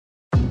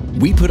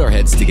We put our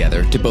heads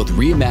together to both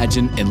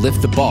reimagine and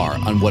lift the bar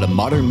on what a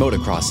modern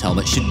motocross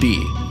helmet should be.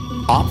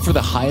 Opt for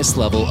the highest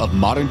level of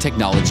modern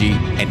technology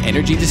and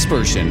energy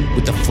dispersion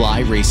with the Fly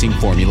Racing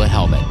Formula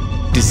helmet.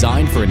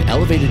 Designed for an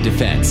elevated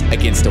defense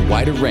against a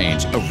wider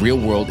range of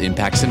real-world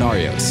impact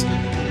scenarios.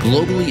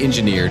 Globally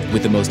engineered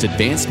with the most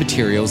advanced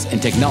materials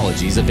and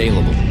technologies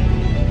available.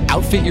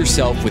 Outfit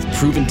yourself with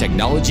proven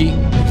technology,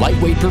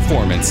 lightweight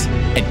performance,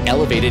 and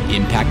elevated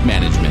impact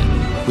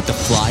management with the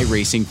Fly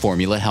Racing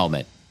Formula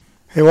helmet.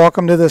 Hey,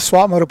 welcome to the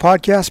Swap Moto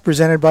podcast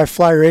presented by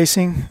Fly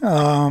Racing.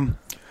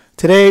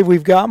 Today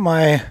we've got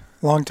my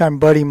longtime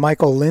buddy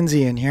Michael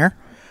Lindsay in here,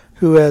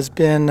 who has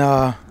been.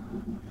 Let's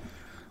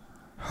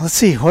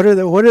see, what are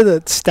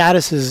the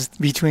statuses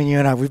between you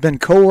and I? We've been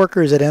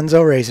co-workers at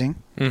Enzo Racing.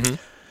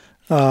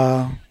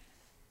 Mm-hmm.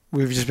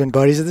 We've just been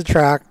buddies at the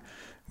track.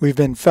 We've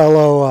been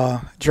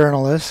fellow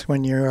journalists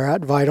when you were at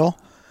Vital,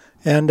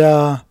 and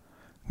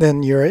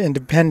then you're an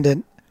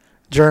independent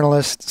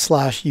journalist /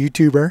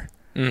 YouTuber.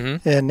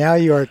 Mm-hmm. And now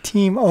you are a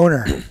team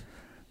owner.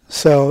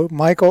 So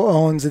Michael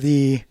owns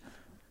the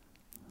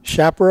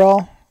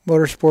Chaparral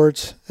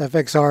Motorsports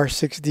FXR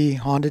 6D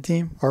Honda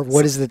team, or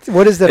what is the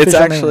it's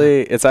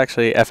actually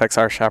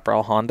FXR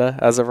Chaparral Honda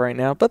as of right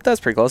now, but that's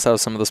pretty close. That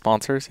was some of the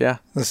sponsors, yeah.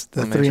 That's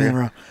the three in a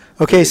row.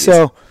 Okay,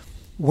 so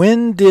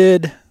when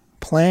did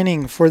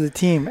planning for the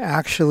team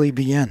actually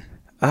begin?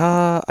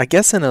 I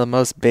guess in the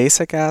most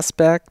basic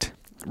aspect,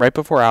 right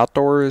before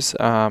Outdoors,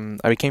 I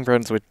became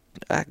friends with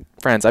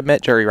I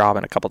met Jerry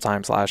Robin a couple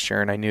times last year,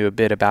 and I knew a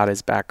bit about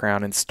his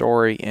background and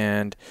story,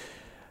 and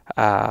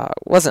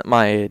wasn't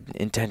my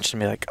intention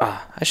to be like,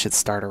 I should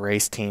start a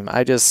race team.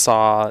 I just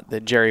saw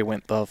that Jerry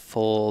went the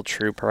full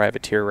true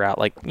privateer route.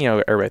 Like,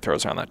 everybody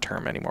throws around that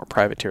term anymore.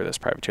 Privateer this,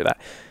 privateer that.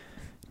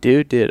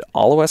 Dude did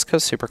all the West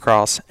Coast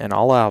Supercross and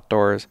all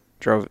Outdoors,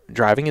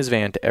 driving his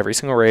van to every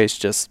single race,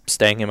 just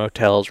staying in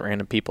motels,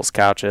 random people's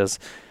couches,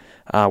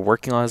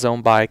 working on his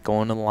own bike,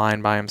 going to the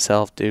line by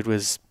himself. Dude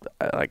was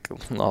like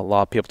a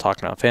lot of people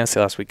talking about fantasy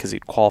last week because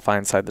he'd qualify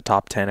inside the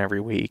top 10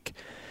 every week.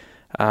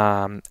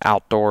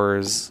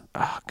 Outdoors,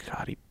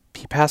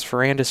 he passed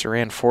Ferrandis and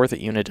ran fourth at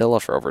Unadilla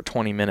for over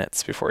 20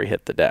 minutes before he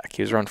hit the deck.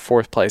 He was run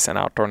fourth place in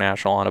Outdoor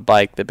National on a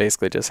bike that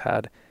basically just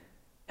had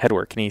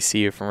headwork and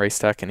ECU from Race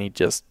Tech, and he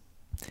just,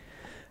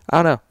 I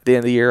don't know, at the end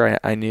of the year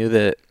I knew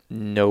that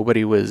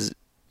nobody was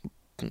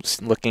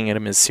looking at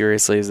him as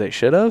seriously as they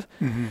should have.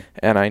 Mm-hmm.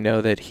 And I know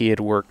that he had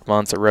worked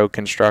months at road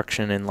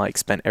construction and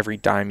spent every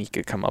dime he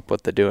could come up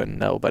with to do it, and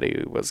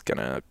nobody was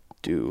gonna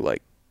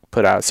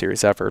put out a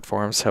serious effort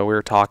for him. So we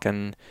were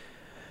talking,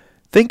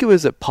 I think it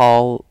was at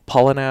Paula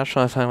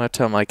National. I went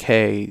to him like,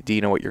 hey, do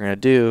you know what you're gonna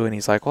do? And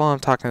he's like, well, I'm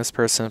talking to this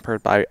person,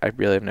 but I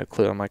really have no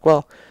clue. I'm like,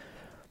 well,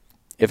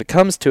 if it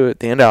comes to it,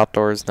 the end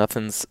Outdoors,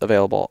 nothing's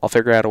available, I'll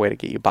figure out a way to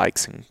get you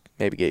bikes and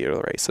maybe get you to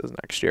the races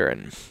next year.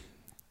 And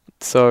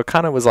so it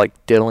kind of was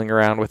like diddling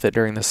around with it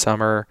during the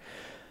summer,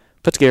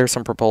 put together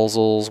some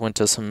proposals, went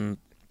to some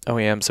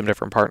OEMs, some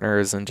different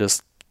partners, and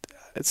just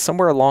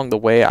somewhere along the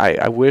way,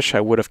 I wish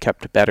I would have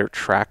kept better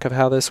track of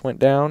how this went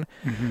down.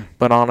 Mm-hmm.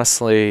 But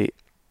honestly,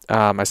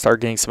 I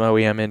started getting some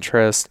OEM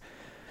interest,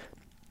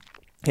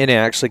 and it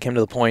actually came to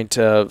the point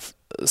of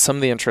some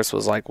of the interest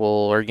was like,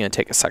 well, are you going to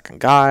take a second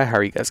guy? How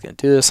are you guys going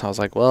to do this? I was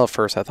like, well, at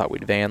first I thought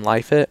we'd van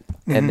life it,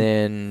 mm-hmm. and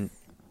then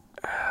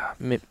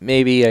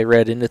maybe I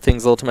read into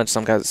things a little too much.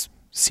 Some guys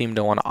seem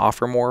to want to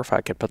offer more if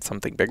I could put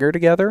something bigger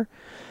together.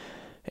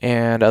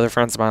 And other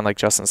friends of mine, like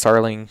Justin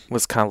Starling,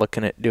 was kind of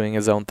looking at doing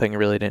his own thing and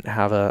really didn't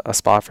have a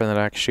spot for the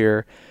next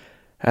year.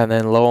 And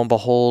then lo and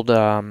behold,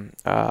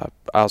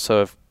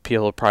 also, if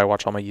people probably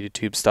watch all my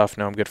YouTube stuff,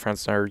 know I'm good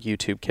friends with our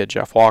YouTube kid,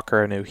 Jeff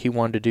Walker. I knew he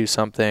wanted to do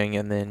something.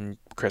 And then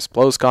Chris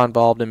Blows got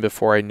involved, and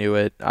before I knew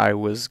it, I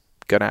was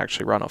going to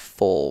actually run a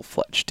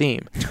full-fledged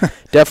team.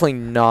 Definitely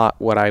not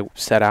what I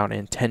set out and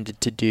intended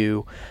to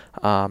do.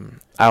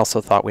 I also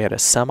thought we had a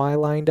semi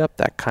lined up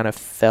that kind of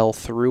fell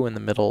through in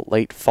the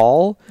late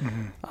fall.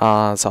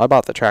 Mm-hmm. So I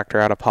bought the tractor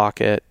out of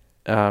pocket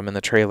and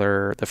the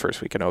trailer the first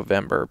week of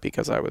November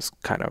because I was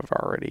kind of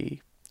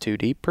already too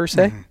deep, per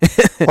se.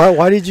 Mm-hmm.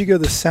 Why did you go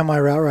the semi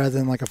route rather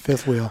than like a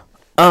fifth wheel?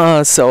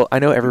 So I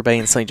know everybody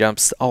instantly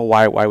jumps,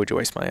 why would you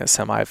waste money on a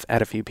semi? I've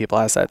had a few people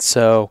ask that.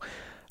 So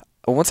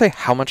I won't say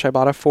how much I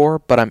bought it for,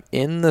 but I'm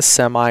in the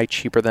semi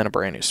cheaper than a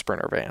brand new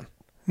Sprinter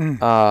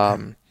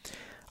van.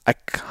 I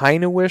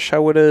kind of wish I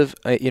would have,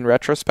 in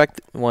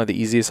retrospect, one of the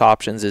easiest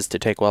options is to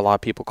take what a lot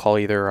of people call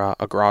either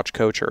a garage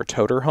coach or a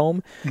toter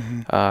home.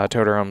 Mm-hmm.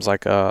 Toter home's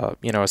like a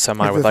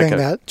semi with like a...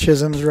 that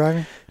Chisholm's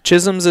driving?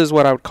 Chisholm's is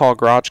what I would call a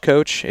garage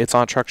coach. It's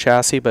on a truck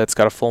chassis, but it's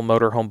got a full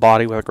motorhome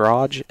body with a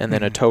garage. And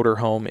then a toter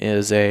home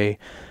is a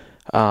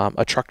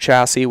truck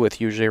chassis with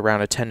usually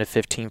around a 10 to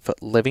 15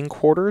 foot living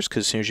quarters,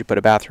 because as soon as you put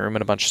a bathroom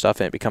and a bunch of stuff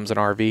in, it becomes an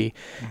RV,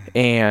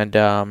 and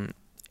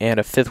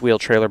a fifth wheel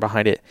trailer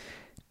behind it.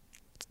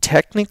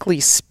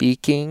 Technically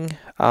speaking,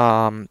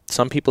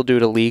 some people do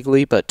it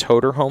illegally, but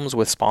toter homes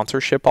with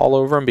sponsorship all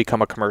over them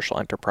become a commercial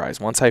enterprise.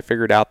 Once I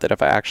figured out that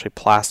if I actually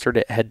plastered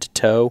it head to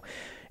toe,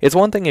 it's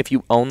one thing if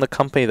you own the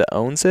company that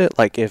owns it,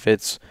 like if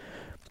it's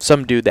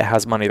some dude that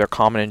has money, they're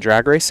common in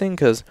drag racing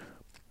because,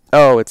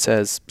 it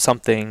says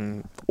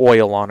something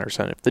oil on or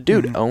something. If the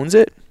dude owns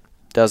it,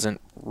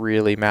 doesn't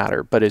really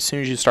matter. But as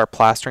soon as you start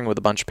plastering with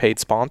a bunch of paid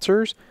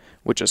sponsors,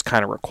 which is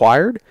kind of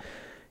required,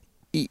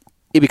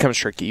 it becomes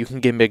tricky. You can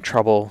get in big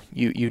trouble.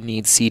 You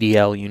need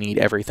CDL. You need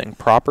everything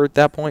proper at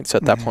that point. So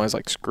at that point, it's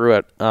like, screw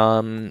it.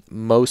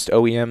 Most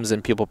OEMs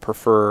and people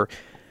prefer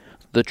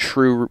the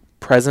true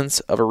presence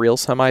of a real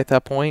semi at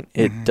that point.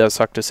 It does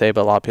suck to say,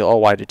 but a lot of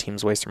people, why do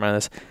teams waste their money on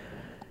this?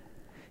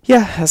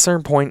 Yeah, at a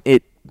certain point,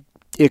 it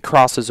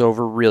crosses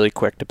over really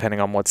quick depending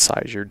on what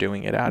size you're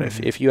doing it at.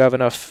 If you have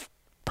enough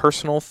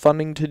personal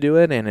funding to do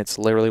it and it's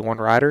literally one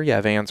rider,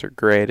 vans are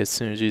great. As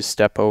soon as you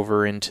step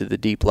over into the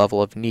deep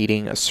level of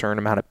needing a certain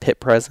amount of pit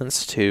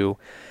presence to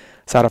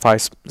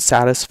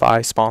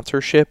satisfy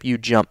sponsorship, you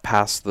jump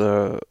past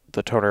the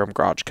Totem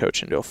garage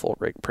coach into a full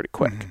rig pretty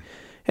quick.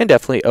 And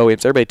definitely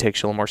OEMs, everybody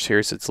takes you a little more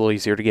serious. It's a little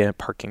easier to get a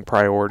parking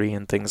priority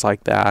and things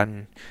like that,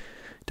 and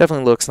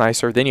definitely looks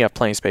nicer. Then you have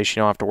plenty of space.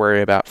 You don't have to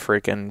worry about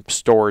freaking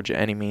storage at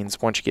any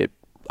means. Once you get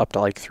up to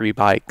like 3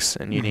 bikes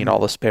and you need all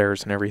the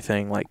spares and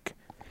everything, like,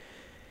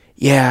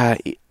 yeah,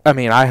 I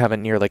mean, I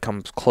haven't nearly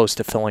come close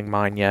to filling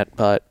mine yet,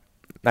 but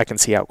I can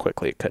see how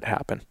quickly it could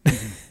happen.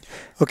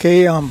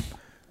 Okay,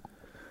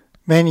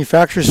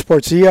 manufacturer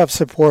support. So you have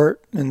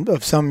support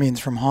of some means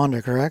from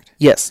Honda, correct?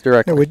 Yes,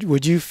 directly.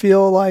 Would you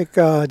feel like,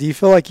 do you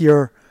feel like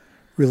your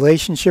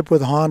relationship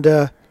with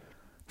Honda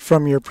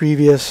from your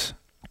previous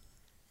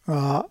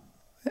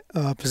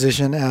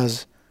position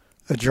as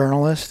a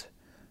journalist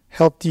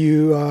helped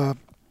you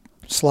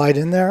slide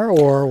in there,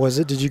 or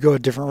did you go a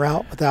different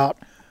route without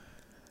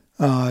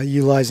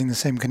utilizing the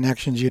same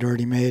connections you'd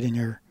already made in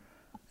your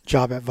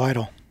job at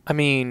Vital? I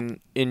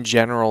mean, in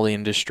general, the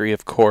industry,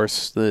 of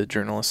course, the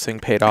journalist thing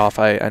paid off.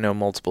 I know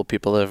multiple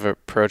people that have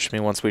approached me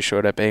once we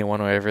showed up A1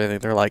 or everything.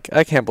 They're like,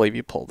 I can't believe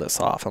you pulled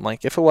this off. I'm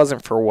like, if it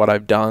wasn't for what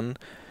I've done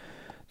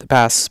the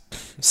past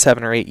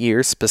 7 or 8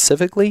 years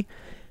specifically,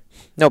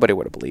 nobody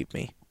would have believed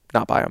me.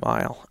 Not by a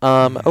mile.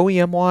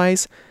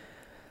 OEM-wise,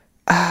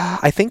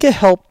 I think it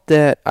helped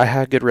that I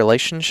had a good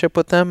relationship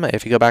with them.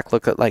 If you go back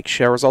look at like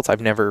share results,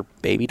 I've never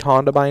babied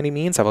Honda by any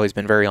means. I've always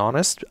been very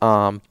honest.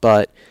 But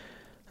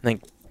I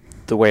think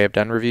the way I've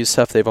done review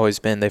stuff, they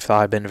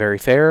thought I've been very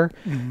fair.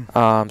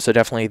 So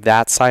definitely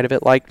that side of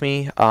it liked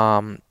me.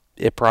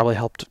 It probably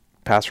helped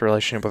past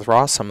relationship with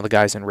Ross. Some of the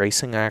guys in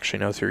racing I actually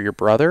know through your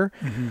brother,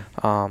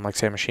 like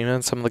Sam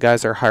Machina. Some of the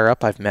guys that are higher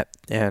up I've met,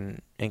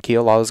 and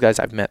Keo, a lot of those guys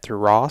I've met through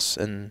Ross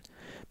and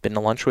been to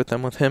lunch with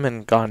him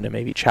and gone to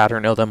maybe chat or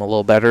know them a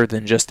little better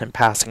than just in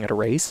passing at a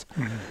race.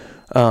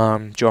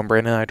 Joe and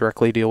Brandon I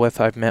directly deal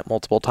with, I've met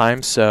multiple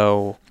times.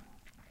 So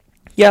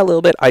yeah, a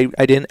little bit. I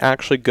didn't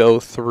actually go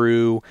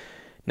through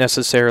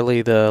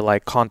necessarily the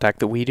like contact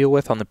that we deal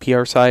with on the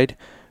PR side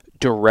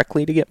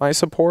directly to get my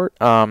support.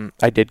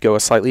 I did go a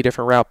slightly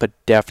different route, but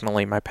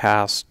definitely my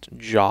past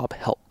job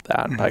helped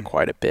that by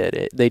quite a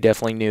bit. They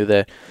definitely knew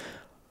that,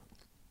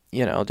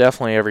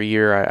 definitely every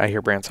year I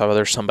hear brands talk,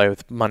 there's somebody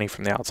with money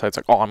from the outside. It's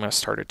like, I'm going to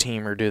start a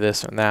team or do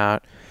this and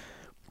that.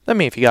 I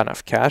mean, if you got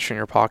enough cash in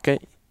your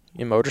pocket,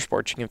 in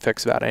motorsports, you can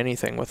fix about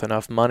anything with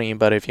enough money.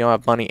 But if you don't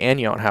have money and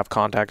you don't have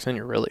contacts, then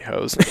you're really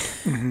hosed.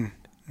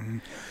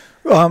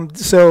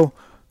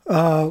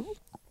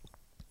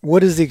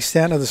 What is the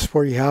extent of the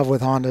support you have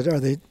with Honda? Are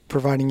they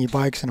providing you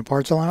bikes and a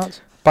parts allowance?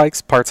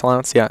 Bikes, parts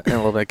allowance, yeah, and a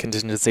little bit of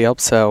contingency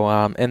help. So,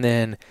 and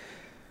then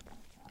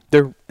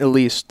they're at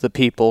least the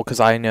people,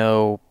 because I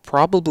know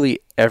probably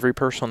every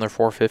person on their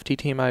 450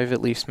 team I've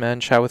at least met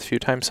and chat with a few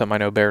times. Some I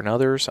know better than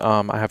others.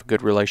 I have a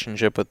good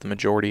relationship with the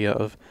majority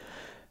of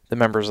the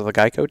members of the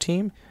Geico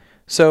team.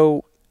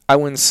 So I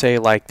wouldn't say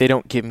like they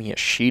don't give me a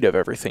sheet of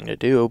everything to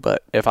do,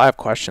 but if I have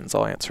questions,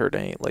 I'll answer at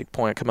any like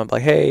point. Come up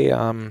like, hey,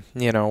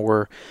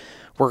 we're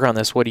working on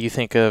this. What do you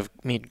think of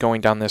me going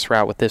down this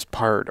route with this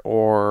part,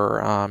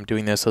 or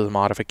doing this as a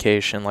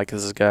modification? Like,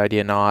 is this a good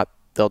idea? Not.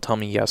 They'll tell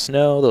me yes,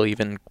 no. They'll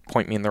even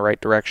point me in the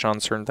right direction on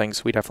certain things.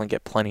 So we definitely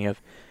get plenty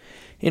of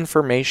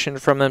information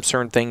from them.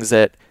 Certain things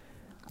that,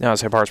 I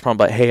say parts problem,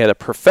 but hey, at a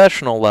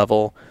professional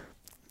level,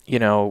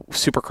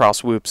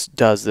 Supercross Whoops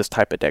does this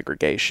type of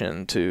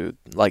degradation to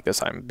like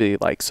this. I'm be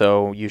like,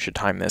 so you should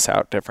time this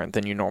out different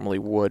than you normally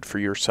would for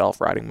yourself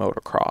riding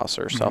motocross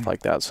or stuff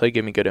like that. So they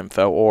give me good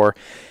info. Or,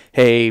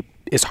 hey,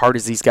 as hard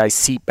as these guys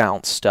seat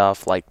bounce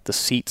stuff, like the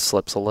seat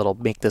slips a little,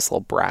 make this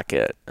little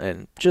bracket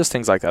and just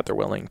things like that. They're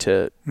willing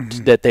to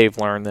that they've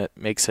learned that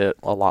makes it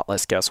a lot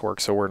less guesswork.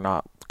 So we're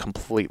not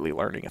completely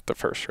learning at the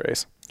first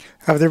race.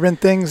 Have there been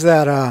things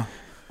that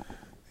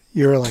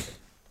you're like,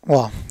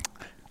 well,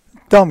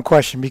 dumb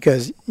question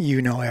because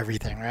you know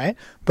everything, right?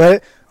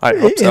 But I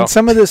hope so. In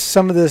some of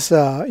this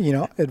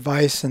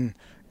advice and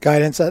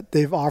guidance that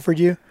they've offered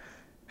you,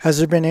 has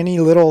there been any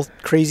little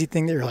crazy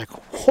thing that you're like,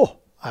 whoa,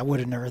 I would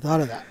have never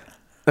thought of that?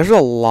 There's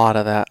a lot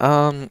of that.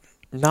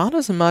 Not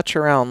as much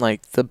around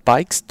like the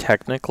bikes.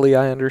 Technically,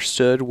 I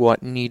understood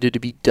what needed to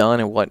be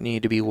done and what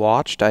needed to be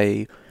watched.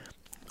 Like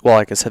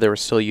I said, there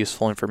was still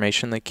useful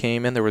information that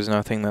came in. There was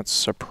nothing that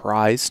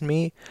surprised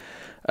me.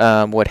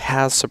 What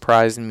has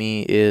surprised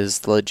me is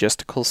the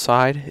logistical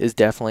side is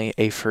definitely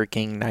a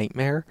freaking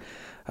nightmare.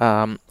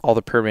 All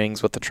the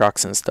permitings with the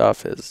trucks and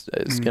stuff is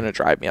going to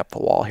drive me up the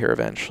wall here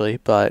eventually,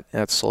 but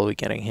that's slowly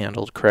getting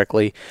handled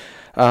correctly.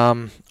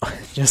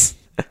 Just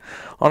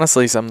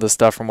honestly, some of the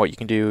stuff from what you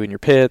can do in your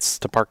pits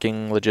to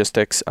parking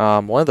logistics.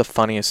 One of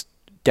the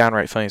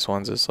downright funniest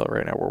ones is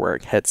right now we're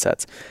wearing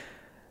headsets.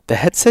 The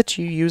headsets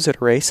you use at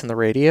a race and the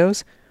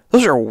radios,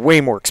 those are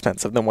way more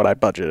expensive than what I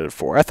budgeted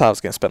for. I thought I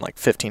was going to spend like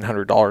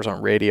 $1,500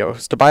 on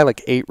radios. To buy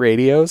like 8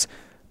 radios,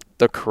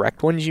 the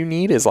correct ones you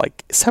need is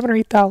like $7,000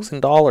 or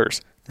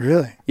 $8,000.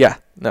 Really? Yeah.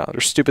 No,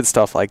 there's stupid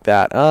stuff like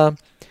that.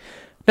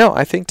 No,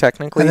 I think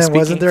technically. And then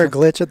wasn't there a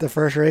glitch at the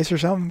first race or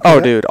something?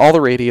 Oh, dude, all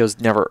the radios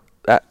never.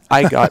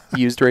 I got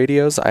used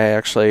radios. I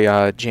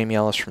actually Jamie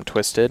Ellis from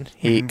Twisted.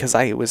 Because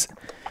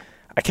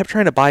I kept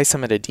trying to buy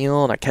some at a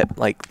deal, and I kept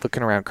like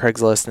looking around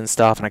Craigslist and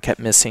stuff, and I kept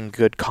missing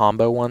good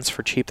combo ones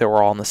for cheap that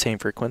were all on the same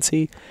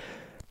frequency.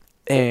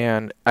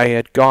 And I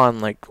had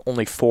gone like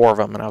only 4 of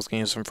them, and I was going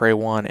to use them for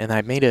A1, and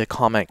I made a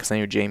comment because I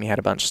knew Jamie had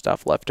a bunch of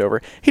stuff left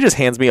over. He just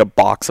hands me a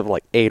box of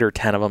like 8 or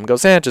 10 of them,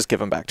 goes, just give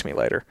them back to me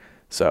later.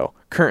 So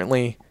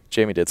currently,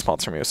 Jamie did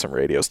sponsor me with some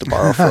radios to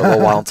borrow for a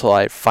little while until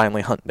I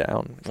finally hunt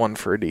down one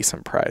for a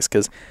decent price,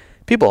 because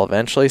people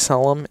eventually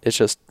sell them. It's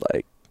just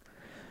like,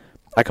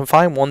 I can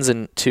find 1s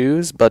and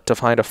 2s, but to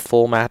find a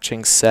full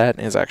matching set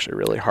is actually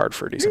really hard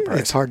for a decent price.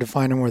 It's hard to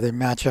find them where they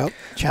match up.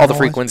 All the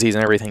frequencies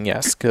and everything,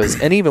 yes.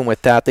 And even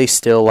with that, they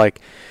still,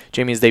 like,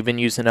 Jamie's, they've been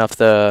using enough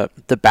the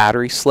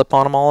battery slip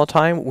on them all the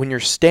time. When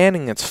you're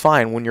standing, it's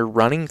fine. When you're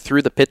running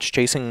through the pitch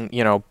chasing,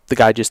 the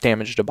guy just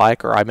damaged a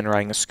bike, or I've been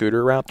riding a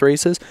scooter around the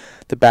races,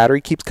 the battery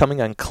keeps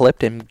coming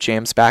unclipped and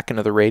jams back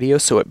into the radio,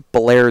 so it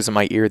blares in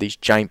my ear these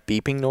giant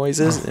beeping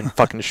noises and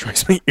fucking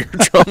destroys my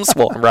eardrums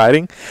while I'm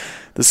riding.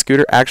 The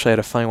scooter, actually I had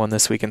a funny one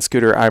this weekend.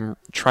 Scooter, I'm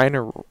trying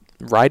to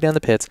ride down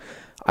the pits.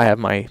 I have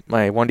my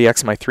 1DX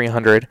and my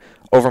 300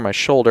 over my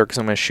shoulder because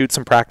I'm going to shoot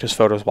some practice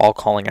photos while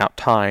calling out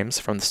times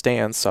from the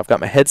stands. So I've got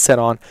my headset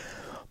on,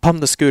 pump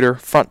the scooter,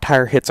 front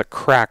tire hits a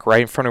crack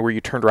right in front of where you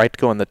turned right to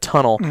go in the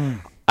tunnel.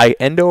 I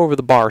endo over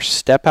the bar,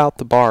 step out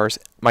the bars.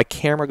 My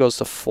camera goes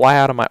to fly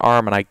out of my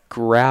arm, and I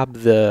grab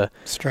the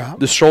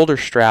shoulder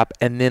strap,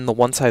 and then the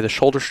one side of the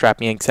shoulder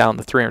strap yanks out, and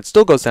the 300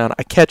 still goes down.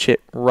 I catch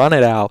it, run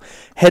it out.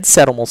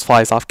 Headset almost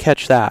flies off,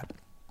 catch that.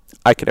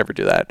 I could never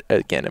do that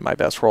again in my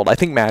best world. I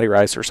think Matty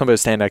Rice or somebody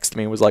standing next to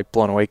me was like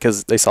blown away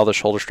because they saw the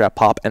shoulder strap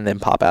pop and then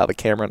pop out of the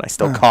camera, and I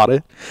still caught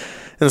it.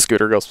 And the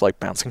scooter goes like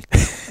bouncing.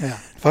 Yeah,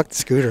 fuck the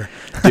scooter.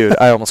 Dude,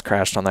 I almost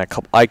crashed on that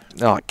couple. I'm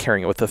not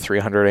carrying it with the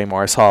 300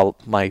 anymore. I saw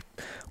my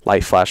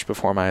light flash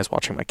before my eyes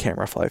watching my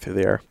camera fly through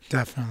the air.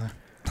 Definitely.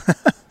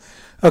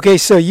 Okay,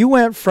 so you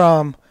went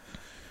from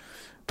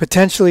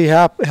potentially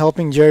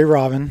helping Jerry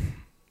Robin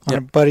on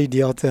a buddy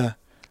deal to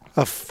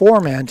a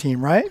 4-man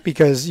team, right?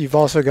 Because you've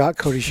also got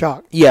Cody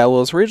Schock. Yeah, well, it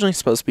was originally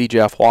supposed to be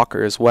Jeff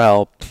Walker as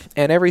well.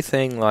 And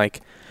everything,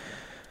 like,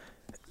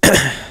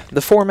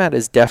 the format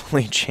has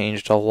definitely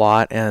changed a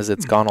lot as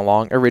it's gone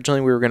along. Originally,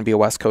 we were going to be a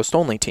West Coast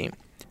only team,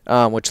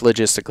 which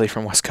logistically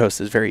from West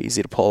Coast is very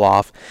easy to pull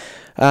off.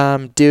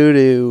 Due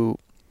to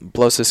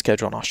Blows'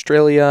 schedule in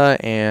Australia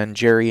and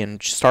Jerry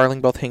and Starling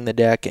both hitting the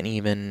deck, and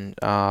even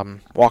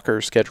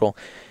Walker's schedule,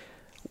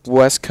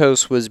 West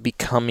Coast was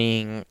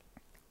becoming...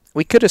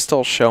 We could have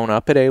still shown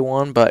up at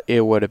A1, but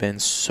it would have been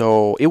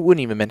it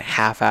wouldn't even been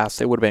half-assed.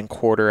 It would have been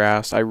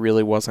quarter-assed. I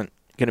really wasn't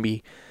going to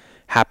be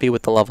happy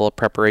with the level of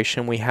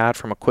preparation we had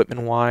from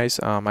equipment-wise.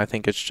 I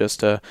think it's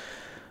just a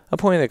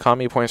point of the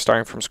economy, a point of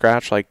starting from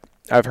scratch. Like,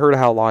 I've heard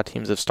how a lot of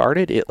teams have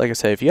started. Like I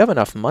said, if you have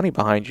enough money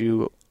behind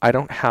you, I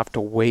don't have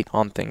to wait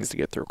on things to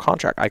get through a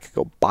contract. I could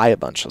go buy a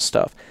bunch of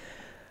stuff.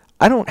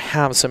 I don't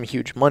have some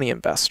huge money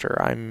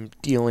investor. I'm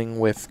dealing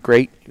with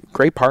great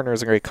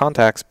partners and great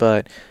contacts,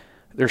 but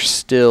there's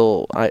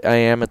still, I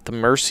am at the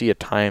mercy at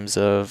times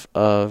of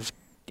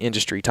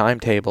industry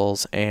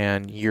timetables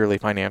and yearly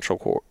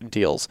financial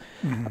deals.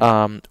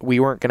 Mm-hmm. We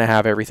weren't going to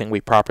have everything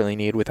we properly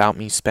need without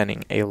me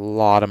spending a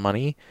lot of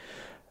money.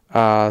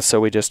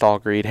 So we just all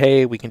agreed,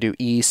 hey, we can do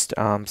East.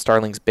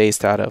 Starling's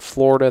based out of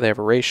Florida. They have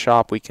a race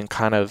shop. We can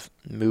kind of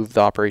move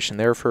the operation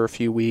there for a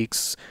few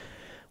weeks.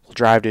 We'll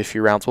drive to a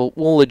few rounds. We'll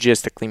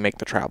logistically make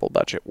the travel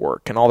budget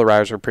work. And all the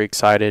riders were pretty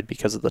excited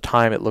because at the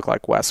time it looked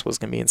like West was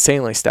going to be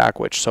insanely stacked,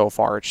 which so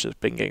far it's just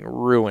been getting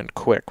ruined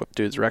quick with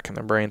dudes wrecking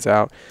their brains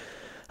out.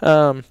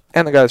 And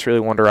the guys really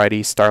wanted to ride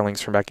East.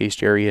 Starling's from back east.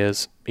 Jerry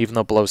is. Even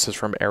though Blows is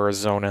from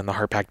Arizona in the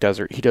Hardpack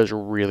Desert, he does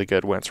really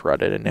good when it's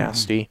rutted and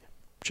nasty.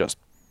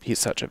 He's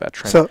such a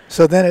veteran.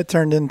 So then it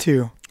turned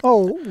into,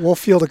 we'll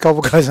field a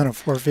couple guys on a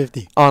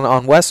 450.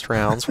 On West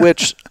rounds,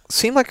 which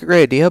seemed like a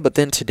great idea, but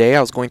then today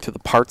I was going through the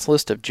parts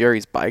list of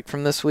Jerry's bike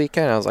from this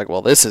weekend. I was like,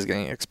 well, this is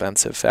getting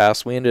expensive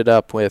fast. We ended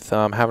up with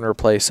having to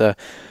replace a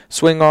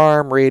swing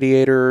arm,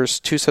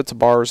 radiators, 2 sets of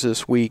bars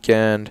this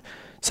weekend,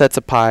 sets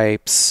of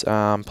pipes,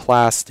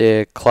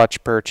 plastic,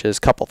 clutch purchase,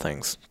 couple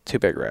things. Too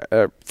big wreck.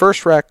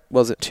 First wreck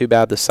wasn't too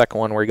bad. The second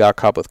one where he got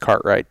caught with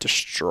Cartwright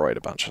destroyed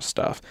a bunch of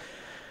stuff.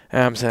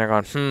 And I'm sitting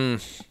there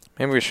going,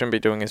 Maybe we shouldn't be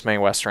doing as many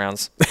West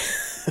rounds.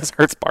 This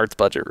hurts Bart's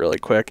budget really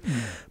quick.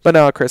 But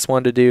no, Chris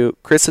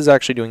is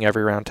actually doing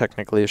every round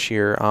technically this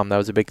year. That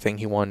was a big thing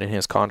he wanted in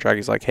his contract.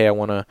 He's like, hey, I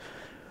want to,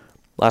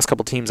 last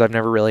couple teams I've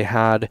never really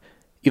had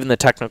even the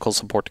technical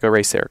support to go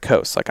race there at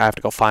Coast. Like, I have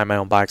to go find my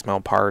own bikes, my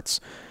own parts.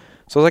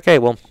 So I was like, hey,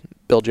 well,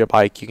 build you a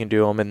bike, you can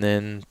do them. And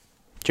then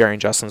Jerry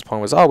and Justin's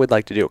point was, we'd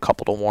like to do a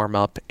couple to warm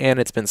up. And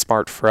it's been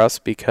smart for us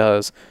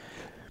because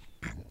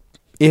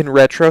in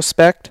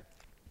retrospect,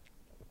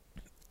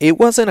 it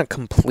wasn't a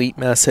complete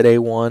mess at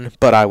A1,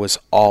 but I was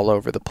all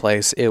over the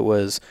place.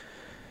 A1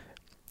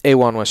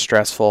 was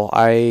stressful.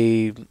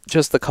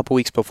 Just a couple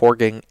weeks before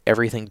getting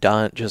everything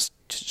done, just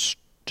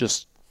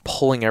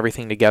pulling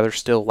everything together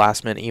still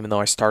last minute, even though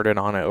I started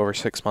on it over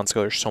 6 months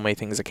ago. There's so many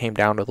things that came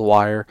down to the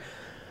wire.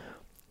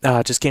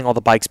 Just getting all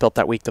the bikes built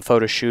that week, the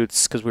photo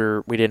shoots, because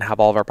we didn't have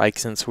all of our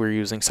bikes in, so we were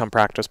using some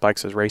practice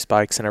bikes as race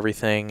bikes and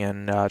everything.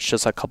 And it's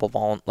just a couple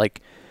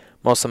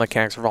most of the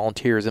mechanics are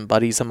volunteers and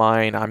buddies of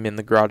mine. I'm in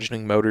the garage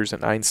doing motors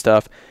at night and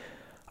stuff.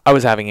 I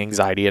was having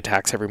anxiety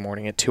attacks every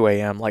morning at 2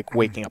 a.m.,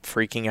 waking up,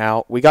 freaking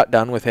out. We got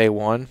done with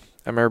A1.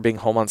 I remember being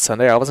home on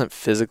Sunday. I wasn't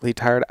physically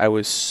tired. I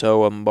was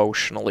so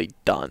emotionally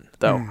done,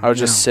 though. I was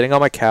just sitting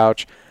on my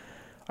couch.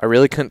 I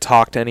really couldn't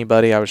talk to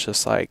anybody. I was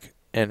just like,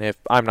 and if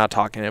I'm not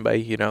talking to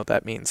anybody,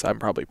 that means I'm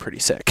probably pretty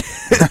sick.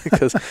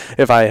 Because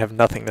if I have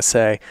nothing to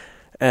say.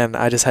 And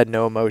I just had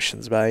no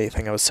emotions about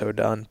anything. I was so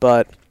done.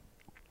 But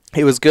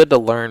it was good to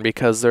learn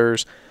because I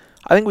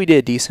think we did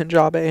a decent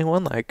job at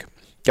A1.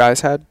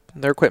 Guys had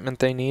their equipment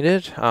they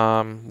needed.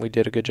 We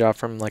did a good job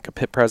from a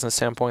pit presence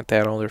standpoint. They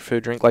had all their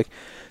food, drink.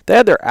 They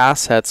had their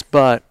assets,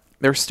 but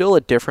there's still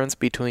a difference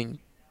between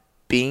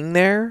being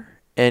there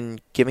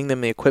and giving them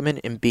the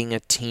equipment and being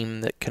a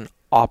team that can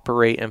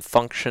operate and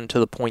function to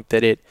the point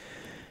that it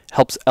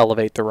helps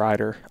elevate the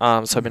rider.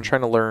 So I've been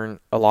trying to learn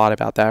a lot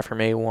about that from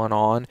A1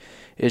 on,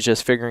 is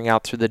just figuring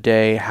out through the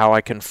day how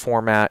I can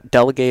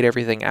delegate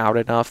everything out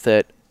enough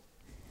that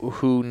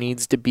who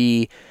needs to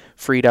be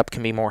freed up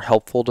can be more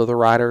helpful to the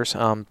riders.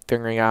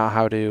 Figuring out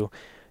how to,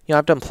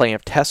 I've done plenty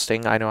of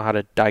testing. I know how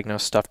to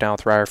diagnose stuff down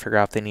with the rider, figure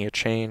out if they need a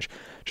change.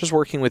 Just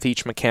working with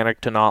each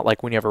mechanic to not,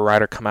 when you have a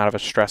rider come out of a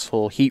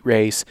stressful heat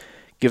race,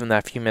 give them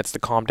that few minutes to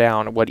calm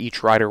down, what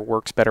each rider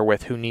works better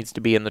with, who needs to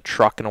be in the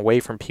truck and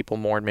away from people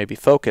more and maybe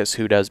focus,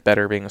 who does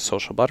better being a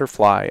social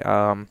butterfly.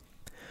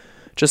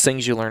 Just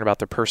things you learn about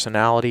their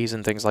personalities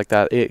and things like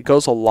that. It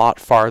goes a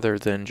lot farther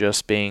than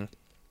just being,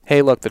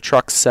 hey, look, the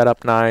truck's set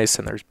up nice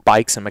and there's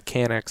bikes and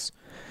mechanics.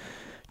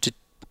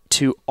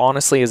 To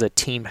honestly, as a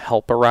team,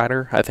 help a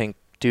rider, I think,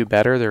 do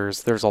better.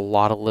 There's a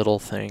lot of little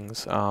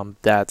things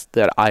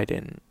that I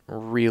didn't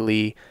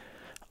really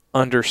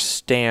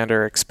understand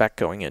or expect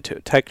going into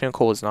it.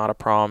 Technical is not a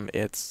problem.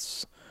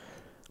 It's,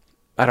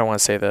 I don't want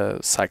to say the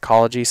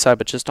psychology side,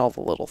 but just all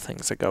the little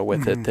things that go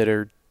with it that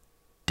are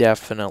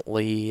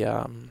definitely,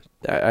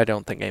 I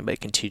don't think anybody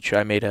can teach you.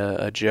 I made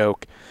a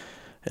joke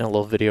in a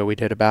little video we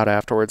did about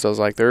afterwards. I was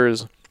like,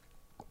 there's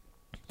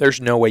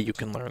no way you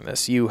can learn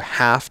this. You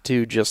have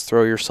to just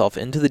throw yourself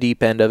into the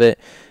deep end of it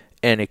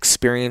and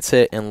experience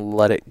it and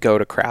let it go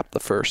to crap the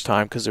first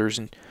time, because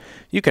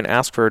you can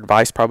ask for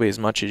advice probably as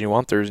much as you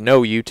want. There's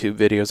no YouTube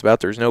videos about it.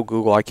 There's no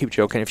Google. I keep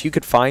joking. If you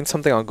could find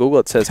something on Google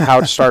that says how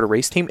to start a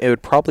race team, it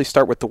would probably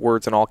start with the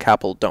words in all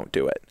capital, don't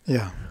do it.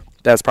 Yeah.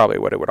 That's probably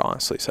what it would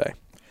honestly say.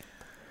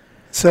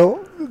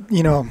 So,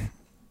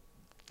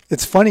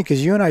 it's funny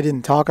because you and I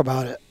didn't talk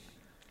about it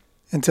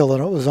until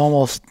it was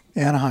almost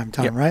Anaheim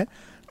time, right?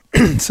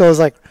 So it was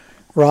like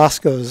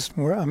Roscoe's,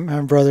 I'm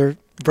having brother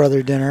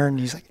dinner, and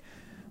he's like,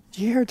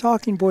 "Did you hear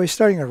Talking Boys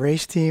starting a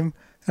race team?"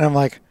 And I'm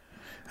like,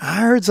 "I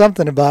heard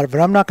something about it, but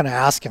I'm not going to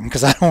ask him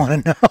because I don't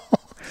want to know."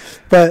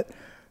 But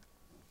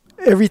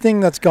everything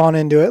that's gone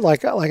into it,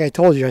 like I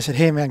told you, I said,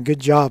 "Hey man, good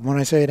job," when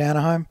I say at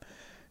Anaheim.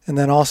 And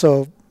then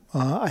also,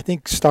 I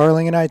think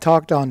Starling and I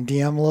talked on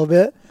DM a little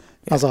bit.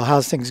 I was like,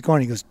 "How's things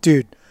going?" He goes,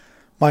 "Dude,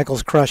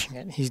 Michael's crushing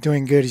it. He's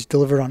doing good. He's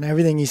delivered on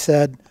everything he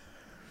said.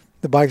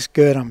 The bike's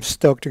good. I'm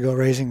stoked to go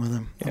racing with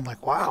him." I'm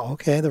like, wow,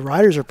 okay, the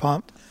riders are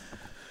pumped.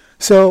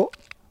 So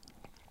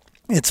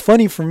it's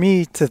funny for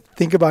me to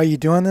think about you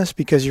doing this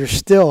because you're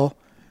still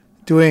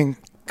doing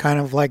kind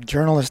of like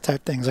journalist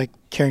type things, like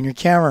carrying your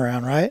camera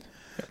around, right?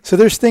 So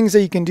there's things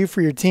that you can do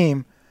for your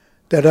team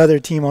that other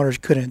team owners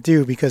couldn't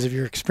do because of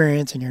your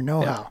experience and your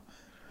know-how.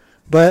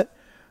 But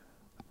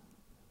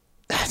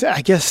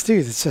I guess,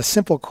 dude, it's a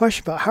simple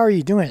question about how are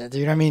you doing it,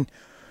 dude? I mean,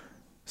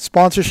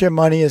 sponsorship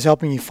money is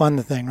helping you fund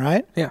the thing,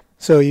 right? Yeah.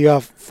 So you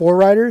have 4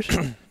 riders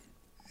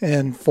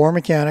and 4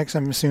 mechanics,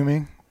 I'm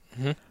assuming.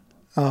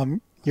 Mm-hmm.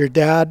 Your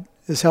dad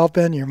is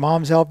helping, your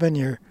mom's helping,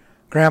 your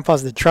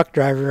grandpa's the truck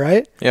driver,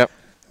 right? Yep.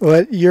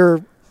 But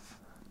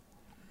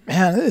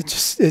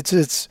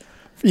it's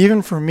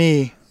even for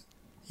me,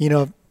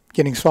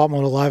 getting Swap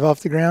Moto Live off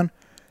the ground,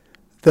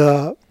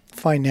 the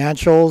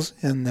financials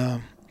and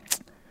the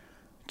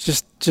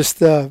just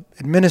the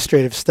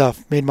administrative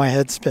stuff made my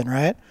head spin,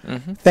 right?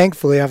 Mm-hmm.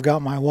 Thankfully, I've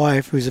got my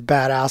wife who's a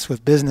badass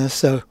with business,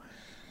 so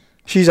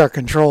she's our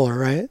controller,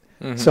 right?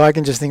 Mm-hmm. So I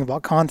can just think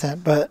about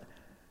content. But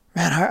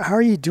man, how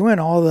are you doing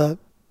all the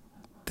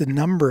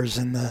numbers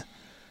and the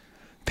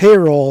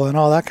payroll and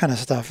all that kind of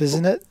stuff,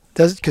 isn't it?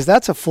 Because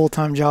that's a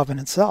full-time job in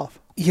itself.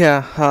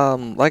 Yeah,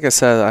 like I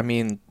said, I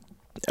mean,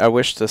 I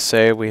wish to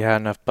say we had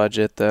enough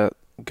budget that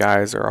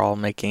guys are all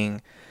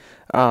making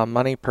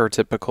money per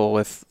typical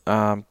with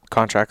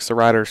contracts. The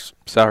riders'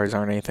 salaries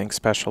aren't anything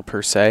special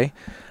per se.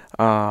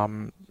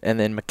 And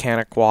then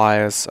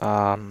mechanic-wise,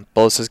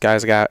 Bolis's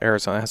guys got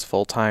Arizona has a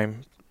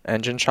full-time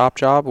engine shop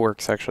job,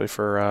 works actually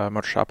for a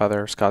motor shop out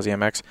there,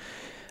 Skazi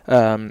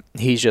MX.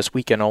 He's just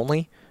weekend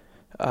only.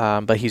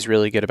 But he's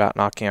really good about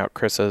knocking out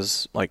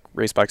Chris's like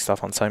race bike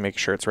stuff on site, making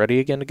sure it's ready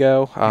again to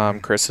go.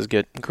 Chris is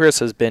good. Chris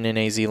has been in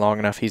AZ long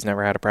enough. He's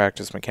never had a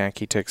practice mechanic.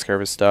 He takes care of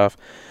his stuff.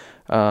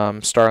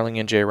 Starling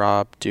and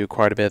J-Rob do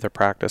quite a bit of their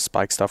practice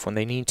bike stuff when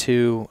they need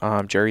to.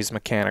 Jerry's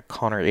mechanic,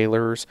 Connor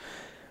Ehlers,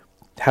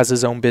 has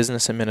his own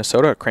business in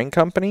Minnesota, a crane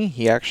company.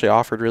 He actually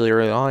offered really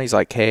early on. He's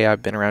like, hey,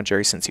 I've been around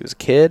Jerry since he was a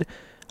kid.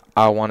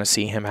 I want to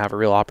see him have a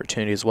real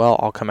opportunity as well.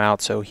 I'll come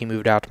out. So he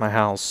moved out to my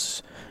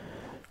house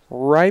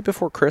right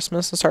before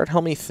Christmas and started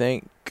helping me.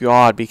 Thank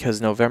God,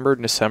 because November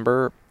and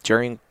December,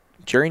 Jerry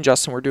and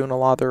Justin were doing a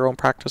lot of their own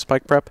practice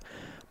bike prep,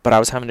 but I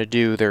was having to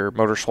do their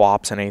motor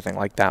swaps and anything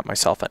like that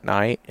myself at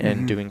night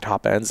and doing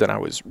top ends, and I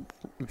was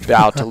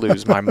about to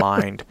lose my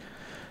mind.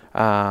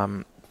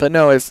 But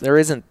no,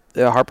 the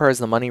hard part is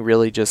the money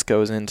really just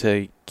goes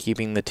into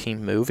keeping the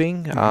team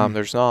moving.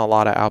 There's not a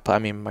lot of output. I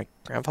mean, my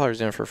grandfather's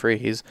doing it for free.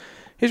 He's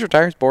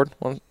retired. He's bored.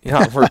 Well,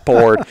 not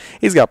bored.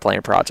 He's got plenty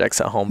of projects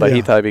at home, but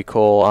he thought it'd be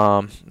cool.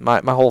 My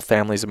whole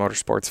family's a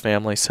motorsports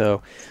family,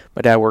 so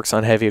my dad works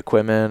on heavy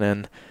equipment,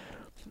 and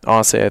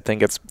honestly, I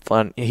think it's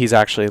fun. He's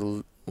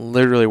actually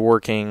literally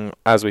working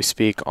as we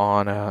speak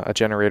on a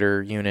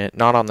generator unit,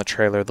 not on the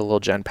trailer, the little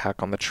gen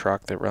pack on the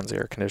truck that runs the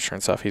air conditioner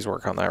and stuff. He's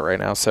working on that right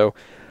now. So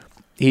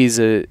he's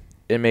an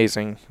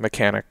amazing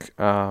mechanic.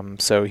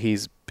 So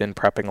he's been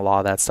prepping a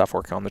lot of that stuff,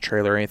 working on the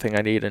trailer, anything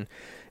I need, and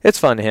it's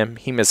fun to him.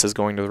 He misses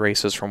going to the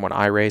races from when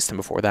I raced, and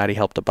before that he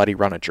helped a buddy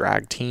run a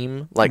drag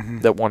team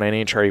that won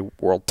NHRA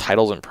world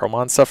titles and Pro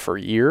Mod stuff for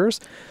years.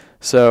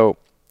 So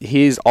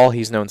he's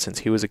known since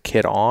he was a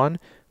kid on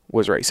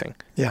was racing.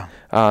 Yeah.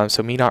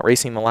 So me not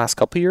racing the last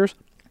couple of years,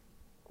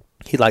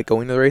 he liked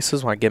going to the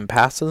races when I give him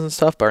passes and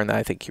stuff, but other than that,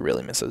 I think he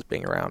really misses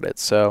being around it.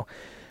 So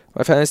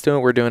my family's doing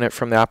it. We're doing it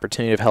from the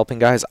opportunity of helping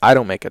guys. I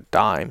don't make a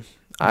dime.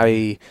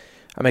 I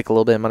make a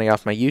little bit of money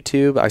off my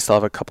YouTube. I still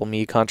have a couple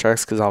media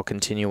contracts because I'll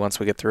continue once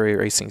we get through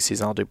racing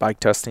season. I'll do bike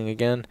testing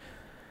again.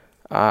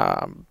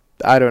 I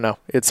don't know.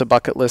 It's a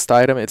bucket list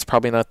item. It's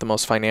probably not the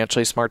most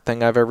financially smart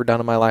thing I've ever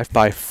done in my life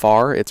by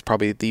far. It's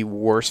probably the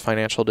worst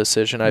financial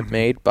decision I've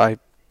made by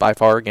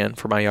far again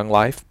for my young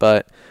life.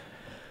 But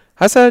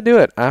I said I'd do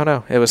it. I don't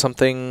know. It was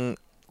something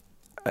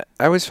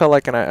I always felt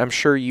like, and I'm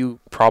sure you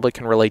probably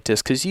can relate to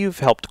this because you've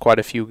helped quite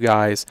a few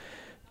guys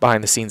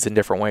behind the scenes in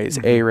different ways.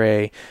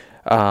 A-Ray,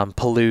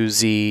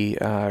 Paluzzi,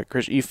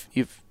 Chris,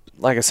 you've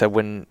like I said,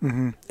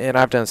 when and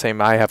I've done the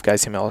same. I have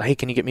guys email, hey,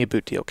 can you get me a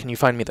boot deal? Can you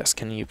find me this?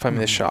 Can you find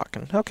me this shock?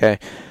 And okay,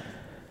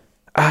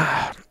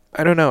 I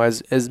don't know.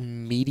 As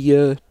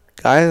media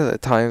guys,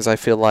 at times I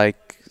feel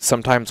like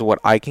sometimes what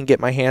I can get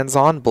my hands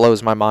on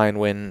blows my mind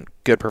when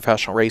good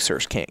professional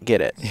racers can't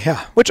get it.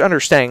 Yeah. Which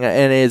understanding,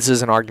 and it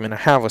is an argument I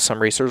have with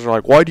some racers. Are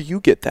like, why do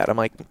you get that? I'm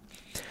like,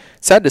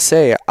 sad to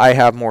say, I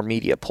have more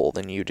media pull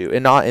than you do.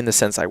 And not in the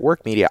sense I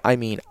work media. I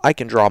mean, I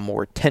can draw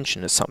more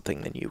attention to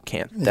something than you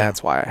can. Yeah.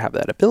 That's why I have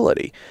that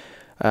ability.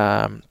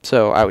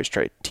 So I always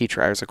try to teach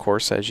riders, of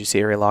course. As you see,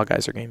 area law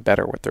guys are getting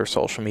better with their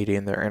social media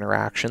and their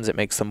interactions. It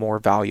makes them more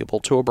valuable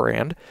to a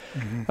brand.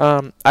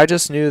 I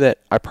just knew that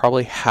I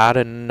probably had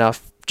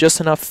enough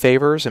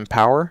favors and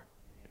power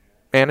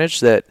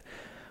managed that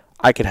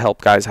I could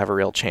help guys have a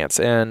real chance.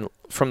 And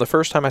from the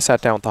first time I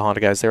sat down with the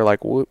Honda guys, they were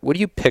like, what do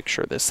you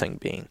picture this thing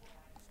being?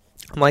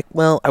 I'm like,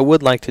 well, I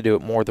would like to do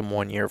it more than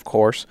 1 year, of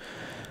course.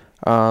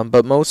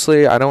 But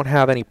mostly, I don't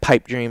have any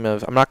pipe dream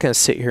of, I'm not going to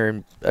sit here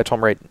and, I told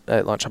him right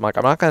at lunch, I'm like,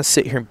 I'm not going to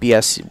sit here and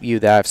BS you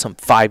that I have some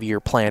 5-year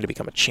plan to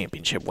become a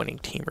championship winning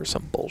team or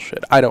some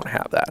bullshit. I don't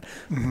have that.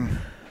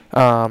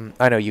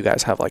 I know you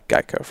guys have like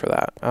Geico for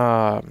that.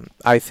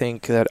 I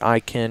think that I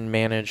can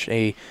manage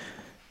a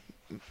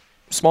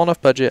small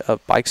enough budget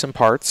of bikes and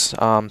parts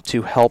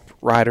to help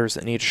riders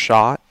that need a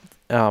shot.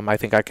 I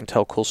think I can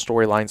tell cool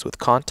storylines with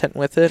content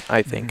with it.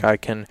 I think I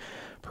can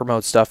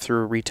promote stuff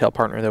through a retail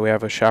partner that we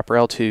have with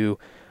Chaparral to,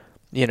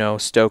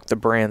 stoke the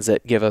brands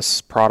that give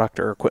us product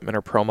or equipment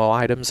or promo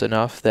items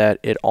enough that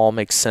it all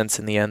makes sense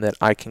in the end that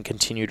I can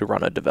continue to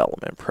run a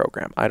development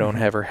program. I don't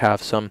ever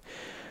have some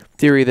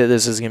theory that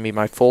this is going to be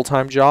my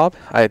full-time job.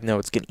 I know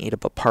it's going to eat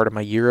up a part of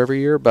my year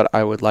every year, but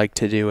I would like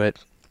to do it.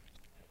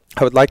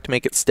 I would like to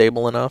make it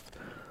stable enough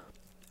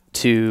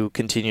to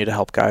continue to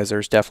help guys.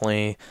 There's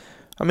definitely,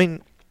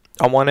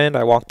 on one end,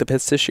 I walked the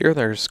pits this year.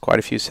 There's quite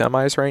a few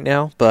semis right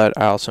now, but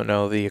I also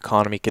know the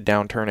economy could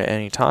downturn at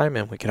any time,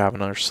 and we could have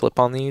another slip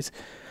on these.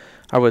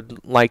 I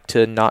would like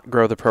to not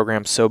grow the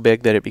program so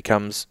big that it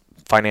becomes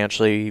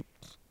financially,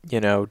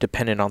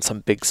 dependent on some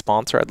big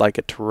sponsor. I'd like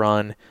it to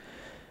run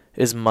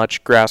as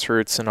much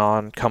grassroots and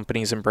on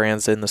companies and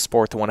brands in the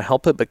sport that want to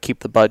help it, but keep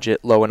the budget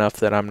low enough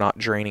that I'm not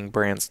draining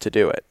brands to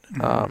do it.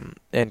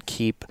 And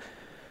keep,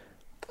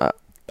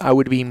 I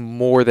would be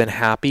more than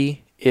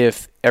happy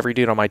if every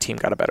dude on my team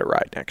got a better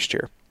ride next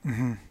year.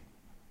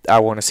 I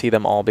want to see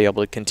them all be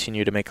able to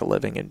continue to make a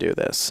living and do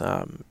this.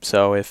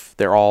 So if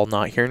they're all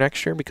not here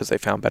next year because they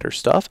found better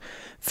stuff,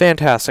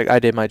 fantastic. I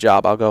did my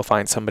job. I'll go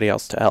find somebody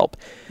else to help.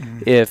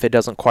 If it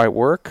doesn't quite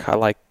work, I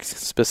like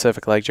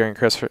specifically like Jerry and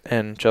Chris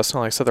and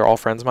Justin, like I said, they're all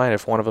friends of mine.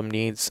 If one of them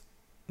needs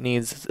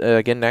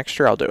again next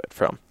year, I'll do it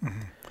for them.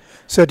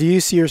 So do you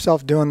see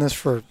yourself doing this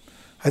for,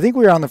 I think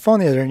we were on the phone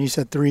the other day and you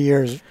said 3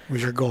 years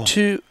was your goal.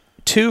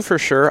 Two for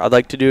sure. I'd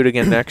like to do it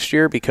again next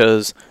year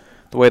because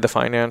the way the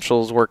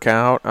financials work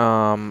out,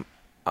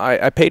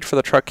 I paid for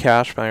the truck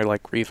cash, but I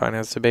like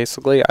refinanced it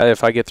basically.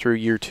 If I get through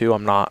year 2,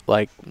 I'm not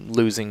like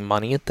losing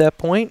money at that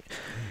point.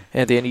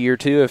 And at the end of year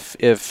 2,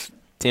 if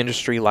the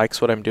industry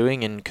likes what I'm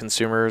doing and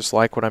consumers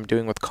like what I'm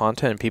doing with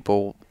content and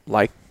people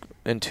like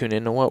and tune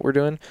into what we're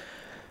doing,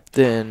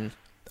 then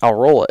I'll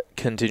roll it,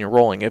 continue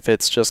rolling. If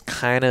it's just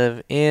kind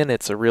of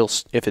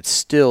if it's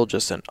still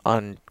just an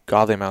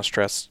ungodly amount of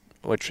stress,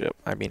 which it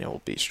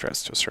will be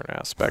stress to a certain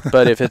aspect.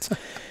 But if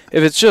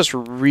it's just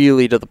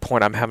really to the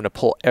point I'm having to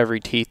pull every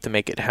teeth to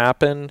make it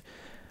happen,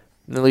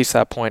 at least at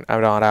that point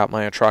I'm not out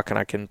my truck and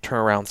I can turn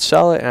around,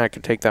 sell it, and I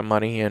can take that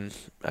money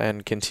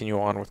and continue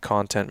on with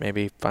content.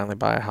 Maybe finally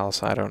buy a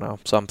house. I don't know,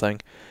 something.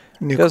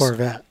 New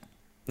Corvette.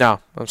 No,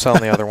 I'm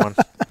selling the other one.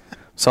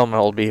 Selling my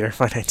old beater.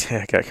 I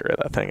gotta get rid of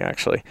that thing.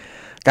 Actually,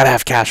 gotta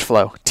have cash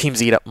flow.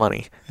 Teams eat up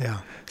money.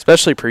 Yeah.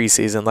 Especially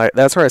preseason. Like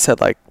that's where I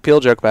said like people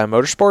joke about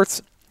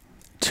motorsports.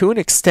 To an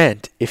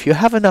extent, if you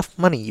have enough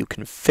money, you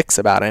can fix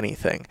about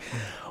anything.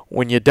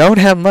 When you don't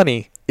have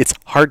money, it's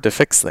hard to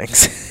fix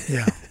things.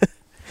 Yeah.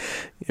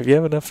 If you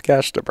have enough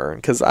cash to burn.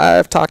 Because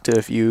I've talked to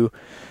a few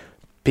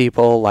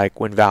people, like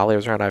when Valley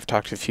was around, I've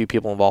talked to a few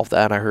people involved in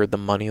that, and I heard the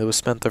money that was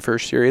spent the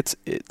first year.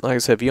 Like I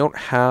said, if you don't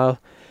have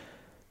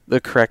the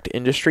correct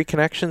industry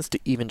connections to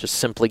even just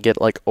simply get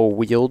like a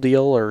wheel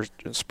deal or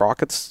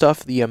sprocket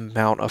stuff, the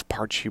amount of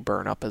parts you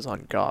burn up is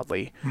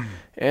ungodly.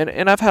 And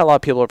I've had a lot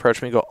of people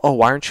approach me and go, oh,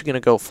 why aren't you going to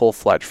go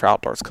full-fledged for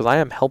outdoors? Because I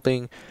am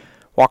helping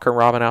Walker and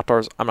Robin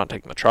Outdoors. I'm not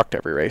taking the truck to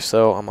every race.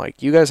 So I'm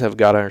like, you guys have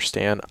got to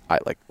understand, I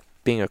like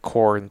being a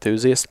core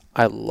enthusiast,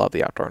 I love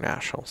the Outdoor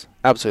Nationals.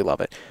 Absolutely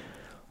love it.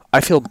 I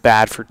feel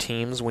bad for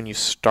teams when you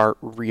start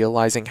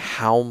realizing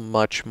how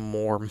much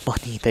more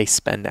money they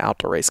spend to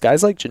outdoor race.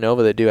 Guys like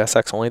Genova that do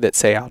SX only that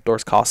say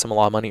outdoors cost them a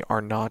lot of money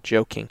are not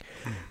joking.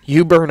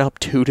 You burn up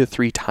 2 to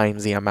 3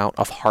 times the amount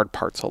of hard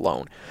parts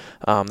alone.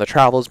 The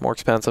travel is more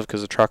expensive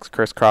because the truck's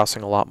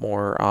crisscrossing a lot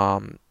more.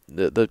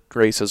 The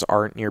races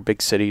aren't near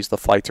big cities. The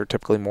flights are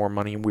typically more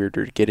money and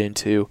weirder to get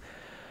into.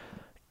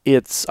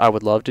 I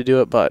would love to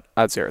do it, but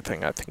that's the other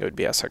thing. I think it would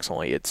be SX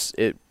only.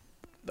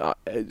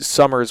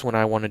 Summers when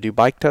I want to do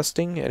bike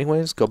testing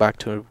anyways, go back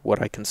to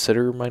what I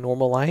consider my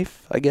normal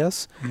life, I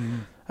guess.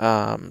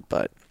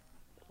 But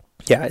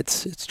yeah,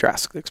 it's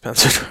drastically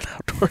expensive to run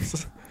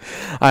outdoors.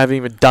 I haven't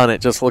even done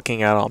it. Just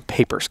looking at it on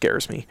paper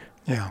scares me.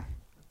 Yeah.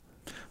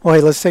 Well,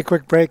 hey, let's take a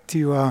quick break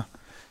to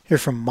hear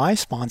from my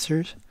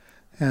sponsors,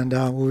 and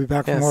we'll be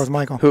back for more with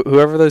Michael.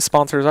 Whoever those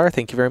sponsors are,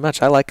 thank you very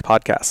much. I like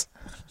podcasts.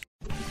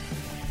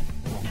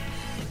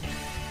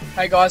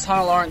 Hey guys,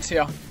 Hunter Lawrence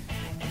here.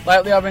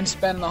 Lately I've been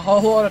spending a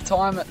whole lot of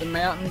time at the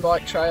mountain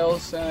bike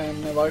trails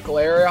in the local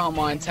area on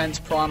my Intense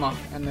Primer,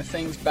 and the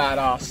thing's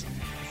badass.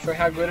 For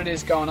how good it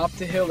is going up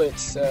the hill,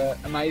 it's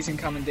amazing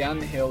coming down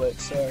the hill.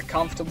 It's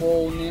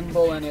comfortable,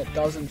 nimble, and it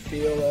doesn't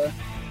feel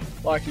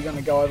like you're going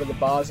to go over the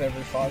bars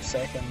every 5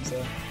 seconds.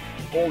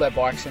 All their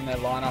bikes in their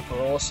lineup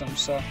are awesome.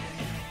 So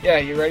yeah,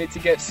 you're ready to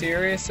get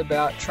serious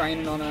about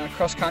training on a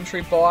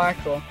cross-country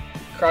bike or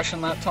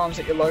crushing lap times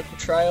at your local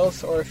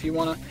trails, or if you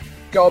want to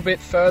go a bit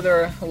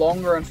further,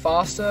 longer and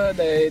faster,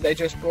 they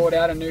just brought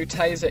out a new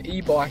Taser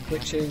e-bike,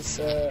 which is,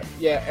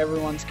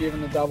 everyone's given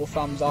the double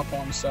thumbs up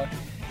on. So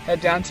head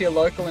down to your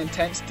local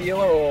Intense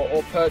dealer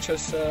or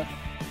purchase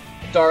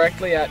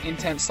directly at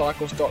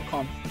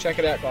intensecycles.com. Check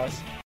it out, guys.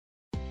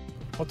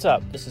 What's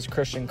up? This is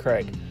Christian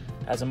Craig.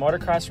 As a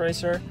motocross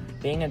racer,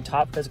 being in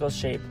top physical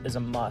shape is a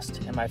must,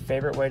 and my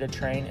favorite way to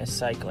train is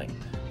cycling.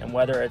 And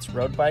whether it's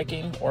road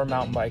biking or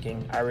mountain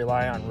biking, I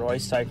rely on Roy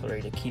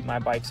Cyclery to keep my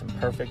bikes in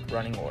perfect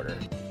running order.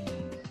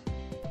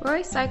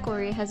 Roy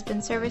Cyclery has been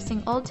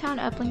servicing Old Town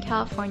Upland,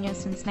 California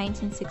since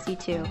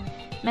 1962.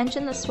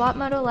 Mention the Swap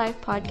Moto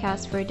Life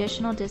podcast for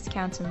additional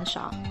discounts in the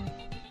shop.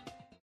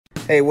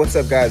 Hey, what's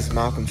up guys?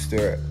 Malcolm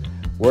Stewart.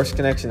 Works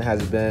Connection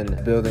has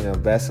been building the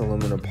best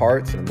aluminum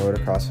parts in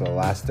motocross for the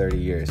last 30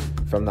 years.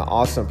 From the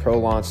awesome Pro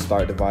Launch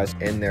start device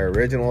and their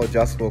original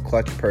adjustable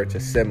clutch perch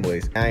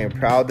assemblies, I am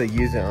proud to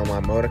use it on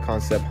my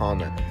Motoconcept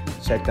Honda.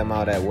 Check them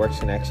out at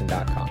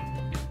worksconnection.com.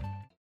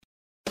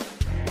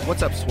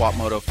 What's up, Swap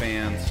Moto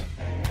fans?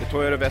 The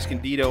Toyota of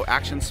Escondido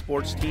Action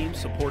Sports team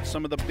supports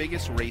some of the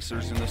biggest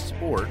racers in the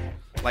sport,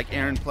 like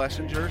Aaron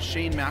Plessinger,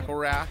 Shane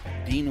McElrath,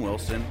 Dean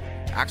Wilson,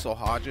 Axel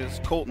Hodges,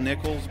 Colt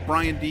Nichols,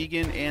 Brian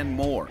Deegan, and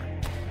more.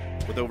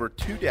 With over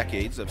 2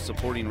 decades of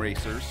supporting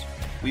racers,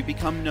 we've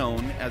become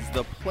known as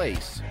the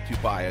place to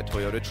buy a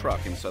Toyota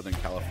truck in Southern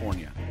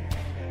California.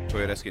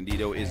 Toyota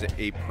Escondido is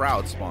a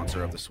proud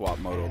sponsor of the Swap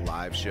Moto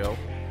Live show,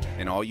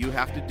 and all you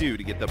have to do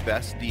to get the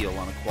best deal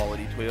on a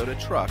quality Toyota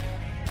truck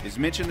is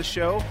mention the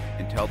show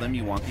and tell them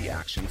you want the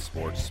Action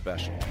Sports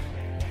Special.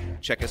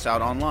 Check us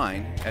out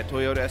online at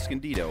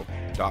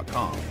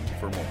toyotaescondido.com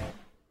for more.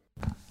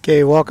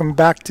 Okay, welcome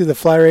back to the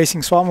Fly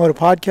Racing Swap Moto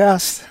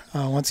podcast.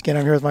 Once again,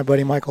 I'm here with my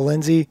buddy Michael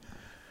Lindsay.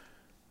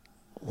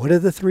 What are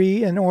the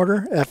three in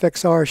order?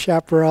 FXR,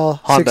 Chaparral,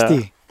 Honda.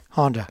 60.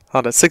 Honda.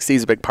 60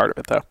 is a big part of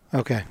it, though.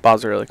 Okay.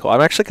 Bob's really cool.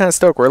 I'm actually kind of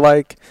stoked. We're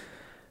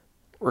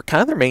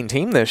kind of their main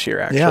team this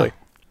year, actually.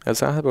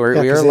 Yeah.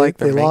 We are like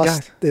their main guy.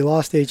 They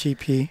lost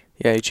HEP.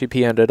 Yeah, HEP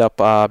ended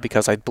up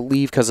because I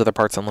believe because of the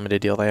Parts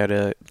Unlimited deal, they had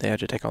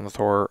to take on the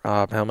Thor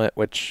helmet,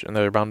 and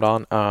they were bummed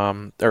on.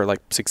 Or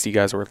like 60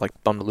 guys were like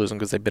bummed to lose them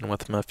because they've been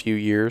with them a few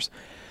years.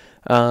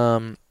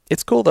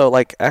 It's cool though.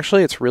 Like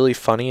actually, it's really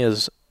funny.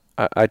 Is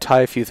I tie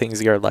a few things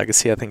to your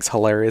legacy. I think's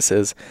hilarious.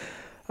 Is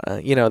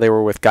they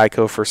were with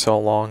Geico for so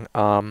long.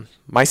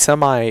 My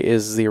semi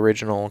is the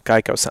original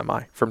Geico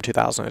semi from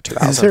 2000 to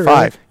 2005. Is it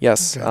really?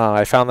 Yes, Okay.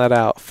 I found that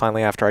out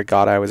finally after I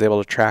got it. I was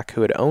able to track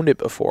who had owned it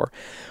before,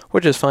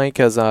 which is funny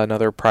because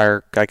another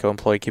prior Geico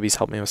employee, Kibby's,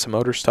 helped me with some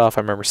motor stuff.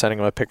 I remember sending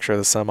him a picture of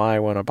the semi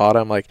when I bought it.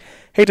 I'm like,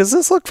 hey, does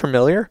this look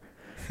familiar?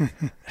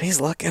 And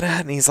he's looking at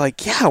it and he's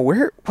like, yeah,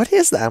 what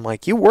is that? I'm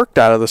like, you worked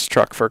out of this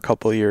truck for a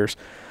couple of years.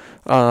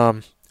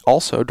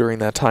 Also, during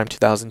that time,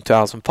 2000,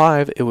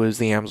 2005, it was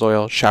the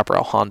Amsoil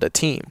Chaparral Honda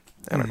team.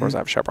 And, of course, I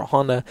have Chaparral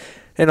Honda.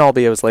 And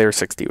albeit it was later,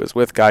 60 was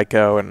with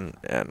Geico,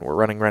 and we're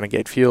running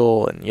Renegade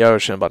Fuel and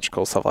Yosh and a bunch of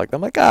cool stuff like that.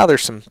 I'm like,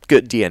 there's some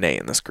good DNA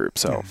in this group,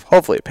 so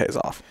hopefully it pays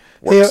off.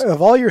 Hey,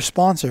 of all your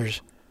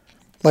sponsors,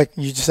 like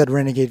you just said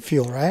Renegade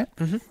Fuel, right?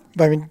 Mm-hmm.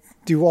 But I mean,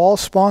 do all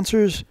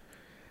sponsors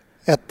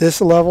at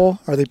this level,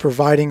 are they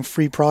providing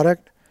free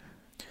product?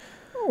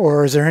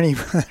 Or is there any,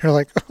 they're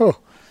like, oh,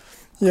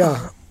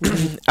 yeah.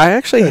 I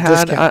actually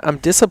I'm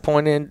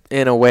disappointed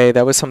in a way.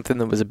 That was something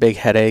that was a big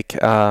headache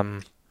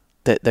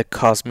that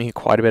caused me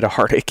quite a bit of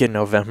heartache in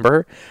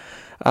November.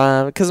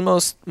 Because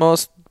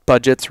most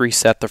budgets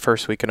reset the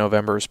first week of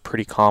November is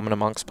pretty common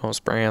amongst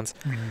most brands.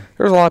 Mm-hmm.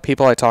 There was a lot of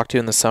people I talked to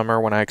in the summer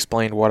when I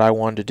explained what I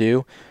wanted to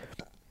do.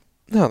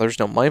 No, there's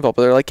no money involved,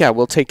 but they're like, yeah,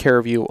 we'll take care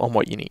of you on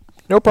what you need.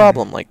 No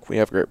problem. Mm-hmm. Like, we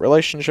have a great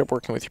relationship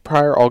working with you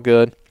prior, all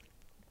good.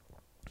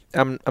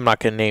 I'm not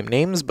going to name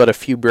names, but a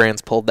few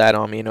brands pulled that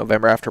on me in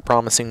November after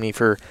promising me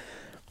for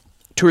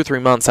 2 or 3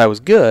 months I was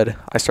good.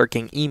 I start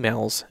getting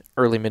emails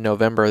early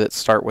mid-November that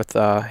start with,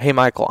 hey,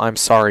 Michael, I'm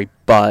sorry,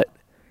 but ...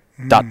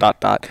 And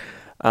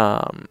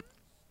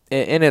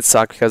it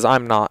sucked because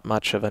I'm not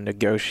much of a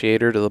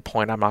negotiator to the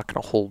point I'm not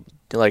going to hold.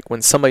 Like,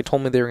 when somebody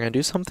told me they were going to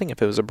do something,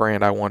 if it was a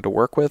brand I wanted to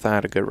work with, I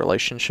had a good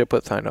relationship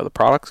with, I know the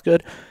product's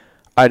good,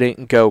 I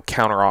didn't go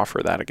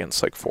counteroffer that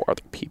against like 4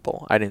 other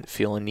people. I didn't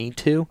feel a need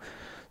to.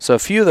 So a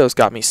few of those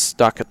got me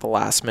stuck at the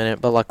last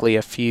minute, but luckily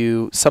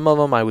some of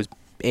them I was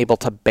able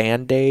to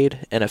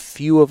Band-Aid, and a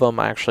few of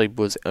them I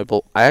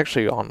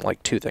actually on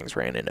like 2 things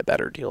ran into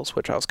better deals,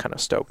 which I was kind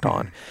of stoked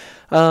on.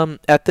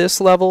 At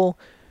this level,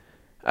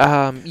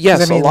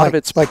 yes, a lot of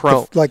it's like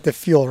the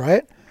fuel,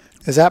 right?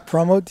 Is that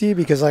promo to you?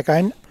 Because like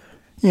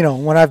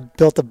when I've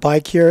built a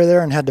bike here or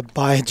there and had to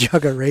buy a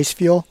jug of race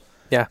fuel,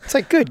 yeah, it's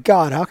like, good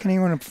God, how can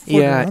anyone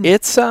afford to run?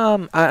 It's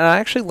I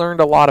actually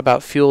learned a lot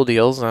about fuel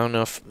deals. I don't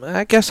know if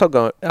I guess I'll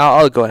go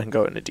ahead and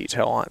go into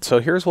detail on it. So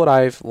here's what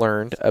I've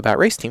learned about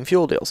race team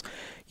fuel deals.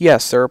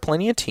 Yes, there are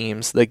plenty of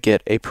teams that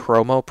get a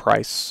promo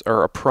price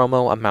or a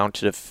promo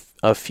amount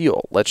of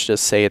fuel. Let's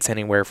just say it's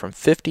anywhere from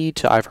 50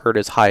 to I've heard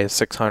as high as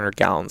 600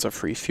 gallons of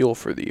free fuel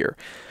for the year.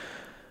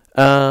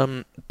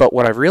 But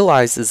what I've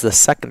realized is the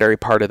secondary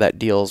part of that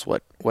deal is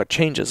what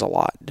changes a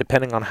lot.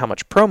 Depending on how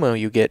much promo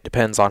you get,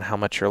 depends on how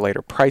much your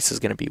later price is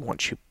going to be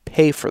once you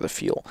pay for the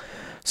fuel.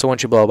 So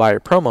once you blow by your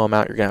promo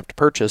amount, you're going to have to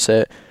purchase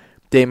it.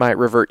 They might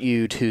revert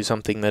you to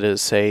something that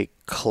is, say,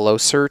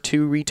 closer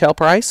to retail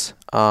price.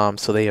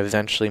 So they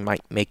eventually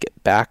might make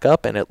it back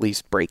up and at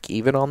least break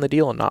even on the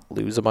deal and not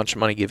lose a bunch of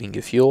money giving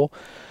you fuel.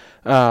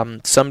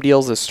 Some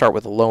deals that start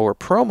with a lower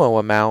promo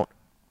amount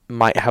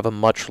might have a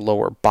much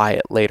lower buy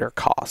it later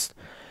cost.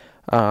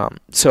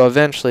 So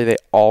eventually they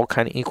all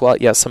kind of equal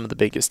out. Yes, some of the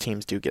biggest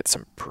teams do get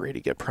some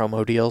pretty good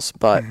promo deals,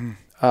 but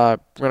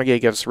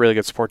Renegade gives a really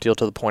good support deal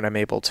to the point I'm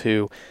able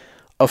to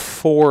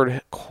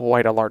afford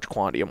quite a large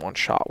quantity in one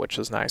shot, which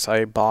is nice.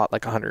 I bought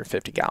like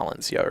 150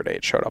 gallons the other day.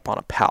 It showed up on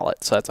a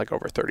pallet, so that's like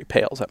over 30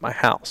 pails at my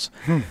house.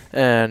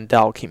 And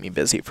that'll keep me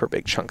busy for a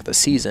big chunk of the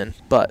season.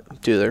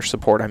 But due to their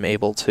support, I'm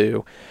able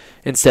to,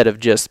 instead of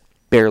just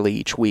barely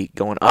each week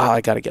going,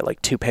 I got to get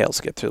like 2 pails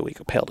to get through the week,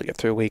 a pail to get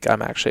through the week,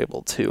 I'm actually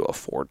able to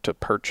afford to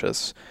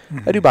purchase.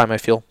 I do buy my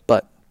fuel,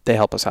 but they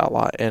help us out a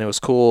lot. And it was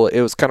cool.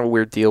 It was kind of a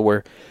weird deal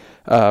where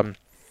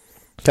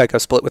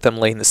Geico split with them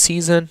late in the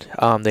season.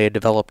 They had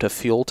developed a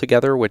fuel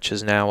together, which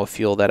is now a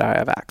fuel that I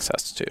have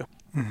access to.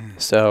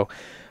 So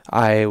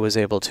I was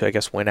able to, I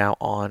guess, win out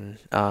on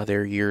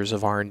their years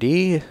of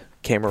R&D,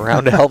 came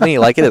around to help me.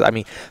 Like it is. I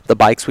mean, the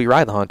bikes we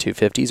ride, the Honda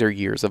 250s, are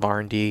years of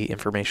R&D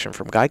information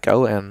from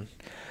Geico, and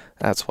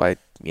that's why,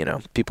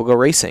 people go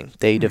racing.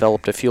 They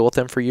developed a fuel with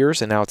them for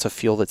years, and now it's a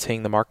fuel that's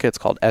hitting the market. It's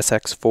called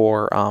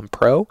SX4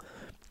 Pro.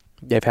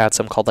 They've had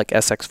some called like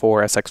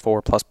SX4,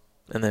 SX4 Plus,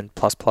 and then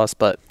Plus Plus,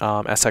 but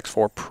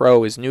SX4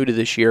 Pro is new to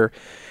this year,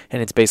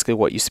 and it's basically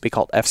what used to be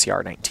called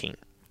FCR19.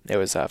 It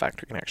was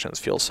Factory Connections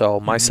fuel. So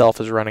myself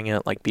is running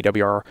it, like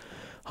BWR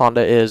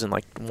Honda is, and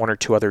like one or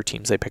two other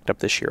teams they picked up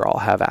this year all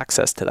have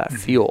access to that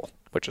fuel,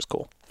 which is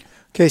cool.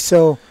 Okay,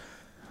 so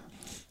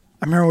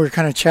I remember we were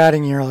kind of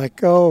chatting. You're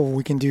like, "Oh,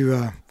 we can do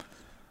a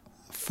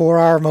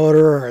 4-hour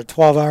motor or a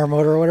 12-hour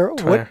motor or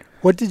whatever."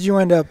 What did you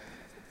end up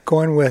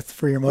going with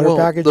for your motor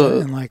package?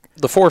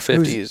 The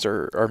 450s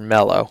are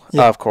mellow,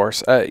 of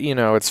course.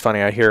 It's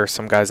funny. I hear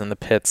some guys in the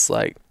pits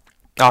like,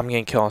 "Oh, I'm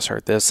going to kill and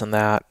start this and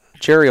that."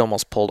 Jerry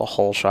almost pulled a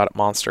whole shot at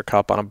Monster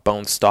Cup on a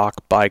bone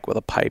stock bike with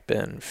a pipe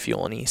and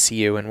fuel and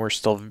ECU, and we're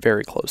still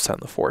very close on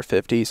the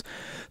 450s.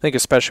 I think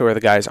especially where the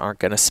guys aren't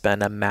going to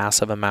spend a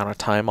massive amount of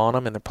time on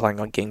them and they're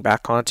planning on getting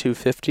back on a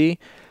 250,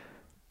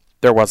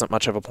 there wasn't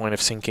much of a point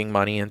of sinking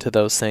money into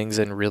those things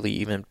and really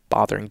even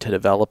bothering to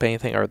develop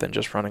anything other than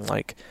just running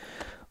like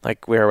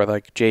where with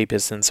like J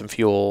pistons, some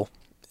fuel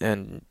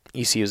and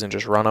ECUs and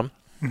just run them.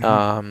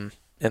 And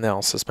then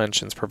all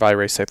suspensions provide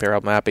race like their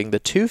mapping. The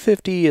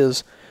 250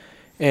 is...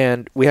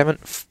 And we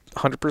haven't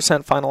 100%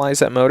 finalized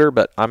that motor,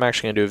 but I'm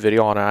actually going to do a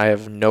video on it. I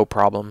have no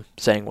problem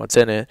saying what's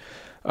in it.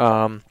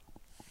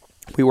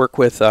 We work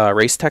with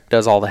Racetech,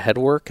 does all the head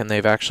work, and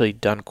they've actually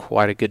done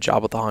quite a good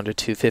job with the Honda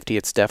 250.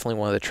 It's definitely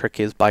one of the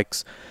trickiest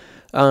bikes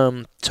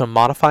to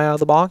modify out of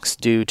the box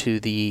due to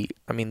the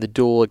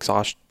dual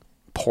exhaust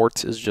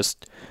ports is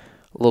just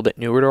a little bit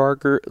newer to our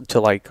group,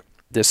 to like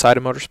this side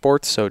of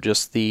motorsports. So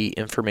just the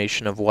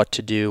information of what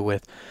to do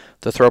with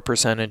the throw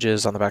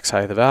percentages on the back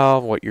side of the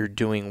valve, what you're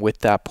doing with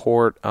that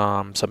port.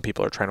 Some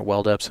people are trying to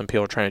weld up, some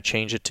people are trying to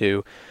change it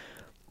to.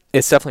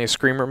 It's definitely a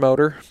screamer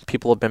motor.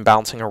 People have been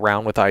bouncing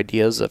around with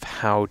ideas of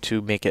how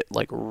to make it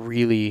like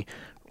really,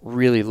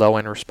 really low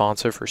end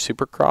responsive for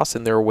Supercross,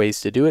 and there are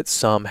ways to do it.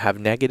 Some have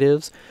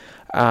negatives,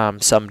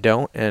 some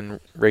don't,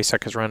 and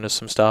Racetech has run into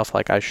some stuff.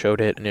 Like I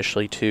showed it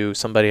initially to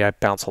somebody I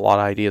bounce a lot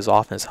of ideas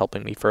off and is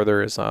helping me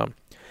further is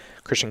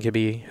Christian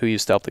Gibby, who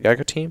used to help the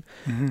Geico team.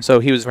 So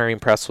he was very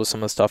impressed with some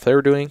of the stuff they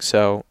were doing.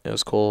 So it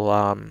was cool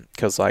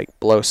because like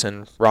Bloss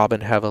and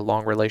Robin have a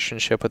long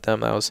relationship with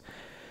them. That was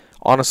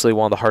honestly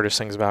one of the hardest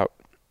things about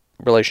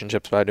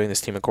relationships about doing this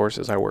team of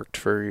courses. I worked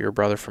for your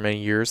brother for many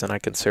years, and I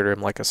consider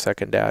him like a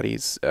second dad.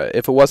 He's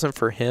if it wasn't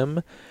for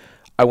him,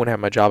 I wouldn't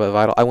have my job at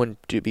Vital. I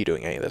wouldn't be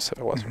doing any of this if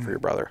it wasn't for your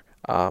brother.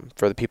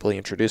 For the people he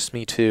introduced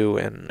me to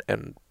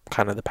and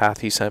kind of the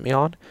path he sent me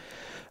on.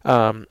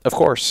 Of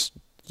course,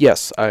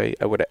 yes, I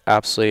would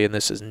absolutely, and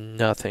this is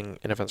nothing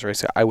in offense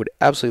racing, I would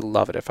absolutely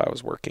love it if I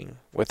was working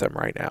with them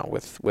right now,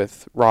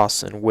 with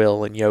Ross and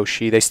Will and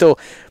Yoshi. They still,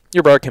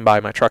 your brother can buy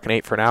my truck and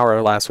ate for an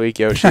hour last week,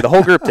 Yoshi. The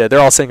whole group did. They're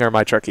all sitting on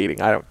my truck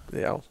eating. I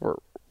don't, we're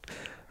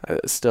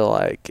still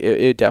like,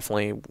 it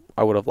definitely,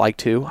 I would have liked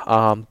to.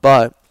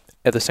 But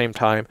at the same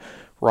time,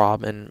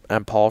 Rob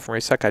and Paul from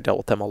Racetech, I dealt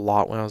with them a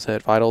lot when I was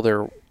at Vital.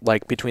 They're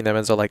like, between them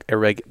and so like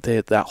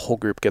that whole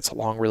group gets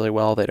along really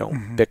well. They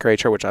don't bicker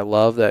each other, which I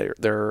love. That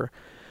they're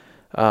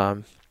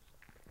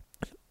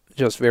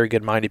just very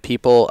good-minded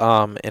people.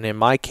 And in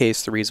my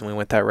case, the reason we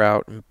went that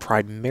route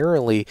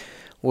primarily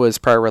was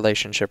prior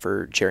relationship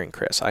for Jerry and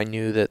Chris. I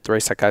knew that the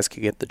Racetech guys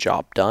could get the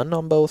job done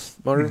on both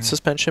motor and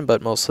suspension,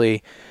 but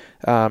mostly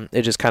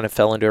it just kind of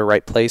fell into a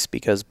right place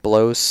because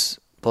Bloss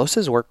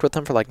has worked with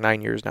them for like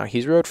 9 years now.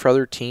 He's rode for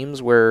other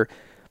teams where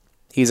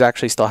he's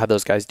actually still had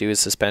those guys do his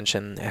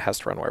suspension. It has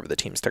to run wherever the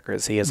team sticker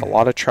is. He has a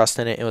lot of trust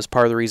in it. It was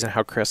part of the reason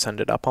how Chris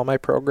ended up on my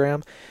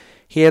program.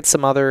 He had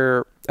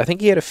I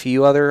think he had a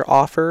few other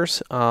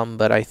offers,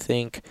 but I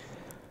think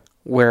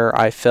where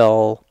I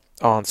fell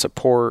on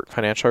support,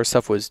 financial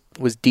stuff was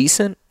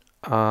decent.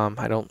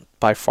 I don't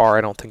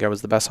think I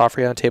was the best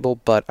offer he had on the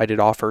table, but I did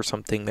offer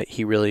something that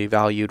he really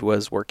valued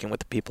was working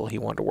with the people he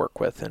wanted to work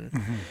with.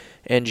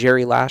 And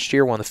Jerry last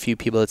year, one of the few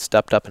people that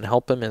stepped up and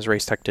helped him, is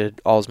Racetech did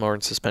all his motor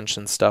and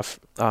suspension stuff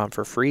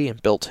for free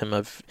and built him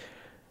a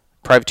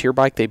privateer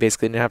bike. They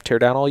basically didn't have to tear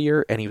down all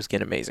year, and he was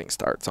getting amazing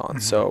starts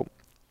on. So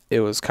it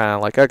was kind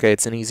of like, okay,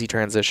 it's an easy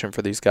transition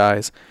for these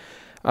guys.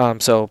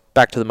 So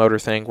back to the motor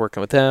thing,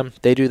 working with them.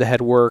 They do the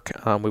head work.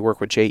 We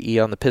work with JE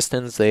on the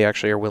pistons. They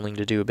actually are willing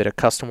to do a bit of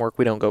custom work.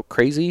 We don't go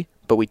crazy,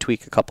 but we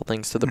tweak a couple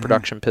things to the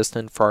production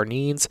piston for our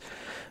needs.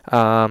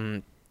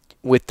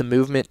 With the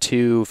movement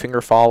to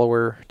finger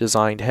follower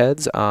designed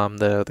heads,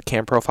 the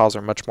cam profiles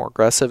are much more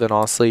aggressive, and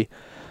honestly,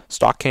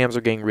 stock cams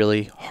are getting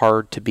really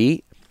hard to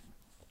beat.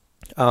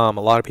 A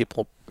lot of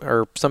people,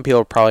 or some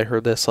people have probably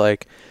heard this,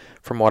 like,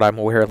 from what I'm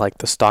aware, like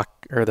the stock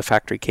or the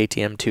factory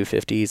KTM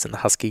 250s and the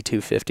Husky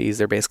 250s,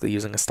 they're basically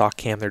using a stock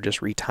cam. They're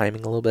just retiming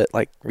a little bit,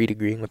 like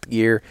redegreeing with the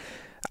gear.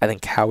 I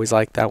think Howie's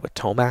like that with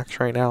Tomax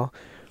right now.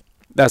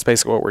 That's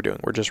basically what we're doing.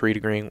 We're just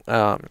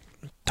redegreeing.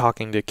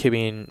 talking to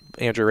Kibby and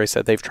Andrew Ray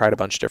said they've tried a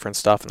bunch of different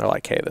stuff, and they're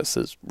like, hey, this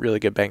is really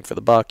good bang for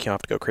the buck. You don't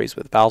have to go crazy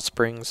with valve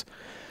springs.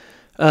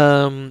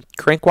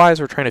 Crank-wise,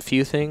 we're trying a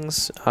few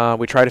things.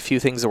 We tried a few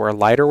things that were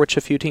lighter, which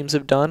a few teams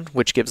have done,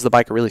 which gives the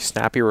bike a really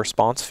snappy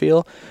response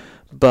feel.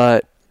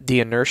 But the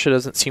inertia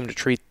doesn't seem to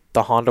treat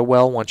the Honda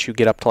well. Once you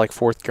get up to like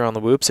 4th gear on the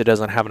whoops, it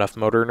doesn't have enough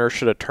motor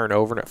inertia to turn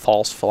over, and it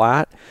falls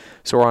flat.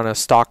 So we're on a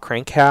stock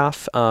crank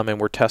half, and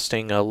we're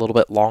testing a little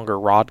bit longer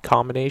rod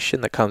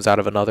combination that comes out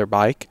of another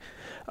bike.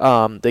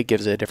 That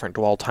gives it a different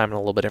dwell time and a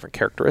little bit different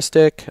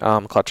characteristic.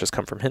 Clutches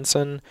come from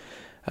Hinson.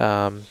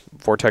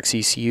 Vortex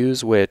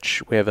ECUs,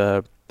 which we have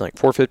a like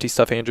 450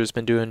 stuff Andrew's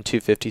been doing,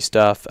 250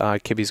 stuff.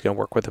 Kibby's going to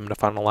work with him to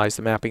finalize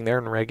the mapping there,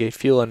 and Reggae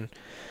Fuel. And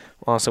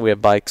also we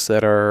have bikes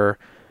that are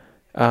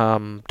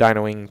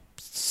dynoing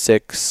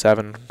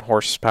 6-7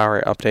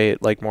 horsepower update,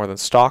 like more than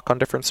stock on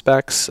different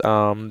specs,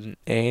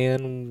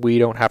 and we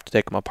don't have to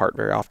take them apart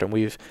very often.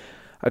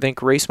 I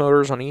think race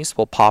motors on East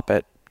will pop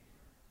at,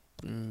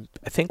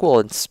 I think we'll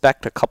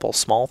inspect a couple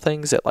small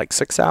things at like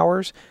 6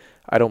 hours.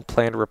 I don't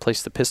plan to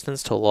replace the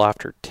pistons till a little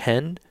after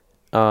 10.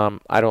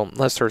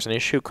 Unless there's an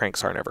issue,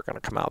 cranks are never going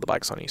to come out of the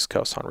bikes on East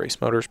Coast on race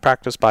motors.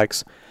 Practice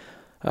bikes,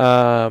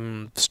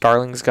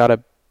 Starling's got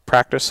a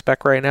practice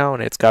spec right now,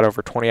 and it's got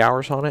over 20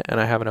 hours on it, and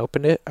I haven't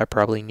opened it. I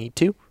probably need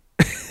to.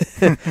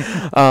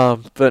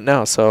 But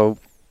no, so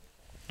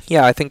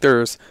yeah, I think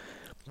there's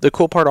the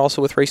cool part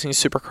also with racing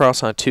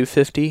Supercross on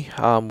 250.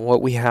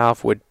 What we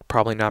have would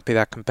probably not be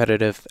that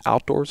competitive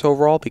outdoors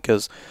overall,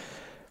 because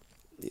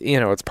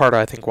it's part of,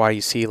 I think, why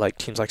you see like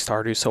teams like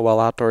Star do so well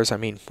outdoors. I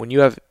mean, when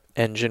you have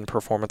engine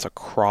performance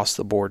across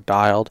the board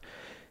dialed,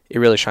 it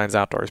really shines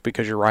outdoors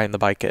because you're riding the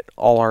bike at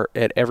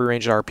every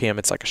range of RPM.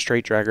 It's like a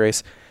straight drag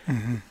race.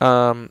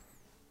 Mm-hmm.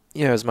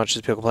 As much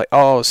as people play,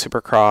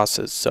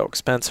 Supercross is so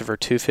expensive, or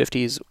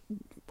 250s,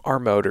 our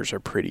motors are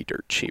pretty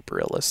dirt cheap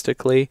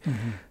realistically.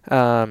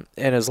 Mm-hmm.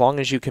 And as long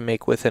as you can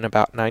make within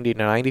about 90 to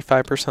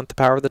 95% the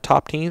power of the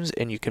top teams,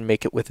 and you can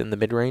make it within the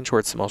mid-range where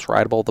it's the most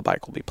rideable, the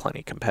bike will be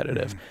plenty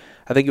competitive. Mm-hmm.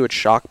 I think it would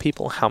shock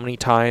people how many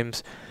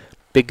times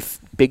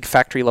big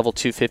factory level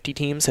 250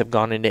 teams have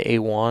gone into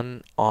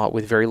A1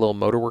 with very little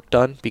motor work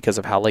done because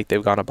of how late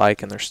they've gone a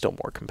bike, and they're still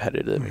more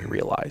competitive than we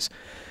realize.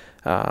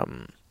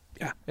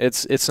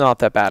 It's not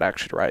that bad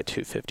actually to ride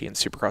 250 in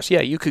Supercross.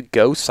 Yeah, you could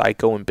go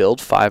psycho and build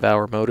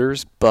 5-hour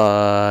motors,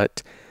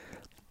 but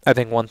I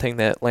think one thing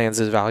that lands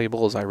as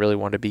valuable is I really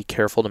want to be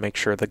careful to make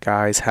sure the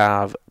guys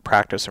have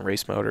practice and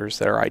race motors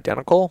that are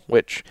identical,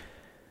 which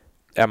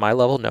at my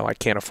level, no, I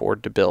can't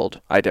afford to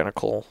build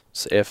identical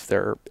if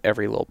they're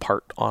every little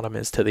part on them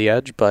is to the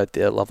edge. But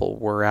the level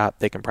we're at,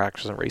 they can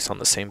practice and race on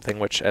the same thing,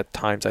 which at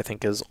times I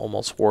think is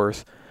almost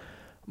worth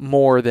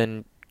more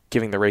than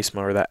giving the race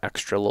motor that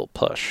extra little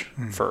push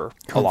for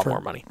a lot more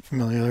money.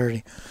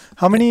 Familiarity.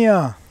 How many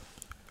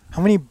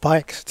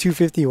bikes,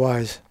 250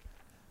 wise,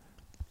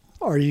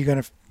 are you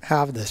going to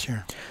have this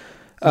year?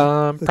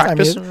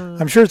 Practice.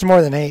 I'm sure it's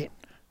more than 8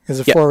 because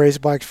of 4 race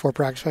bikes, 4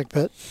 practice bikes,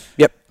 but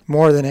yep.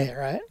 More than 8,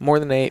 right? More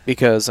than 8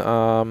 because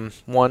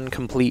one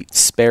complete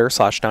spare /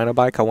 dyno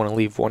bike, I want to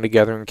leave one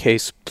together in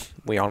case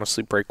we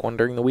honestly break one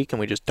during the week and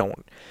we just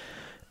don't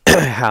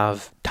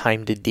have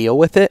time to deal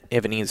with it.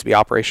 If it needs to be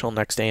operational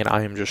next day and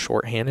I am just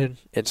shorthanded,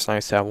 it's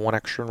nice to have one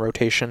extra in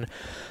rotation.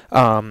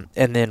 And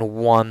then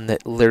one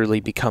that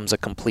literally becomes a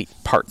complete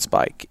parts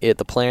bike.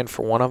 The plan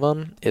for one of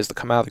them is to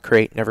come out of the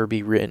crate, never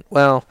be ridden.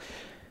 Well,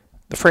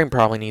 the frame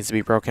probably needs to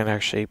be broken.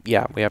 Actually,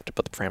 yeah, we have to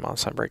put the frame on,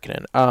 so I'm breaking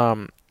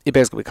in. It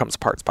basically becomes a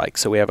parts bike.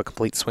 So we have a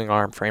complete swing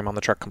arm frame on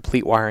the truck,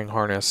 complete wiring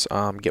harness,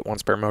 get one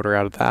spare motor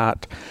out of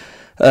that.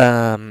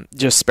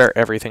 Just spare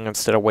everything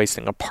instead of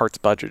wasting a parts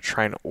budget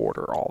trying to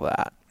order all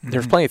that. Mm-hmm.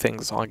 There's plenty of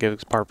things I'll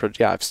give part, but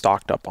yeah, I've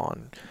stocked up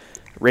on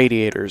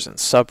radiators and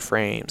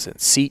subframes and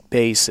seat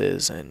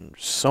bases and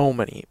so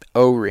many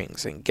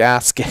O-rings and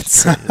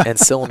gaskets and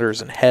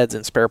cylinders and heads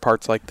and spare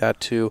parts like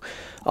that to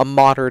a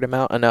moderate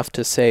amount, enough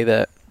to say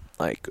that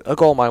like a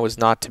goal of mine was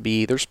not to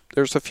be, there's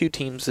a few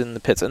teams in the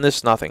pits, and this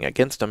is nothing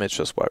against them, it's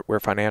just where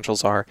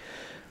financials are.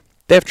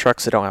 They have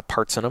trucks that don't have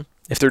parts in them.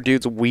 If their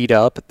dudes weed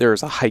up,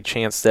 there's a high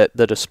chance that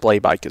the display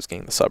bike is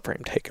getting the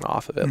subframe taken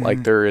off of it. Mm-hmm.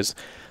 Like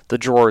the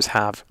drawers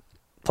have,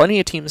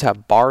 plenty of teams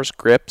have bars,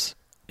 grips,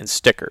 and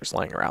stickers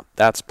laying around.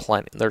 That's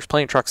plenty. There's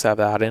plenty of trucks that have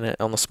that in it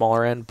on the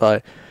smaller end,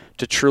 but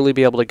to truly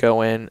be able to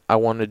go in, I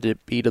wanted to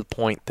be to the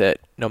point that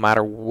no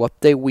matter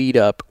what they weed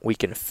up, we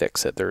can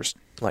fix it. There's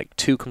like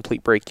 2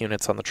 complete brake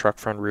units on the truck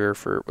front rear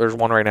there's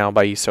one right now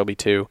by Easterby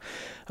 2.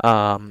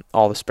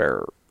 All the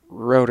spare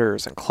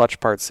rotors and clutch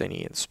parts they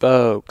need, and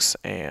spokes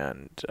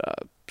and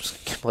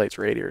plates,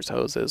 radiators,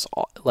 hoses,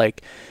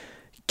 like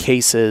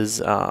cases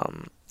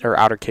or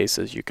outer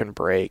cases you can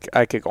break.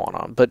 I could go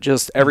on, but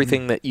just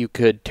everything that you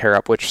could tear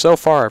up, which so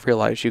far I've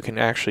realized you can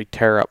actually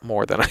tear up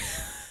more than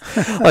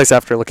at least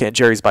after looking at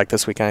Jerry's bike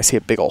this week and I see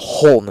a big old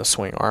hole in the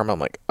swing arm. I'm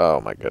like,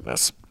 oh my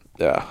goodness.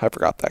 Yeah, I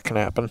forgot that can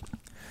happen.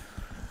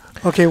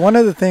 Okay, one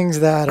of the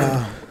things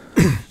that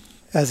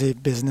as a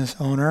business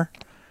owner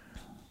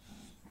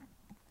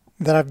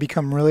that I've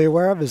become really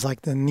aware of is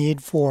like the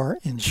need for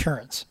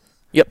insurance.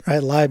 Yep.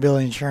 Right,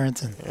 liability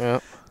insurance and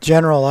Yep.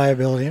 general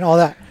liability and all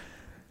that.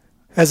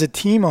 As a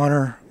team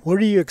owner, what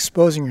are you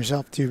exposing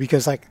yourself to?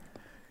 Because like,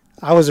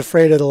 I was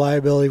afraid of the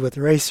liability with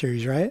the race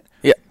series, right?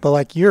 Yeah. But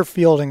like, you're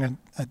fielding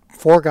a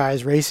 4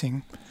 guys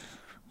racing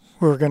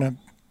who are going to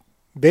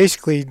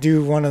basically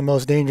do one of the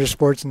most dangerous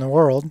sports in the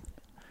world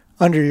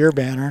under your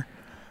banner.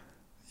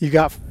 You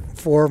got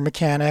 4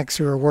 mechanics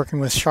who are working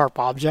with sharp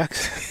objects.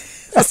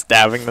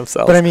 Stabbing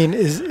themselves. But I mean,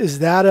 is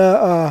that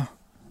a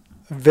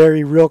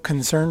very real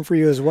concern for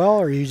you as well,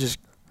 or are you just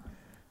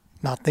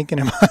not thinking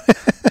about it?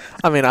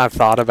 I mean, I've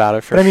thought about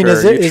it for But I mean,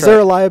 sure. is there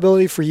a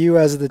liability for you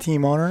as the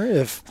team owner?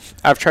 If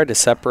I've tried to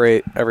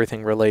separate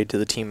everything related to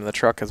the team and the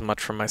truck as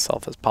much from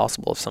myself as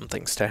possible if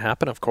something's to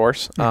happen, of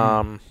course.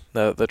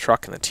 The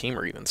truck and the team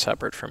are even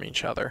separate from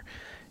each other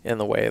in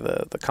the way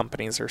the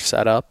companies are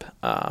set up.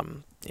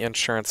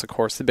 Insurance, of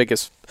course, the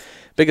biggest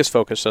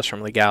focus just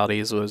from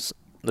legalities was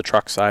the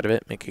truck side of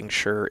it, making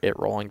sure it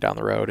rolling down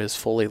the road is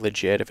fully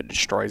legit. If it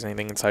destroys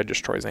anything inside,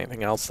 destroys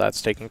anything else,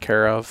 that's taken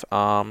care of.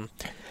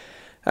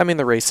 I mean,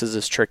 the races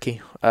is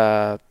tricky.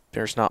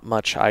 There's not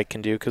much I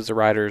can do because the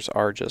riders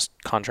are just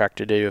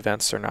contracted to do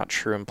events. They're not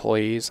true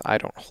employees. I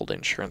don't hold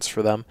insurance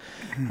for them.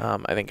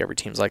 I think every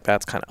team's like that.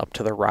 It's kind of up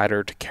to the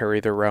rider to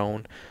carry their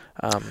own.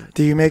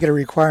 do you make it a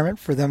requirement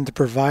for them to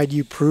provide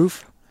you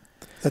proof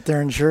that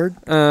they're insured?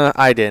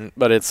 I didn't,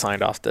 but it's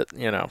signed off that,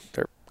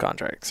 their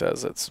contract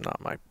says it's not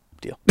my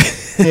deal.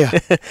 Yeah.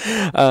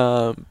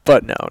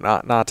 But no,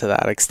 not to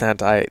that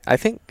extent. I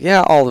think,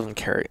 all of them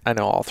carry. I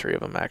know all 3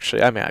 of them,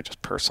 actually. I mean, I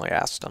just personally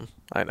asked them.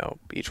 I know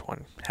each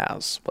one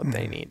has what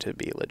they need to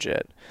be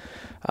legit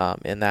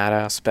in that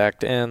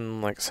aspect.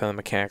 And like I said, the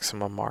mechanics,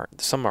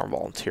 some are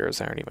volunteers.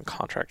 They aren't even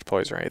contract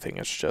employees or anything.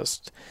 It's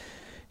just,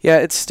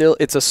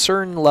 it's a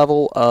certain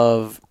level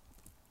of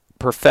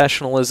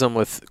professionalism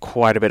with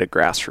quite a bit of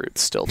grassroots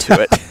still to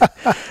it.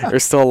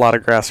 There's still a lot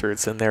of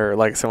grassroots in there.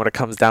 Like I said, when it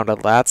comes down to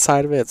that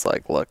side of it, it's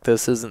like, look,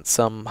 this isn't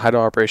some hydro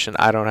operation.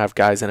 I don't have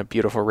guys in a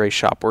beautiful race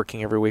shop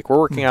working every week. We're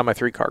working on my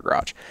 3-car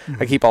garage.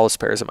 I keep all the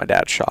spares at my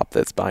dad's shop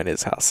that's behind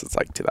his house. It's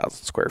like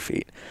 2,000 square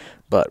feet.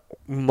 But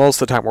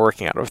most of the time we're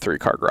working out of a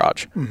 3-car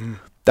garage.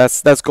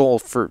 That's goal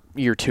for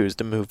year 2 is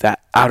to move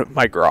that out of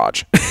my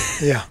garage.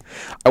 Yeah.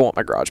 I want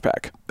my garage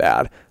back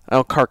bad. I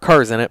don't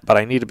cars in it, but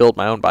I need to build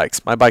my own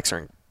bikes. My bikes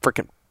are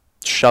freaking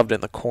shoved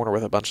in the corner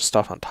with a bunch of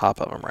stuff on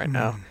top of them right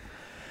now.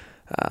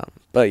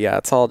 But yeah,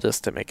 it's all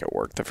just to make it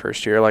work the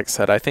first year. Like I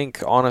said, I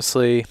think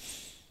honestly,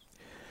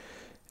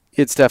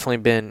 it's definitely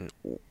been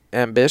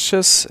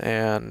ambitious,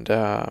 and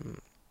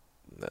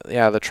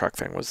the truck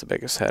thing was the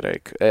biggest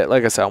headache.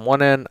 Like I said, on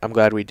one end, I'm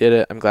glad we did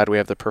it. I'm glad we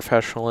have the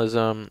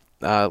professionalism.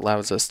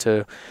 Allows us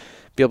to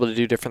be able to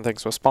do different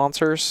things with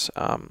sponsors.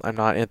 I'm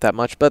not in it that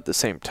much, but at the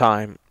same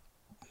time,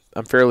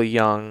 I'm fairly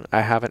young.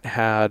 I haven't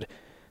had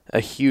a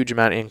huge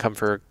amount of income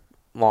for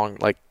a long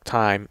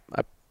time.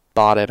 I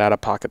bought it out of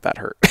pocket. That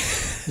hurt.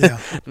 Yeah.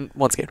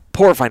 Once again,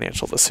 poor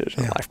financial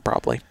decision in life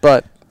probably.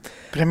 But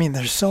I mean,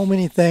 there's so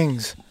many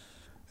things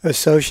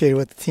associated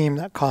with the team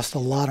that cost a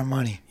lot of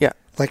money. Yeah.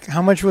 Like,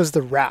 how much was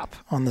the wrap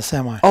on the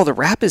semi? Oh, the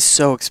wrap is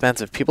so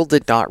expensive. People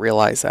did not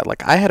realize that.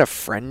 Like, I had a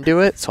friend do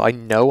it, so I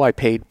know I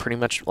paid pretty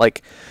much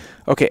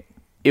okay,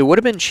 it would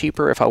have been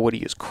cheaper if I would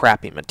have used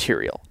crappy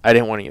material. I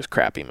didn't want to use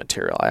crappy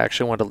material. I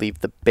actually wanted to leave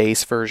the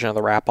base version of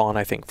the wrap on,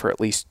 I think, for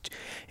at least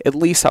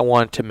I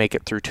wanted to make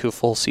it through 2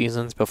 full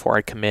seasons before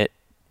I commit,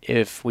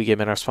 if we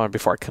get in our spot,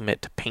 before I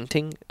commit to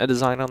painting a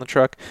design on the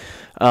truck.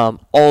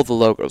 All the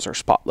logos are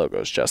spot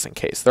logos just in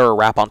case. They're a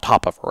wrap on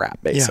top of a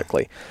wrap,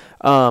 basically.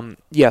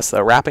 Yes,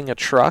 wrapping a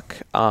truck,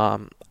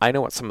 I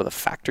know what some of the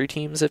factory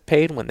teams have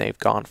paid when they've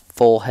gone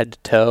full head to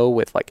toe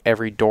with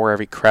every door,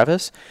 every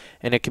crevice,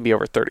 and it can be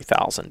over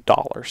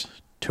 $30,000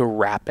 to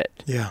wrap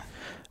it. Yeah.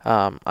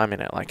 I'm in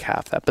it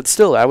half that, but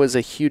still, that was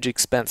a huge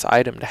expense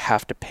item to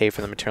have to pay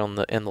for the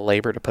material and the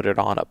labor to put it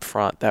on up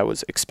front. That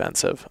was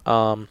expensive.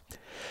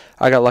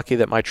 I got lucky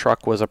that my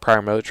truck was a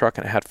prior motor truck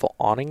and it had full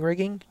awning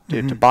rigging.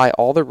 Dude, to buy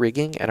all the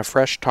rigging and a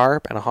fresh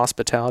tarp and a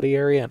hospitality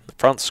area and the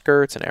front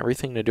skirts and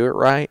everything to do it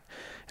right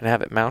and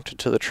have it mounted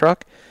to the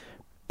truck,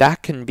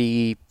 that can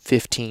be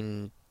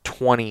 $15,000,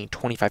 $20,000,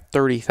 $25,000,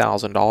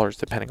 $30,000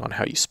 depending on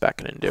how you spec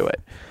it and do it.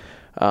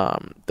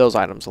 Those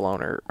items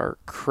alone are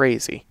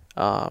crazy.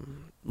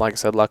 Like I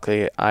said,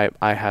 luckily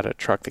I had a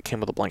truck that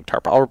came with a blank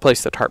tarp. I'll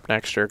replace the tarp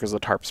next year because the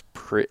tarp's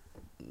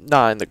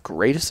not in the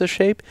greatest of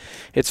shape.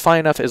 It's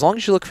fine enough as long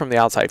as you look from the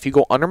outside. If you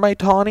go under my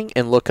awning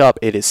and look up,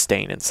 it is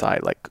staying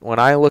inside. Like when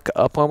I look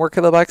up when I'm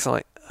working the bikes, I'm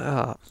like,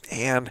 oh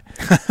man,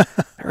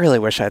 I really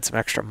wish I had some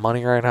extra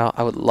money right now.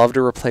 I would love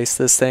to replace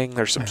this thing.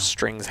 There's some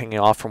strings hanging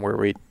off from where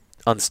we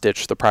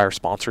unstitched the prior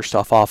sponsor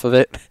stuff off of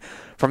it.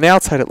 From the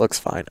outside, it looks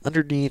fine.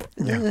 Underneath,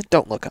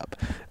 don't look up.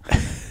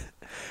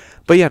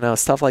 But yeah, no,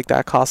 stuff like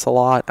that costs a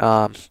lot.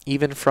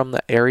 Even from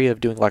the area of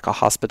doing a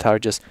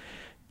hospitality, just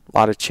a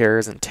lot of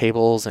chairs and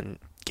tables and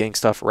getting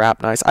stuff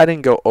wrapped nice. I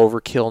didn't go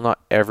overkill. Not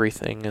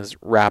everything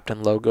is wrapped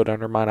and logoed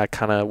under mine. I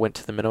kind of went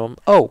to the minimum.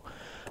 Oh,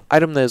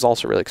 item that is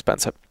also really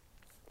expensive.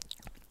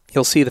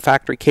 You'll see the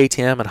factory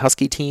KTM and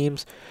Husky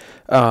teams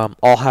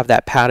all have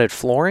that padded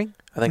flooring.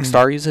 I think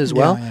Star uses as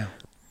well. Yeah.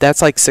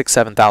 That's like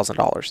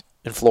 $6,000-$7,000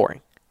 in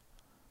flooring.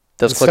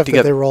 Those The click stuff that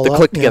together, they roll the up?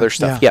 click together Yeah,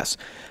 stuff. yeah. Yes.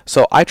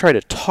 So I tried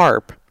a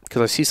tarp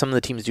because I see some of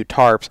the teams do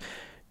tarps.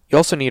 You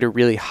also need a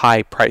really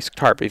high priced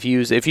tarp. If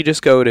you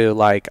just go to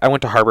like, I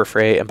went to Harbor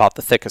Freight and bought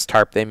the thickest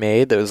tarp they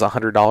made. That was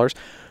 $100.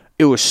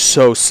 It was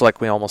so slick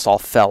we almost all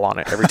fell on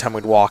it every time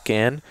we'd walk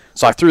in.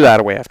 So I threw that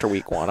away after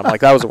week 1. I'm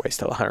like, that was a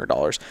waste of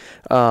 $100.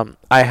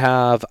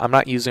 I'm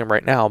not using them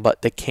right now,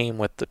 but they came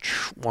with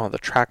one of the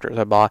tractors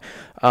I bought.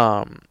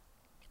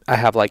 I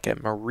have like a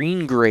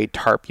marine grade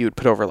tarp you would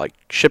put over like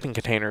shipping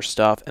container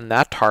stuff, and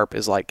that tarp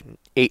is like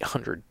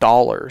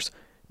 $800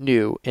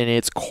 new, and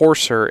it's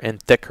coarser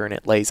and thicker and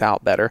it lays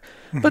out better.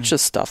 But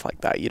just stuff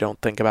like that you don't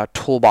think about.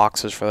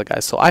 Toolboxes for the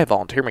guys. So I have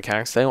volunteer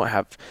mechanics. They don't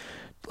have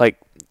like,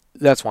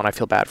 that's one I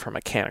feel bad for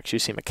mechanics. You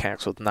see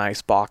mechanics with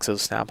nice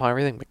boxes, Snap-on,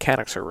 everything.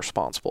 Mechanics are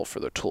responsible for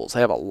their tools.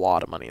 They have a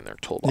lot of money in their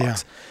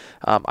toolbox.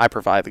 I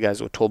provide the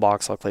guys with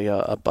toolbox. Luckily,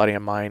 a buddy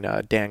of mine,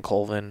 Dan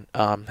Colvin,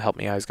 helped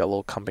me out. He's got a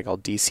little company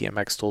called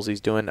DCMX Tools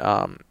he's doing.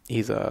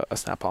 He's a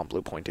Snap-on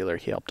Blue Point dealer.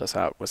 He helped us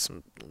out with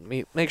some,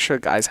 make sure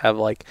guys have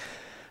like,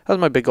 that was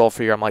my big goal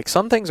for you. I'm like,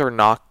 some things are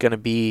not going to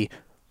be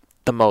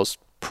the most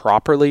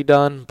properly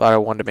done, but I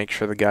wanted to make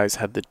sure the guys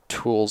had the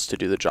tools to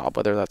do the job,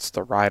 whether that's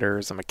the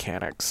riders, the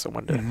mechanics. I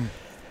wanted to,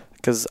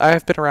 because I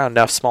have been around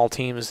enough small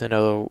teams to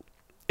know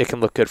it can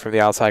look good from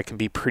the outside, it can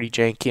be pretty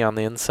janky on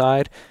the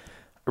inside.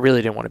 I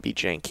really didn't want to be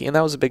janky, and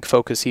that was a big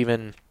focus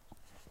even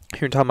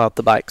here talking about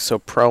the bike. So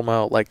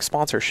promo, like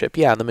sponsorship,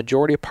 yeah, the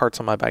majority of parts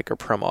on my bike are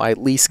promo. I at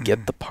least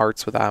get the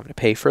parts without having to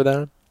pay for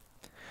them,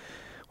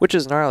 which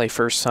is gnarly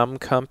for some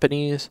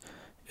companies.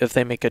 If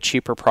they make a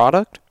cheaper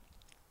product,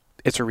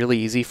 it's really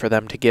easy for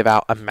them to give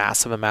out a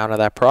massive amount of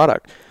that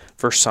product.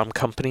 For some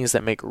companies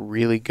that make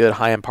really good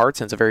high-end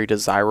parts and it's a very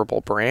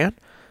desirable brand,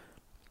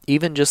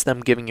 even just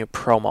them giving you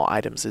promo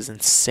items is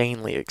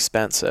insanely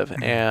expensive.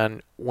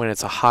 And when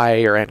it's a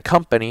higher-end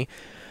company,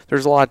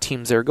 there's a lot of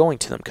teams that are going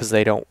to them because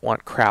they don't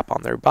want crap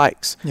on their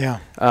bikes. Yeah.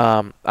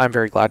 I'm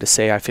very glad to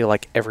say I feel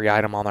like every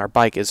item on our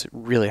bike is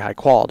really high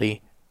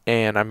quality,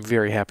 and I'm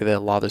very happy that a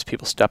lot of those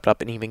people stepped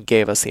up and even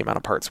gave us the amount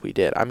of parts we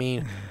did. I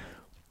mean,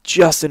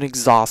 just in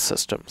exhaust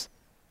systems,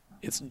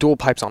 it's dual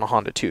pipes on a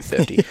Honda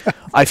 250.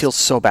 I feel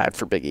so bad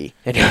for Big E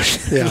and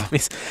Yoshi. Yeah. I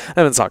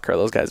haven't Soccer.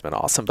 Those guys have been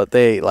awesome, but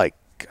they like,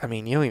 I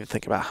mean, you don't even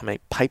think about how many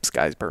pipes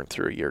guys burn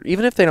through a year,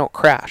 even if they don't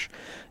crash,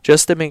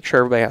 just to make sure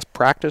everybody has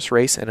practice,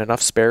 race, and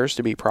enough spares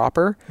to be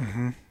proper.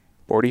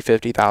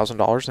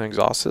 $40,000-$50,000 in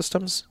exhaust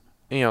systems.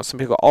 You know, some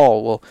people go,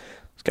 oh, well,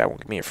 this guy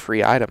won't give me a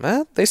free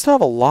item. They still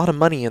have a lot of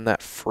money in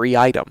that free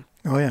item.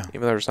 Oh, yeah.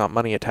 Even though there's not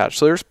money attached.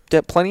 So there's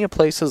plenty of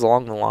places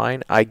along the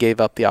line I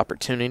gave up the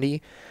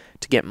opportunity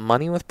to get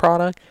money with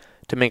product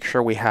to make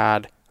sure we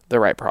had the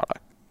right product.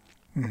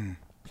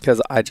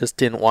 Because I just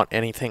didn't want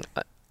anything.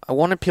 I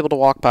wanted people to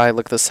walk by,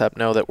 look at the SEP,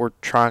 know that we're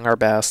trying our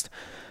best.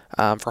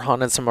 For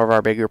Honda and some of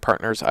our bigger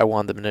partners, I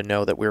wanted them to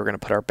know that we were going to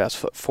put our best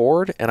foot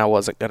forward, and I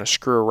wasn't going to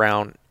screw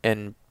around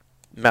and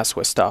mess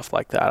with stuff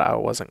like that. I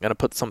wasn't going to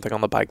put something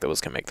on the bike that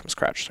was going to make them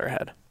scratch their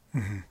head.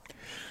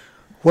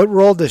 What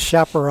role does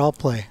Chaparral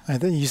play? I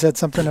think you said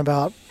something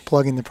about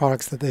plugging the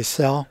products that they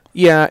sell.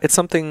 Yeah, it's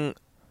something.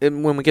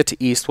 When we get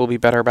to East, we'll be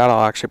better about it.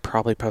 I'll actually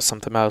probably post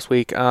something about this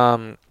week.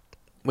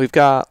 We've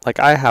got, like,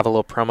 I have a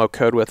little promo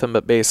code with them,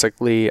 but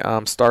basically,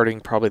 starting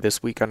probably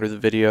this week under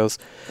the videos,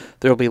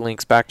 there will be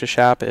links back to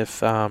Shap, which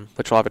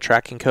will have a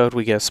tracking code.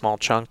 We get a small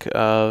chunk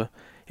of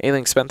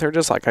anything spent there,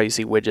 just like how you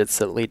see widgets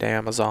that lead to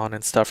Amazon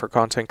and stuff for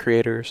content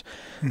creators.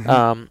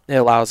 It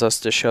allows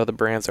us to show the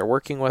brands that are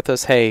working with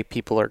us, hey,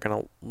 people are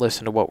going to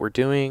listen to what we're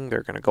doing.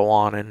 They're going to go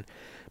on and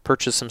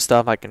purchase some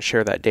stuff. I can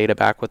share that data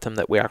back with them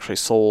that we actually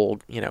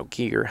sold,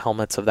 gear,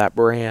 helmets of that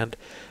brand.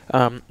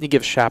 You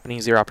give Shap an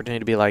easier opportunity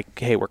to be like,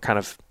 hey, we're kind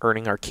of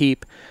earning our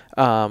keep.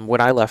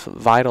 When I left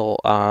Vital,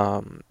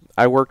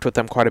 I worked with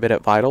them quite a bit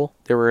at Vital.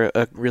 They were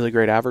a really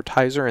great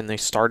advertiser, and they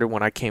started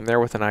when I came there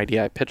with an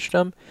idea. I pitched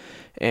them,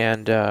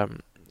 and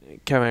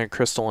Kevin and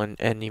Crystal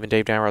and even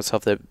Dave Damrow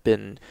himself have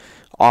been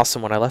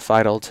awesome when I left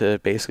Vital to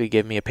basically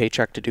give me a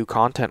paycheck to do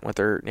content with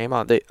their name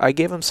on it. I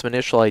gave them some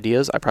initial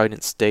ideas. I probably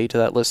didn't stay to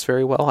that list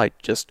very well. I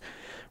just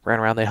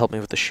ran around. They helped me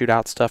with the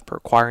shootout stuff for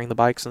acquiring the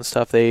bikes and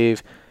stuff.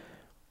 They've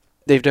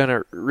done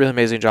a really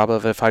amazing job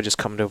of, if I just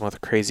come to them with a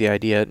crazy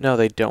idea, no,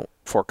 they don't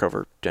fork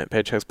over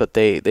paychecks, but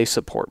they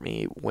support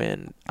me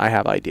when I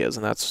have ideas,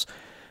 and I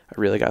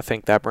really got to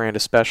thank that brand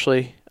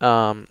especially,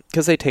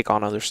 because they take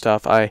on other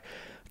stuff. I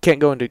can't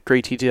go into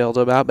great detail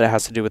about, but it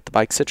has to do with the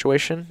bike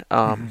situation.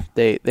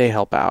 They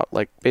help out.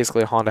 Like,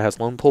 basically, Honda has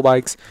loan pool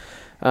bikes.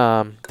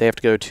 They have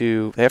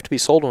to be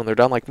sold when they're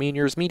done, like me and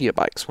yours media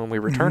bikes. When we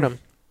return them,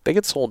 they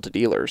get sold to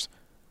dealers.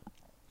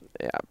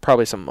 Yeah,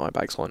 probably some of my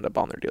bikes will end up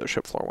on their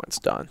dealership floor when it's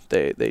done.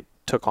 They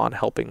took on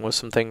helping with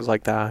some things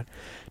like that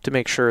to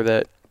make sure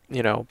that,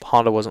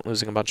 Honda wasn't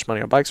losing a bunch of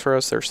money on bikes for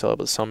us. They're still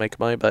able to make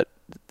money, but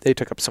they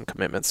took up some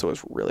commitments, so it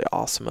was really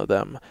awesome of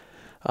them.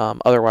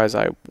 Otherwise,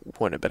 I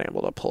wouldn't have been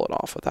able to pull it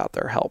off without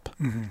their help.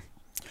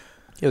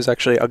 It was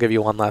actually, I'll give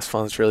you one last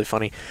one. It's really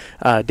funny.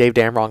 Dave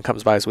Damron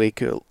comes by his week.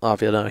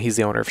 He's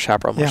the owner of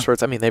Chaparral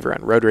Motorsports. I mean, they've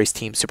run road race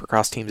teams,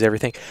 supercross teams,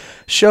 everything.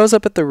 Shows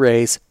up at the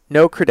race,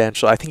 no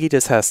credential. I think he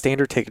just has a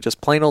standard ticket,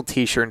 just plain old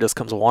T-shirt, and just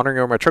comes wandering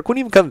over my truck. Wouldn't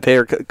even come and pay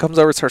her. Comes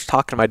over and starts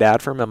talking to my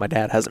dad for him, and my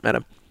dad hasn't met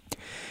him.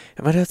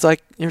 And my dad's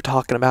like, you're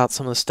talking about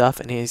some of the stuff,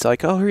 and he's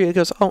like, oh, here he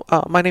goes. Oh,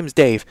 my name's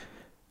Dave.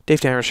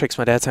 Dave Damron shakes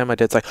my dad's hand. My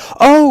dad's like,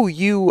 oh,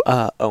 you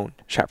own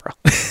Chaparral.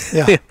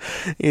 Yeah.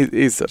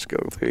 He's such a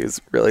good.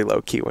 He's really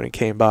low key when he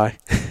came by.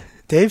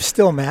 Dave's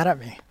still mad at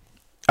me.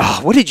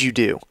 Oh, what did you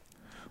do?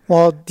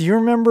 Well, do you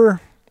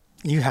remember?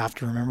 You have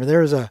to remember.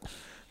 There was a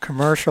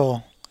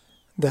commercial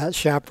that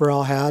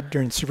Chaparral had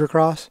during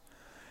Supercross,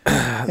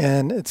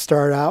 and it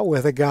started out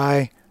with a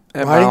guy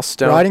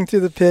riding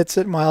through the pits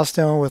at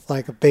Milestone with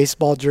like a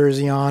baseball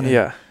jersey on.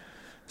 And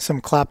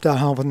some clapped out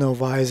helmet with no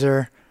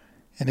visor,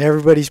 and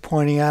everybody's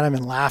pointing at him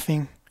and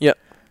laughing. Yep.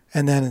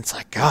 And then it's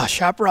like, gosh,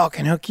 Chaparral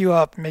can hook you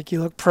up and make you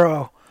look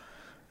pro.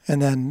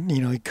 And then,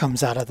 he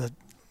comes out of the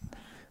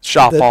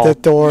shop all the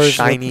doors,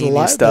 shiny the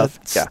light, stuff.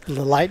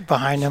 The light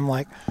behind him,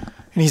 and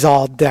he's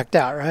all decked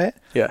out, right?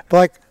 Yeah.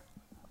 But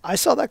I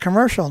saw that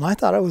commercial and I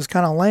thought it was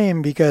kind of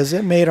lame because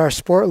it made our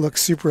sport look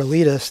super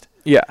elitist.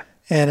 Yeah.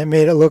 And it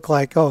made it look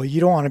like, oh, you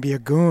don't want to be a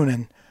goon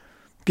and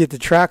be at the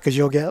track because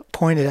you'll get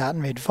pointed at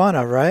and made fun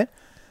of, right?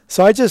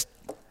 So I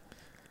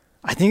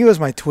think it was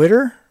my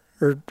Twitter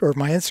or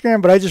my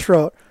Instagram, but I just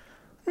wrote,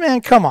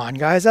 man, come on,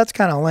 guys, that's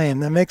kind of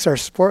lame. That makes our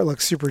sport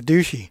look super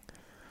douchey.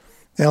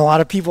 And a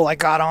lot of people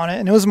got on it,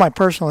 and it was my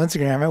personal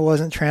Instagram. It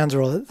wasn't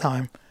Transworld at the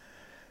time.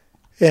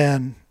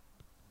 And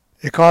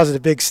it caused a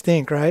big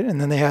stink, right?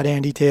 And then they had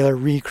Andy Taylor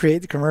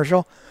recreate the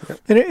commercial. Yep.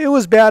 And it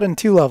was bad in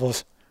two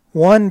levels.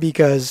 One,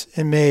 because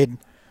it made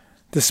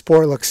the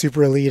sport look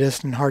super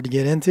elitist and hard to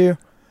get into.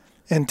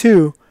 And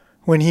two,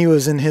 when he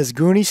was in his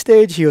Goonie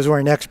stage, he was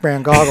wearing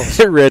X-Brand goggles.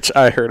 Rich,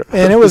 I heard of it.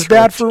 And it was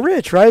bad for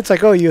Rich, right? It's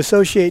like, oh, you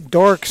associate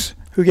dorks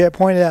who get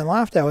pointed at and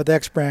laughed at with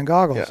X-Brand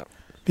goggles. Yeah.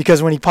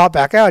 Because when he popped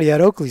back out, he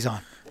had Oakley's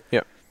on.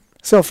 Yep.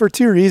 So for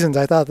two reasons,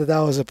 I thought that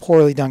was a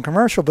poorly done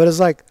commercial. But it's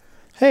like,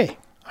 hey,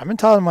 I'm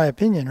entitled to my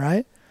opinion,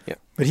 right? Yep.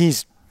 But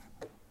he's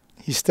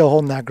still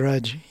holding that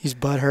grudge. He's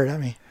butthurt at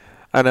me.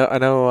 I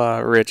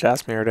know. Rich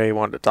asked me today he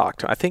wanted to talk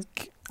to him.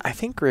 I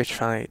think Rich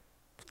finally.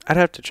 I'd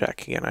have to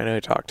check again. I know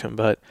he talked to him,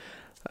 but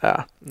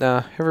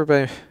no.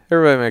 Everybody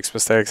makes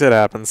mistakes. It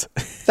happens.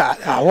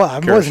 Well, I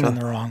wasn't in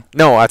the wrong.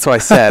 No, that's what I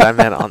said. I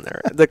meant on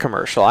there. The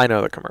commercial. I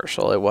know the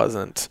commercial. It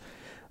wasn't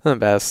the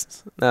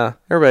best. No,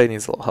 everybody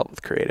needs a little help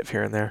with creative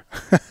here and there.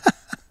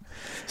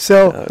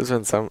 So there's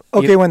been some.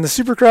 Okay, when the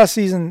Supercross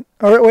season.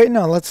 All right, wait,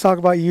 no. Let's talk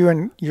about you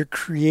and your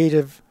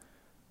creating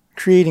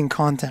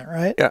content,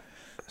 right? Yeah.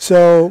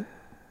 So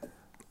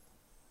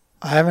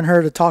I haven't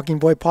heard a Talking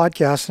Boy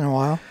podcast in a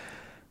while.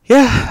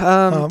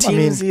 Yeah,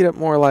 teams eat up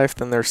more life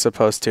than they're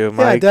supposed to.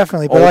 My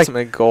definitely. But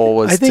ultimate goal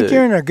was I think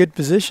you're in a good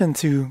position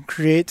to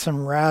create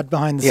some rad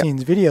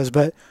behind-the-scenes videos,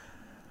 but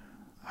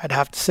I'd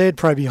have to say it'd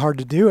probably be hard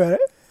to do it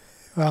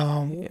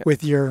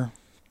with your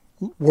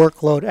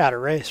workload at a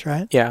race,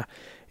 right? Yeah,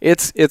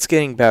 it's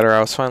getting better. I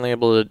was finally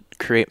able to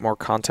create more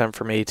content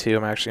from A2.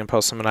 I'm actually going to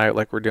post some tonight,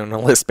 like we're doing a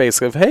list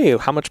basically of, hey,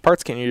 how much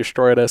parts can you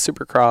destroy at a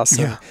Supercross?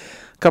 Yeah. And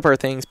a couple of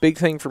things. Big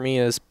thing for me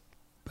is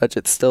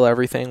budget's still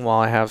everything. While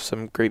I have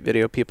some great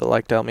video people that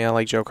like to help me, I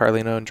like Joe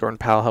Carlino and Jordan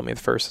Powell helped me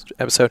the first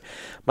episode.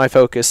 My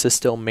focus is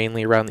still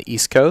mainly around the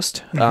East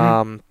Coast.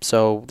 Mm-hmm.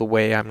 So the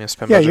way I'm going to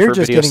spend budget you're for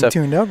just video getting stuff.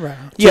 tuned up right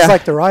now. Just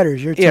like the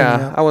riders, you're tuned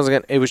up. I wasn't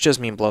gonna. It was just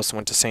me and Blossom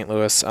went to St.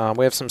 Louis.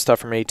 We have some stuff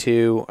from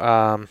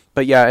A2.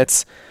 But yeah,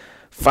 it's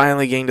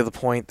finally getting to the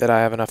point that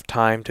I have enough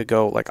time to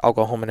go. Like I'll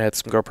go home and edit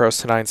some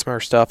GoPros tonight and some other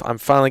stuff. I'm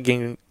finally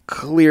getting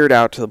cleared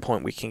out to the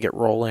point we can get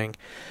rolling.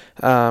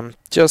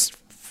 Just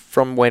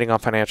from waiting on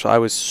financial, I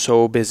was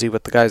so busy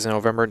with the guys in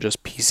November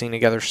just piecing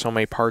together so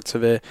many parts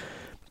of it,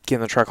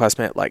 getting the truck last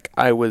minute. Like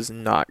I was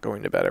not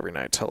going to bed every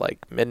night till like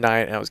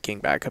midnight, and I was getting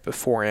back up at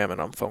 4 a.m. and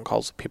on phone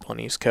calls with people on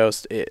the East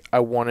Coast. I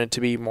wanted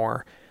to be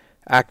more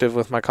active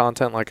with my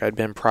content like I'd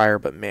been prior,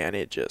 but man,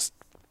 it just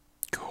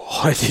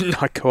I did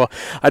not go well.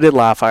 I did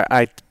laugh.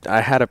 I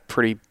had a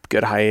pretty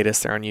good hiatus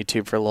there on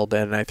YouTube for a little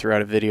bit, and I threw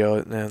out a video,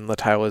 and then the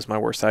title was My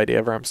Worst Idea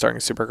Ever. I'm starting a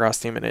Supercross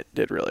team, and it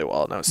did really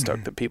well, and I was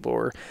stoked that people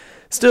were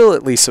still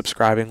at least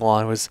subscribing while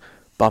I was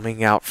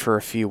bumming out for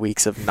a few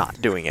weeks of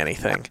not doing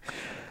anything.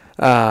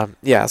 So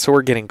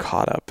we're getting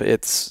caught up.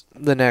 It's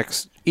the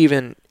next,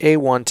 even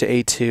A1 to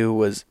A2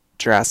 was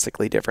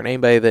drastically different.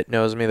 Anybody that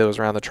knows me that was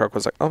around the truck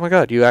was like, oh my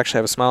God, you actually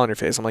have a smile on your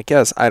face. I'm like,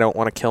 yes, I don't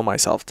want to kill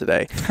myself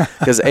today.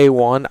 Because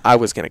A1, I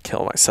was going to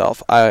kill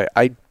myself.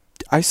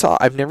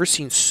 I've never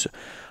seen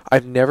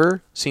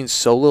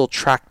so little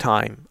track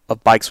time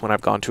of bikes when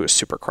I've gone to a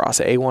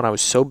Supercross. At A1, I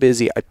was so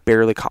busy, I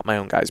barely caught my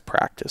own guys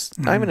practice.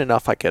 Mm-hmm. Not even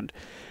enough I could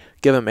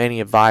give them any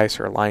advice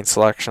or line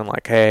selection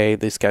like, hey,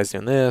 this guy's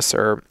doing this,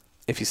 or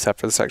if you step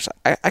for the section.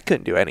 I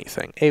couldn't do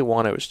anything.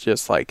 A1, it was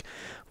just like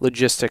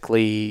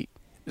logistically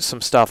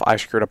some stuff I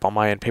screwed up on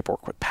my end,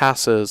 paperwork with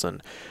passes,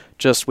 and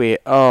just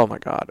oh my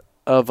God,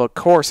 of a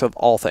course of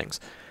all things.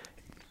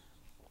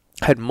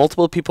 I had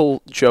multiple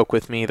people joke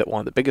with me that one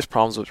of the biggest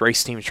problems with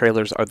race team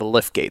trailers are the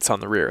lift gates on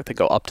the rear. They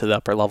go up to the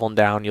upper level and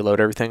down. You load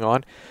everything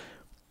on.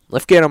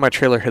 Lift gate on my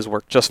trailer has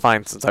worked just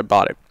fine since I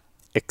bought it,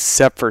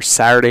 except for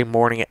Saturday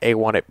morning at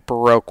A1. It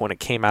broke when it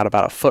came out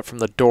about a foot from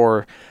the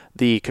door.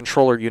 The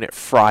controller unit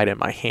fried in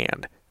my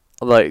hand.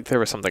 Like there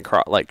was something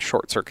like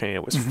short circuiting.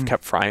 It was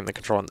kept frying the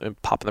controller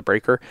and popping the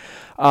breaker.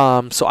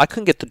 So I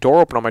couldn't get the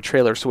door open on my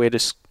trailer. So we had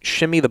to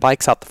shimmy the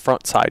bikes out the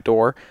front side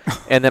door,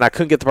 and then I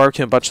couldn't get the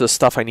barbecue and a bunch of the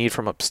stuff I need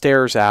from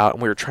upstairs out.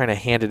 And we were trying to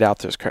hand it out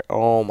to this car.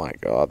 Oh my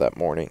god, that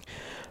morning!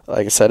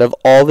 Like I said, of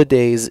all the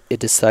days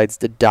it decides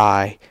to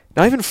die,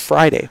 not even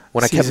Friday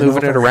when I kept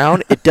moving it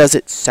around, it does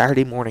it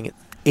Saturday morning at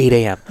 8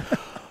 a.m.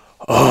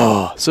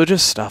 Oh, so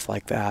just stuff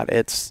like that.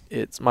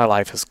 It's my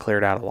life has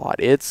cleared out a lot.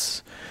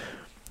 It's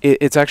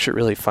actually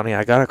really funny.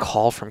 I got a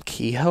call from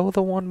Kehoe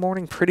the one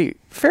morning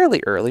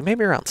fairly early,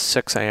 maybe around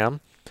 6 a.m.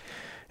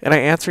 And I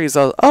answer, he's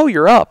like, "Oh,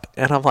 you're up."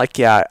 And I'm like,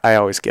 "Yeah, I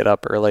always get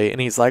up early." And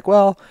he's like,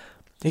 "Well,"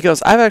 he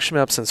goes, "I've actually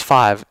been up since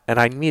 5, and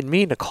I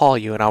mean to call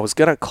you, and I was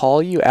going to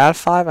call you at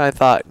 5, and I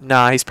thought,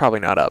 nah, he's probably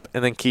not up."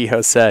 And then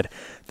Kehoe said,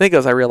 then he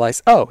goes, "I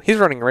realized, oh, he's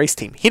running a race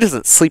team. He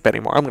doesn't sleep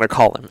anymore. I'm going to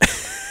call him."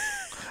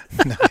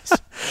 Nice.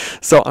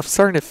 So I'm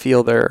starting to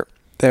feel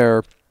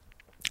their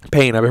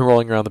pain. I've been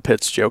rolling around the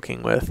pits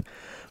joking with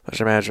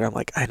Mr. Manager. I'm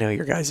like, I know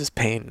your guys'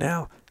 pain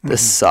now.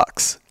 This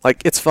sucks.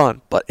 Like, it's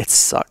fun, but it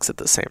sucks at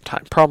the same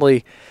time.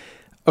 Probably,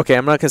 okay,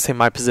 I'm not going to say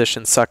my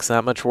position sucks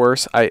that much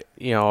worse.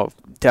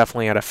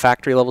 Definitely at a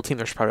factory level team,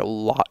 there's probably a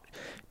lot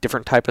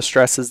different type of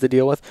stresses to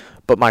deal with,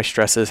 but my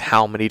stress is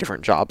how many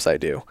different jobs I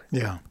do.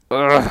 Yeah.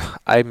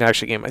 I'm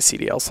actually getting my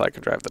CDL so I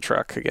can drive the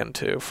truck again,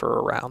 too, for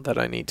a round that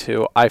I need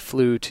to. I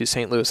flew to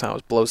St. Louis, and I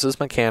was Blows'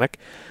 mechanic.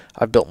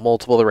 I've built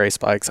multiple of the race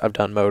bikes. I've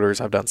done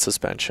motors. I've done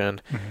suspension.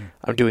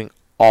 I'm doing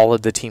all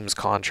of the team's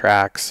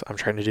contracts. I'm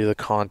trying to do the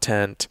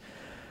content.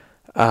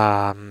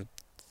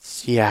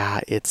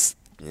 It's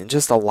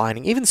just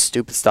aligning. Even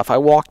stupid stuff. I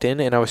walked in,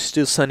 and I was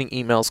still sending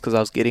emails because I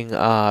was getting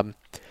our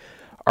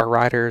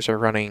riders are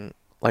running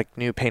like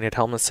new painted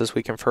helmets this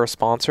weekend for a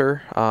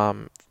sponsor.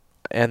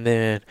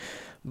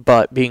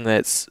 But being that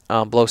it's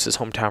Blows'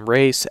 hometown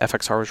race,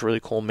 FXR was really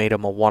cool, made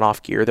them a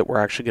one-off gear that we're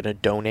actually going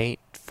to donate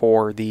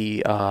for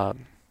the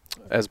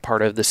as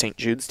part of the St.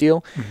 Jude's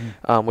deal,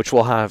 which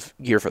we'll have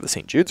gear for the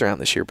St. Jude's around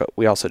this year, but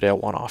we also did a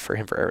one-off for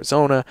him for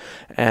Arizona,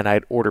 and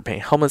I'd ordered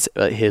paint helmets.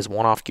 His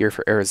one-off gear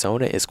for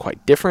Arizona is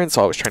quite different,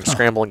 so I was trying to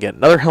scramble and get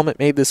another helmet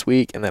made this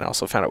week, and then I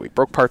also found out we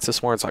broke parts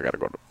this morning, so I got to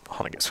go to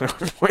Honda.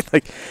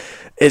 Like,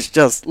 it's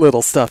just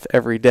little stuff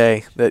every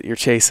day that you're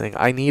chasing.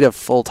 I need a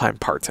full-time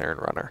parts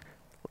errand runner.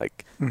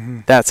 Like,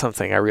 that's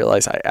something I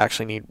realize I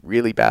actually need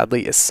really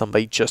badly is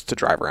somebody just to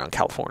drive around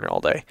California all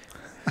day.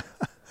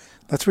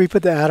 That's where you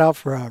put the ad out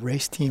for a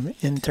race team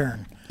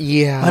intern.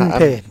 Yeah.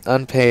 Unpaid.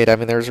 Unpaid. I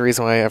mean, there's a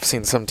reason why I've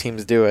seen some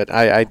teams do it.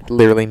 I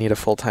literally need a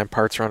full-time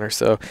parts runner.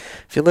 So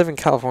if you live in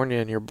California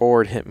and you're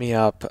bored, hit me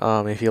up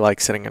if you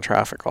like sitting in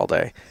traffic all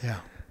day.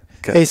 Yeah.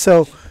 Hey,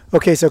 so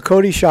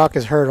Cody Schock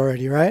is hurt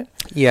already, right?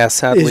 Yeah,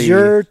 sadly. Is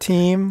your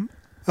team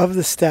of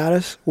the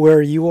status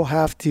where you will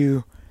have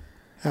to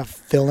have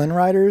fill-in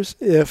riders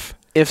if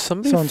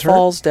somebody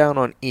falls down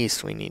on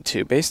East, we need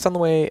to. Based on the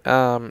way,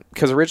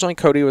 because originally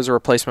Cody was a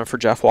replacement for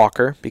Jeff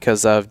Walker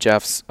because of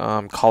Jeff's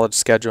college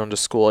schedule into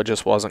school. It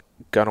just wasn't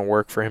going to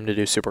work for him to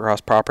do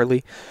Supercross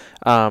properly.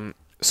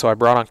 So I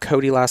brought on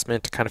Cody last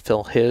minute to kind of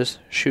fill his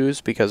shoes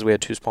because we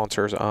had two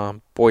sponsors,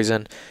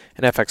 Boysen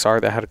and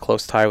FXR, that had a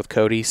close tie with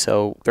Cody.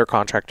 So they're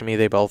contracting me.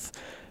 They both,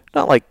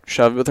 not like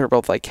shoved, but they're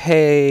both like,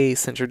 hey,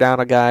 since you're down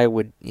a guy,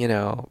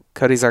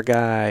 Cody's our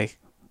guy.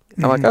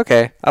 I'm like,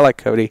 okay, I like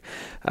Cody.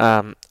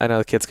 I know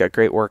the kid's got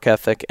great work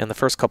ethic, and the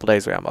first couple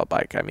days we had him on a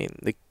bike, I mean,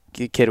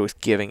 the kid was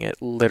giving it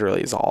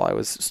literally is all. I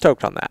was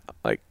stoked on that.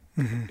 Like,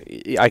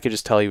 I could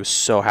just tell he was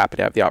so happy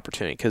to have the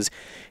opportunity because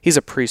he's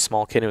a pretty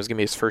small kid. It was going to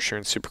be his first year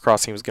in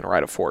Supercross, and he was going to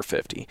ride a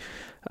 450.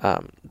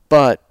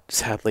 But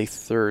sadly,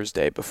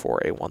 Thursday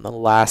before A1, the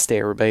last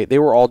day, everybody, they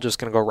were all just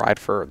going to go ride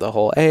for the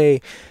whole,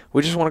 hey,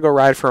 we just want to go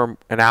ride for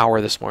an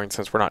hour this morning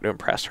since we're not doing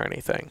press or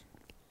anything.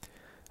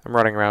 I'm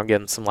running around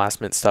getting some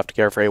last-minute stuff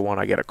together for A1.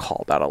 I get a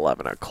call about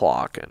 11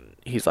 o'clock, and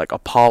he's, like,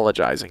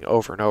 apologizing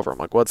over and over. I'm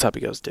like, what's up?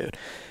 He goes, dude.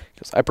 He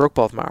goes, I broke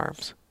both my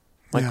arms.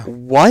 I'm like,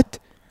 what?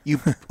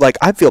 You, like,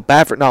 I feel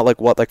bad for, not like,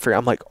 what, like, for,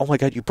 I'm like, oh, my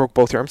God, you broke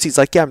both your arms? He's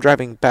like, yeah, I'm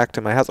driving back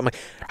to my house. I'm like,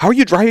 how are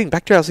you driving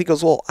back to your house? He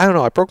goes, well, I don't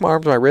know. I broke my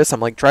arms and my wrists.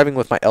 I'm, like, driving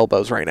with my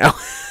elbows right now.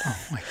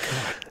 Oh, my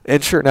God.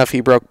 And sure enough,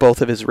 he broke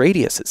both of his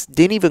radiuses.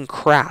 Didn't even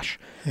crash.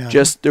 Yeah.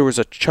 Just there was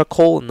a chuck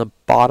hole in the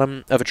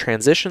bottom of a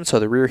transition, so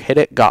the rear hit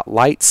it, got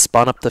light,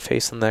 spun up the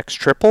face of the next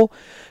triple.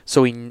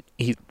 So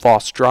he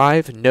lost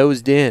drive,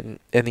 nosed in,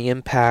 and the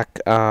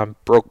impact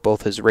broke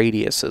both his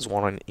radiuses,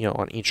 one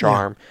on each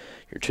arm.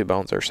 Your two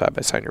bones are side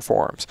by side in your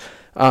forearms.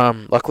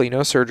 Luckily,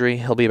 no surgery.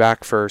 He'll be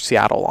back for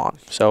Seattle on,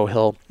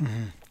 so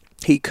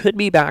he could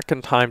be back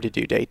in time to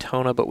do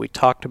Daytona, but we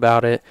talked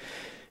about it.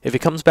 If he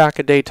comes back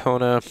at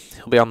Daytona,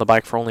 he'll be on the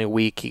bike for only a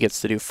week. He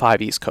gets to do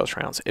 5 East Coast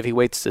rounds. If he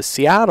waits to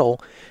Seattle,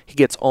 he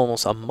gets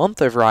almost a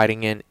month of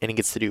riding in, and he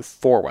gets to do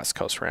 4 West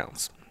Coast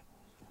rounds.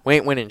 We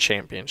ain't winning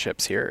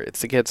championships here.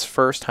 It's the kid's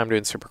first time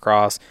doing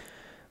Supercross.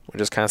 We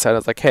just kind of said,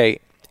 it's like, hey,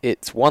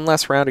 it's one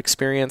less round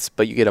experience,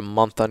 but you get a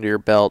month under your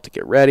belt to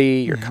get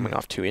ready. You're coming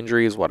off 2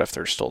 injuries. What if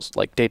there's still,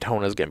 like,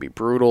 Daytona's going to be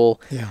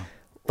brutal? Yeah.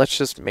 Let's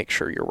just make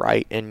sure you're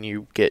right and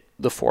you get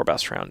the 4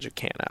 best rounds you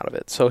can out of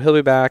it. So he'll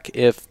be back.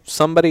 If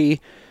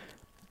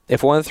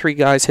one of the 3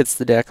 guys hits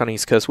the deck on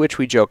East Coast, which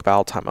we joke about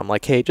all the time, I'm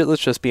like, hey,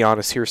 let's just be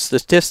honest here.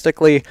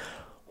 Statistically,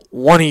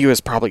 one of you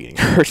is probably getting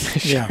hurt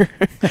this year.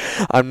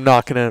 I'm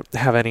not going to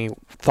have any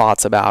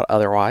thoughts about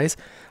otherwise.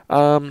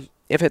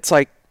 If it's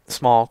like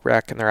small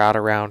wreck and they're out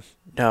around,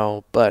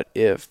 no. But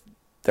if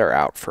they're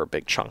out for a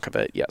big chunk of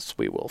it, yes,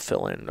 we will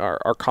fill in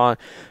our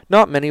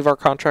not many of our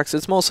contracts.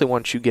 It's mostly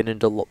once you get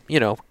into,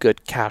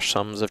 good cash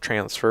sums of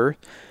transfer,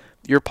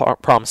 you're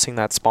promising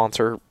that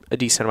sponsor a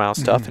decent amount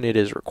of stuff, and it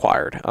is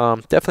required.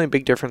 Definitely a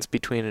big difference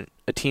between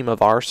a team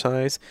of our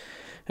size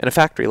and a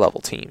factory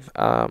level team.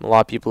 A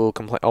lot of people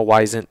complain, oh,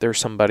 why isn't there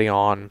somebody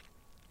on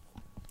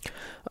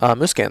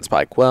Musquin's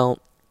bike? Well,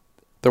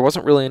 there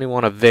wasn't really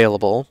anyone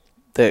available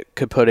that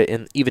could put it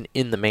in, even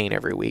in the main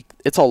every week.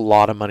 It's a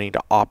lot of money to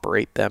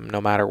operate them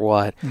no matter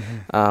what.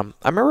 I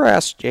remember I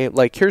asked Jay,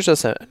 like, here's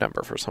just a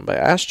number for somebody.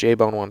 I asked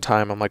J-Bone one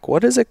time, I'm like,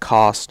 what does it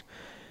cost,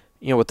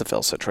 with the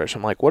Phil situation?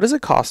 I'm like, what does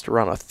it cost to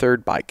run a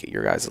 3rd bike at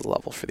your guys'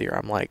 level for the year?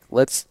 I'm like,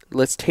 let's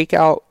take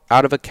out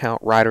of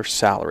account rider's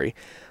salary.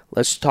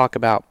 Let's talk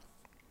about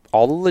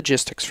all the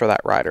logistics for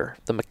that rider,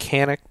 the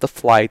mechanic, the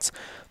flights,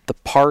 the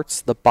parts,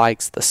 the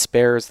bikes, the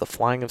spares, the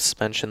flying of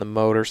suspension, the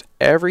motors,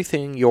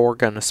 everything you're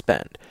going to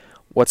spend.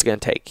 What's it going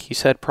to take? He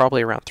said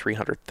probably around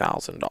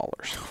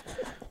 $300,000.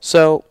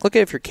 So look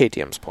at it for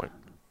KTM's point.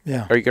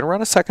 Yeah. Are you going to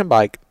run a second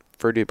bike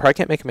for a dude probably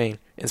can't make a main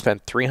and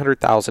spend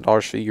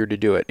 $300,000 for the year to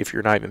do it if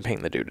you're not even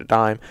paying the dude a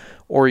dime?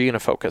 Or are you going to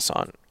focus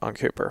on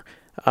Cooper?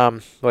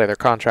 The way their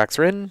contracts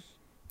are in,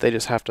 they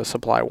just have to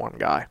supply one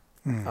guy.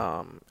 And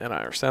I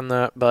understand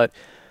that, but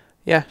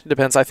yeah, it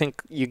depends. I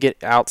think you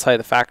get outside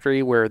the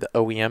factory where the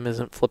OEM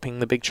isn't flipping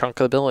the big chunk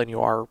of the bill and you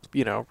are,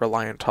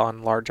 reliant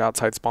on large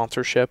outside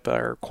sponsorship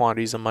or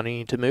quantities of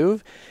money to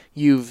move.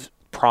 You've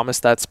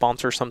promised that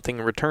sponsor something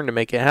in return to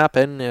make it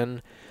happen,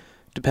 and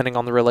depending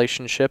on the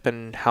relationship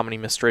and how many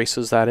missed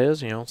races that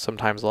is,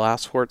 sometimes they'll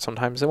ask for it,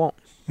 sometimes they won't.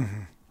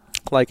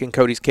 Like in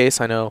Cody's case,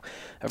 I know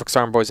FX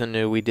Arm Boys and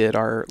New, we did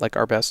our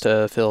best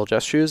to fill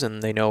Just Shoes,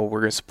 and they know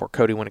we're going to support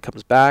Cody when it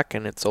comes back,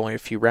 and it's only a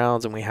few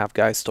rounds, and we have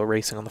guys still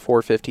racing on the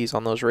 450s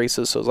on those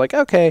races, so it's like,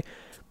 okay,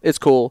 it's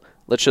cool.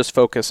 Let's just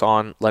focus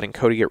on letting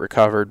Cody get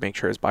recovered, make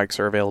sure his bikes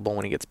are available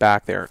when he gets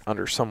back there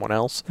under someone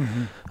else.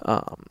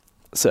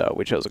 So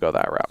we chose to go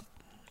that route.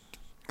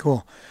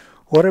 Cool.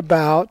 What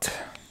about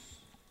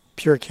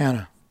Pure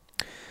Cana?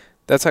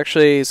 That's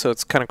actually, so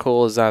it's kind of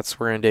cool, is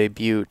we're going to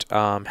debut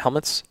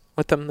helmets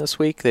with them this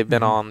week. They've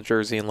been on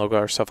jersey and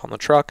logo stuff on the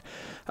truck.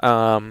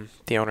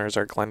 The owners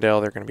are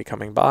Glendale. They're going to be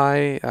coming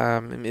by.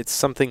 It's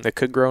something that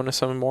could grow into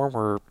something more.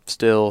 We're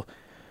still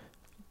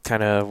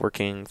kind of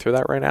working through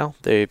that right now.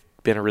 They've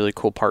been a really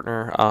cool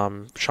partner.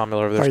 Sean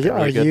Miller over there.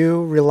 Are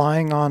you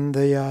relying on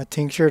the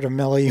tincture to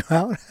mellow you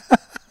out?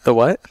 The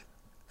what?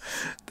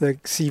 The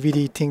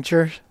CBD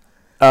tincture.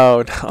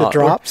 Oh, no. The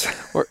drops.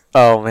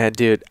 Oh man,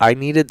 dude, I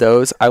needed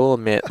those. I will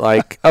admit,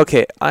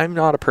 okay, I'm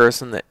not a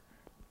person that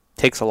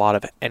takes a lot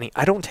of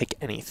I don't take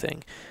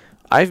anything.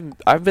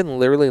 I've been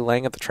literally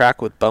laying at the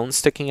track with bones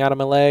sticking out of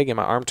my leg and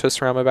my arm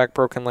twisted around my back,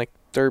 broken like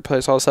third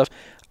place, all this stuff.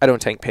 I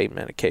don't take pain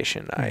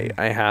medication. I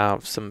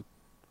have some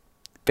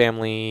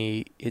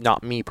family,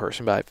 not me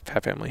personally, but I've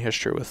had family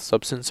history with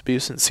substance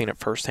abuse and seen it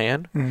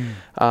firsthand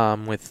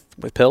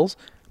with pills.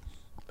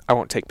 I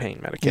won't take pain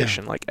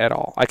medication at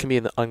all. I can be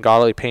in the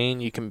ungodly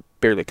pain. You can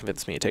barely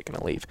convince me of taking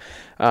a leave.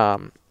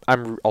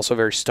 I'm also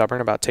very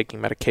stubborn about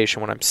taking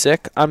medication when I'm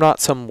sick. I'm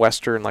not some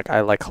Western,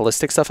 I like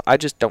holistic stuff. I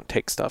just don't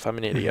take stuff. I'm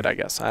an idiot, I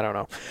guess. I don't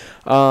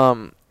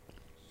know.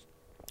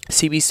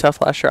 CB stuff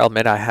last year, I'll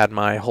admit I had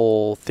my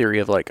whole theory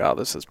of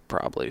this is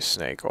probably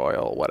snake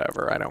oil,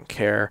 whatever. I don't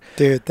care.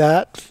 Dude,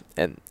 that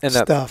and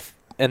stuff.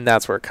 And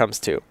that's where it comes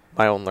to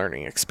my own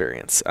learning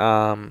experience.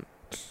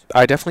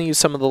 I definitely use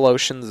some of the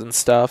lotions and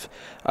stuff.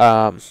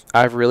 I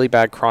have really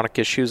bad chronic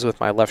issues with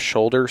my left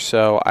shoulder,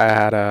 so I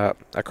had a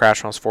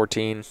crash when I was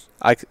 14.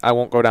 I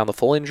won't go down the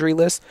full injury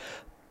list,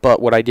 but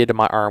what I did to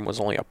my arm was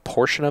only a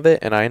portion of it,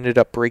 and I ended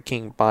up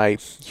breaking my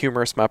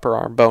humerus, my upper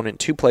arm bone, in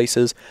 2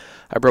 places.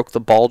 I broke the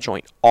ball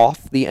joint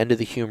off the end of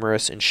the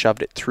humerus and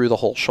shoved it through the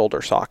whole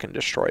shoulder sock and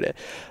destroyed it.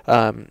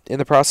 In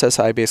the process,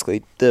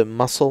 the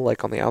muscle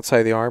on the outside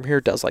of the arm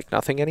here does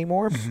nothing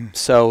anymore.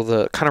 So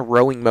the kind of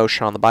rowing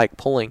motion on the bike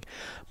pulling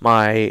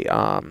my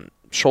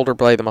shoulder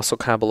blade, the muscle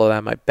kind of below that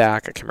in my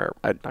back, I can't remember,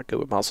 I'm not good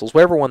with muscles,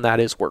 whatever one that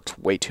is, works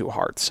way too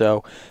hard.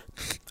 So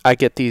I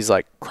get these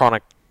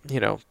chronic,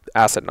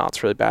 acid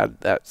knots really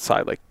bad that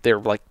side.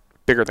 They're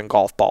bigger than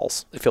golf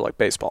balls. They feel like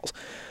baseballs.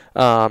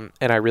 And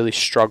I really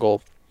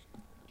struggle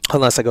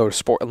unless I go to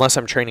sport, unless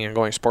I'm training and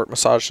going sport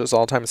massages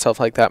all the time and stuff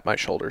like that. My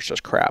shoulder's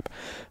just crap.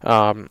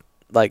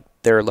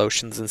 There are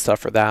lotions and stuff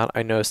for that.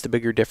 I noticed a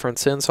bigger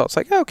difference in, so I was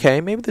like,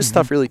 okay, maybe this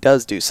stuff really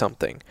does do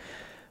something.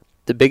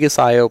 the biggest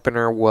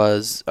eye-opener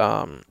was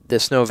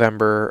this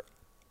November.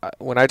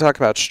 When I talk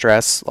about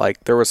stress,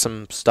 like there was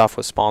some stuff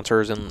with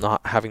sponsors and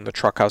not having the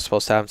truck I was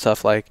supposed to have and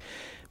stuff. Like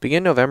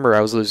beginning November,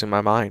 I was losing my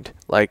mind.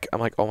 Like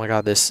I'm like, oh my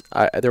god,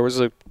 there was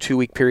a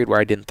 2-week period where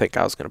I didn't think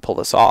I was going to pull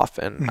this off,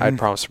 and I'd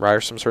promised Ryder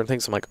some certain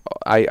things. I'm like,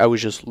 I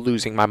was just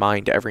losing my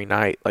mind every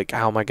night. Like,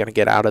 how am I going to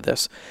get out of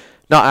this?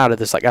 Not out of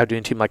this, like out of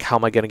doing team. Like, how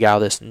am I going to get out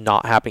of this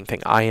not happening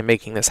thing? I am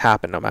making this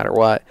happen no matter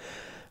what.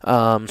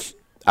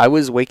 I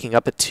was waking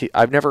up at 2.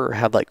 I've never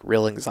had like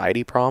real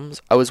anxiety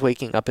problems. I was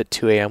waking up at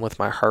 2 a.m. with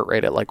my heart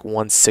rate at like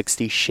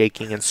 160,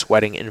 shaking and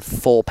sweating in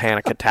full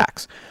panic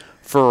attacks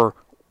for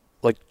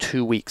like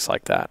 2 weeks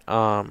like that.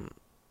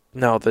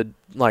 No, the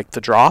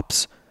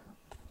drops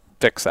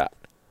fix that.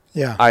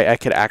 Yeah. I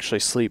could actually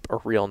sleep a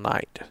real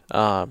night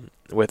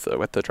with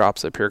the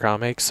drops that PureCon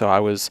makes.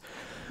 So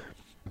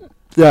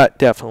that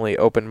definitely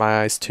opened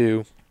my eyes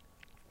to,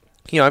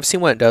 I've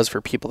seen what it does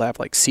for people that have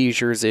like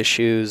seizures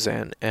issues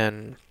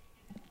and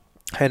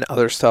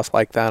other stuff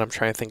like that. I'm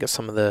trying to think of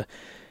some of the,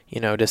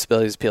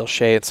 disabilities,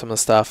 PLSHA and some of the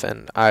stuff,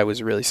 and I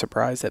was really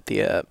surprised at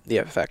the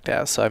effect it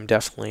has. So I'm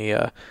definitely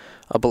a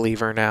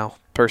believer now,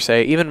 per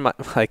se. Even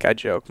I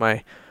joke,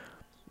 my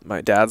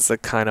dad's the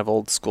kind of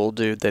old school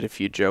dude that if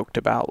you joked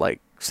about like,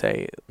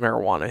 say,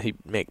 marijuana, he'd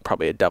make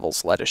probably a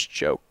devil's lettuce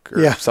joke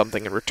or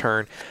something in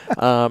return.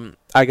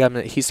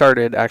 He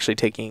started actually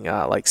taking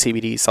like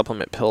CBD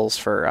supplement pills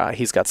for,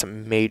 he's got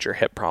some major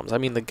hip problems. I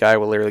mean, the guy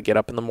will literally get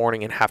up in the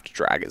morning and have to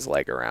drag his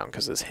leg around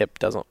because his hip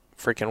doesn't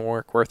freaking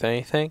work worth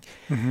anything.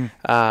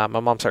 My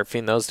mom started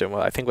feeding those to him,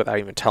 I think without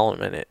even telling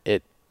him, and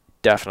it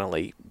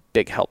definitely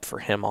big help for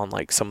him on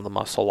like some of the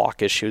muscle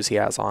lock issues he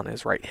has on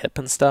his right hip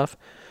and stuff.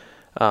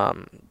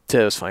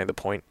 It was funny, the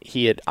point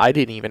I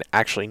didn't even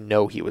actually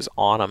know he was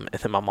on them,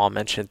 and then my mom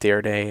mentioned it the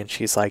other day, and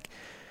she's like,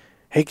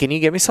 hey, can you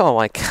get me some? I'm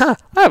like, I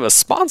have a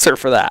sponsor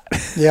for that.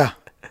 Yeah.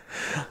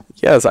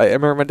 Yes, I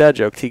remember my dad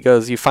joked. He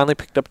goes, you finally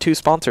picked up 2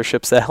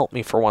 sponsorships that helped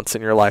me for once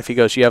in your life. He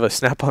goes, you have a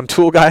Snap-on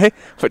tool guy,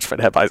 which my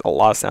dad buys a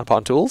lot of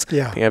Snap-on tools.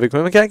 Yeah. You have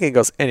equipment guy, and he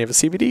goes, and you have a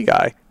CBD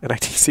guy, and I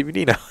take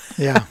CBD now.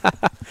 Yeah.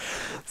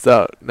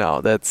 So, no,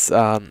 that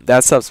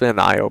stuff's been an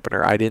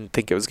eye-opener. I didn't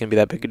think it was going to be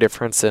that big a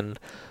difference, and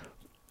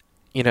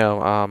one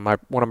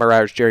of my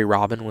riders, Jerry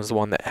Robin, was the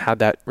one that had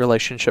that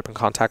relationship and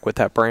contact with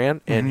that brand,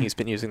 and he's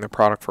been using the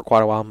product for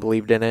quite a while and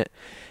believed in it.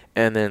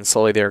 And then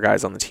slowly their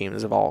guys on the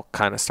teams have all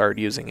kind of started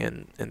using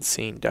it and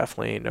seen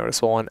definitely a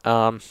noticeable one.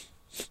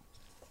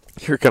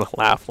 You're gonna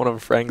laugh. One of them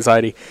for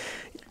anxiety.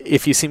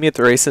 If you see me at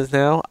the races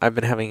now, I've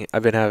been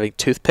having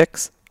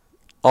toothpicks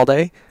all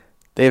day.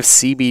 They have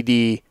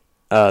CBD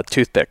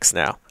toothpicks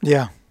now.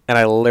 Yeah. And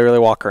I literally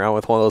walk around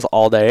with one of those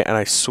all day, and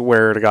I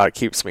swear to God, it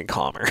keeps me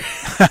calmer.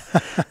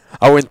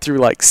 I went through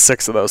like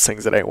 6 of those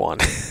things at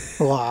A1.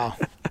 Wow.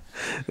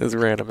 As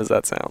random as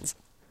that sounds.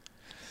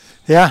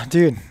 Yeah,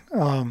 dude.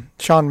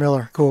 Sean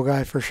Miller, cool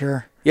guy for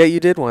sure. Yeah,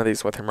 you did one of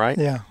these with him, right?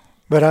 Yeah.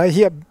 But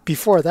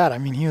before that, I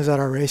mean, he was at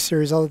our race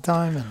series all the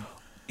time. And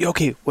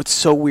okay, what's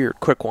so weird?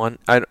 Quick one.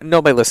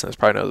 Nobody listening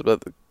probably knows,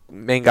 but the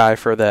main guy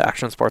for the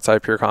action sports side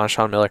of PureCon,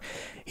 Sean Miller,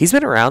 he's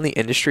been around the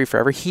industry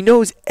forever. He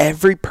knows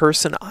every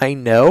person I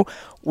know.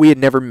 We had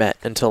never met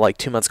until like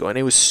 2 months ago, and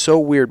it was so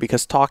weird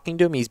because talking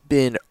to him, he's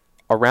been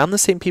around the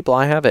same people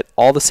I have at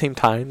all the same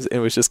times. It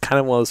was just kind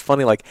of one of those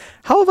funny, like,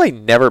 how have I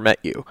never met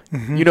you?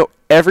 You know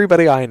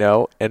everybody I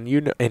know, and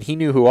and he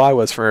knew who I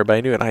was from everybody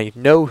I knew, and I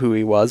know who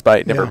he was, but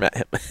I never met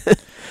him.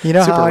 You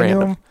know how I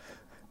knew him?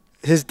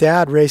 His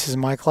dad races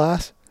my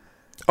class.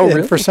 Oh, and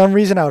really? For some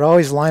reason, I would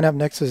always line up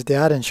next to his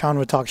dad, and Sean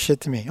would talk shit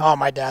to me. Oh,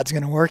 my dad's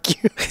going to work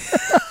you.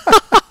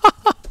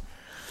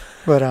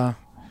 But,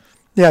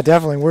 yeah,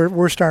 definitely.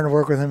 We're starting to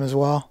work with him as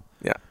well.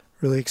 Yeah.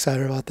 Really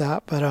excited about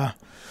that. But,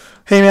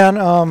 hey, man,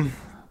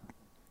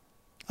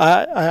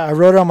 I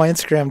wrote it on my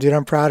Instagram, dude.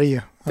 I'm proud of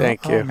you.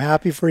 Thank you. I'm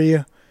happy for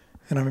you,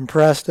 and I'm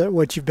impressed at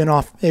what you've been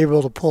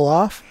able to pull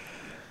off.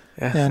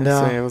 Yeah, and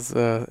it was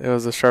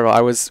a struggle.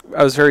 I was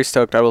very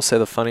stoked. I will say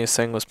the funniest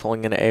thing was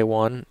pulling into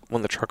A1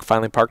 when the truck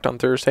finally parked on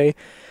Thursday.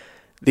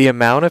 The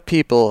amount of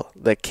people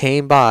that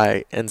came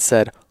by and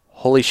said,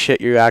 "Holy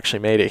shit, you actually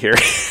made it here!"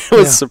 It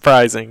was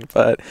surprising,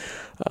 but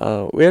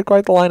we had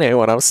quite the line at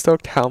A1. I was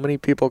stoked how many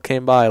people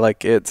came by.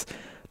 Like, it's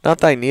not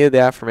that I needed the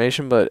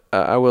affirmation, but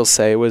I will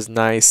say it was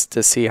nice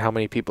to see how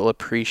many people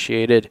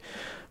appreciated.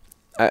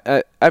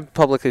 I've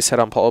publicly said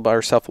on Polo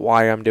Bar stuff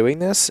why I'm doing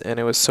this, and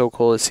it was so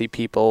cool to see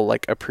people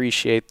like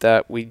appreciate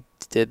that we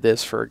did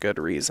this for a good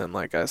reason.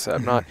 Like I said,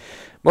 I'm not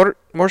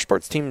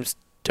motorsports teams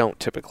don't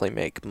typically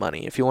make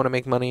money. If you want to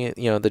make money,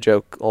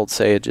 the old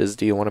sage is,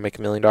 do you want to make $1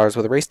 million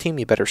with a race team?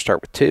 You better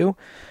start with 2.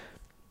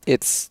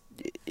 It's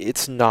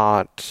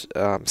not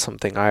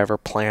something I ever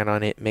plan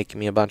on it making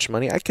me a bunch of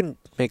money. I can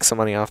make some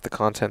money off the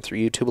content through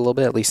YouTube a little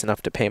bit, at least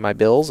enough to pay my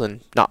bills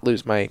and not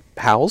lose my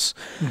house.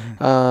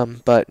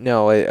 But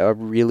no, I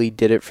really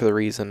did it for the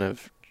reason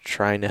of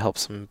trying to help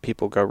some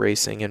people go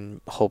racing and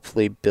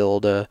hopefully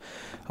build a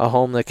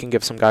home that can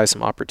give some guys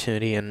some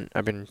opportunity. And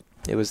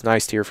it was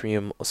nice to hear from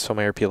you. So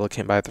many people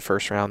came by at the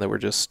first round that were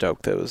just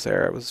stoked that it was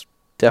there. It was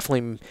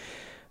definitely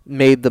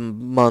made the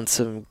months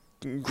of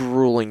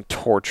grueling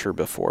torture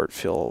before it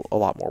feel a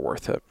lot more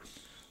worth it.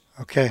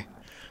 Okay.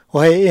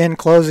 Well, hey, in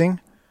closing,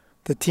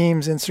 the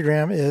team's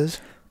Instagram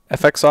is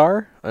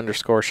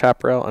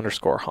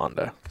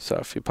FXR_Chaparral_Honda. So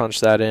if you punch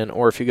that in,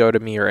 or if you go to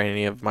me or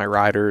any of my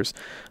riders,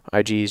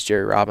 IGs,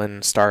 Jerry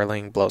Robin,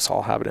 Starling, Blows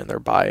all have it in their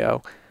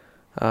bio.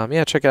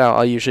 Check it out.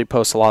 I'll usually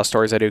post a lot of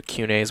stories. I do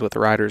Q&As with the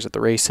riders at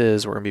the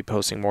races. We're going to be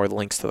posting more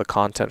links to the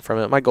content from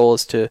it. My goal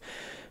is to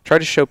try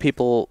to show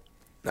people,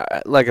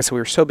 like I said,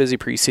 we were so busy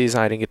preseason,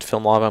 I didn't get to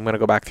film a lot of it. I'm going to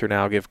go back through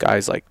now, give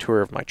guys like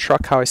tour of my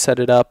truck, how I set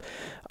it up,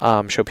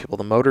 show people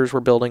the motors we're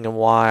building and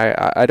why.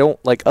 I don't,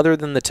 like, other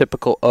than the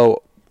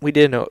typical, we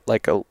did know,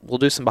 like, we'll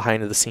do some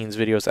behind-the-scenes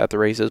videos at the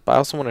races, but I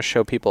also want to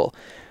show people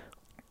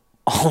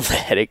all the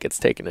headache it's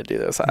taken to do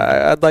this.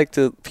 I'd like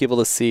people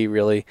to see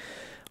really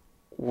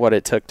what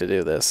it took to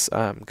do this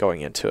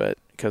going into it,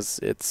 because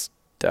it's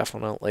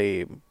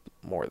definitely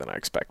more than I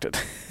expected.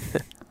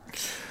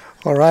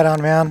 Well, right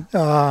on, man.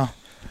 I'll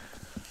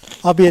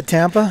be at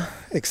Tampa.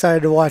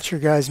 Excited to watch your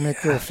guys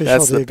make their official debut.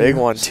 That's the big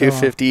one,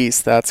 250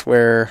 East. That's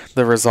where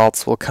the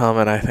results will come,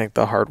 and I think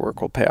the hard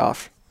work will pay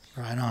off.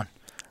 Right on.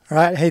 All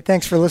right. Hey,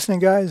 thanks for listening,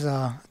 guys.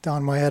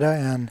 Don Maeda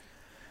and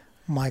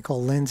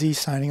Michael Lindsay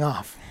signing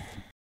off.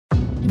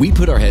 We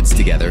put our heads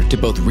together to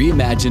both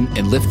reimagine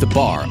and lift the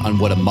bar on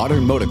what a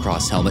modern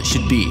motocross helmet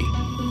should be.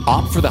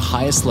 Opt for the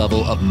highest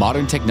level of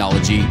modern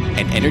technology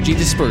and energy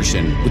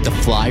dispersion with the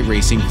Fly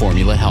Racing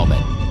Formula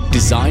helmet.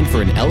 Designed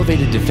for an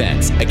elevated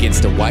defense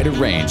against a wider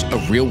range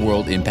of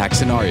real-world impact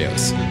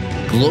scenarios.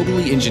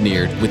 Globally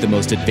engineered with the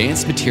most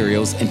advanced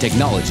materials and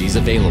technologies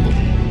available.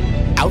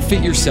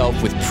 Outfit yourself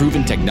with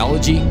proven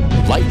technology,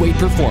 lightweight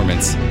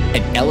performance,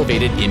 and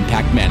elevated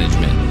impact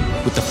management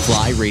with the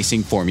Fly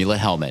Racing Formula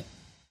helmet.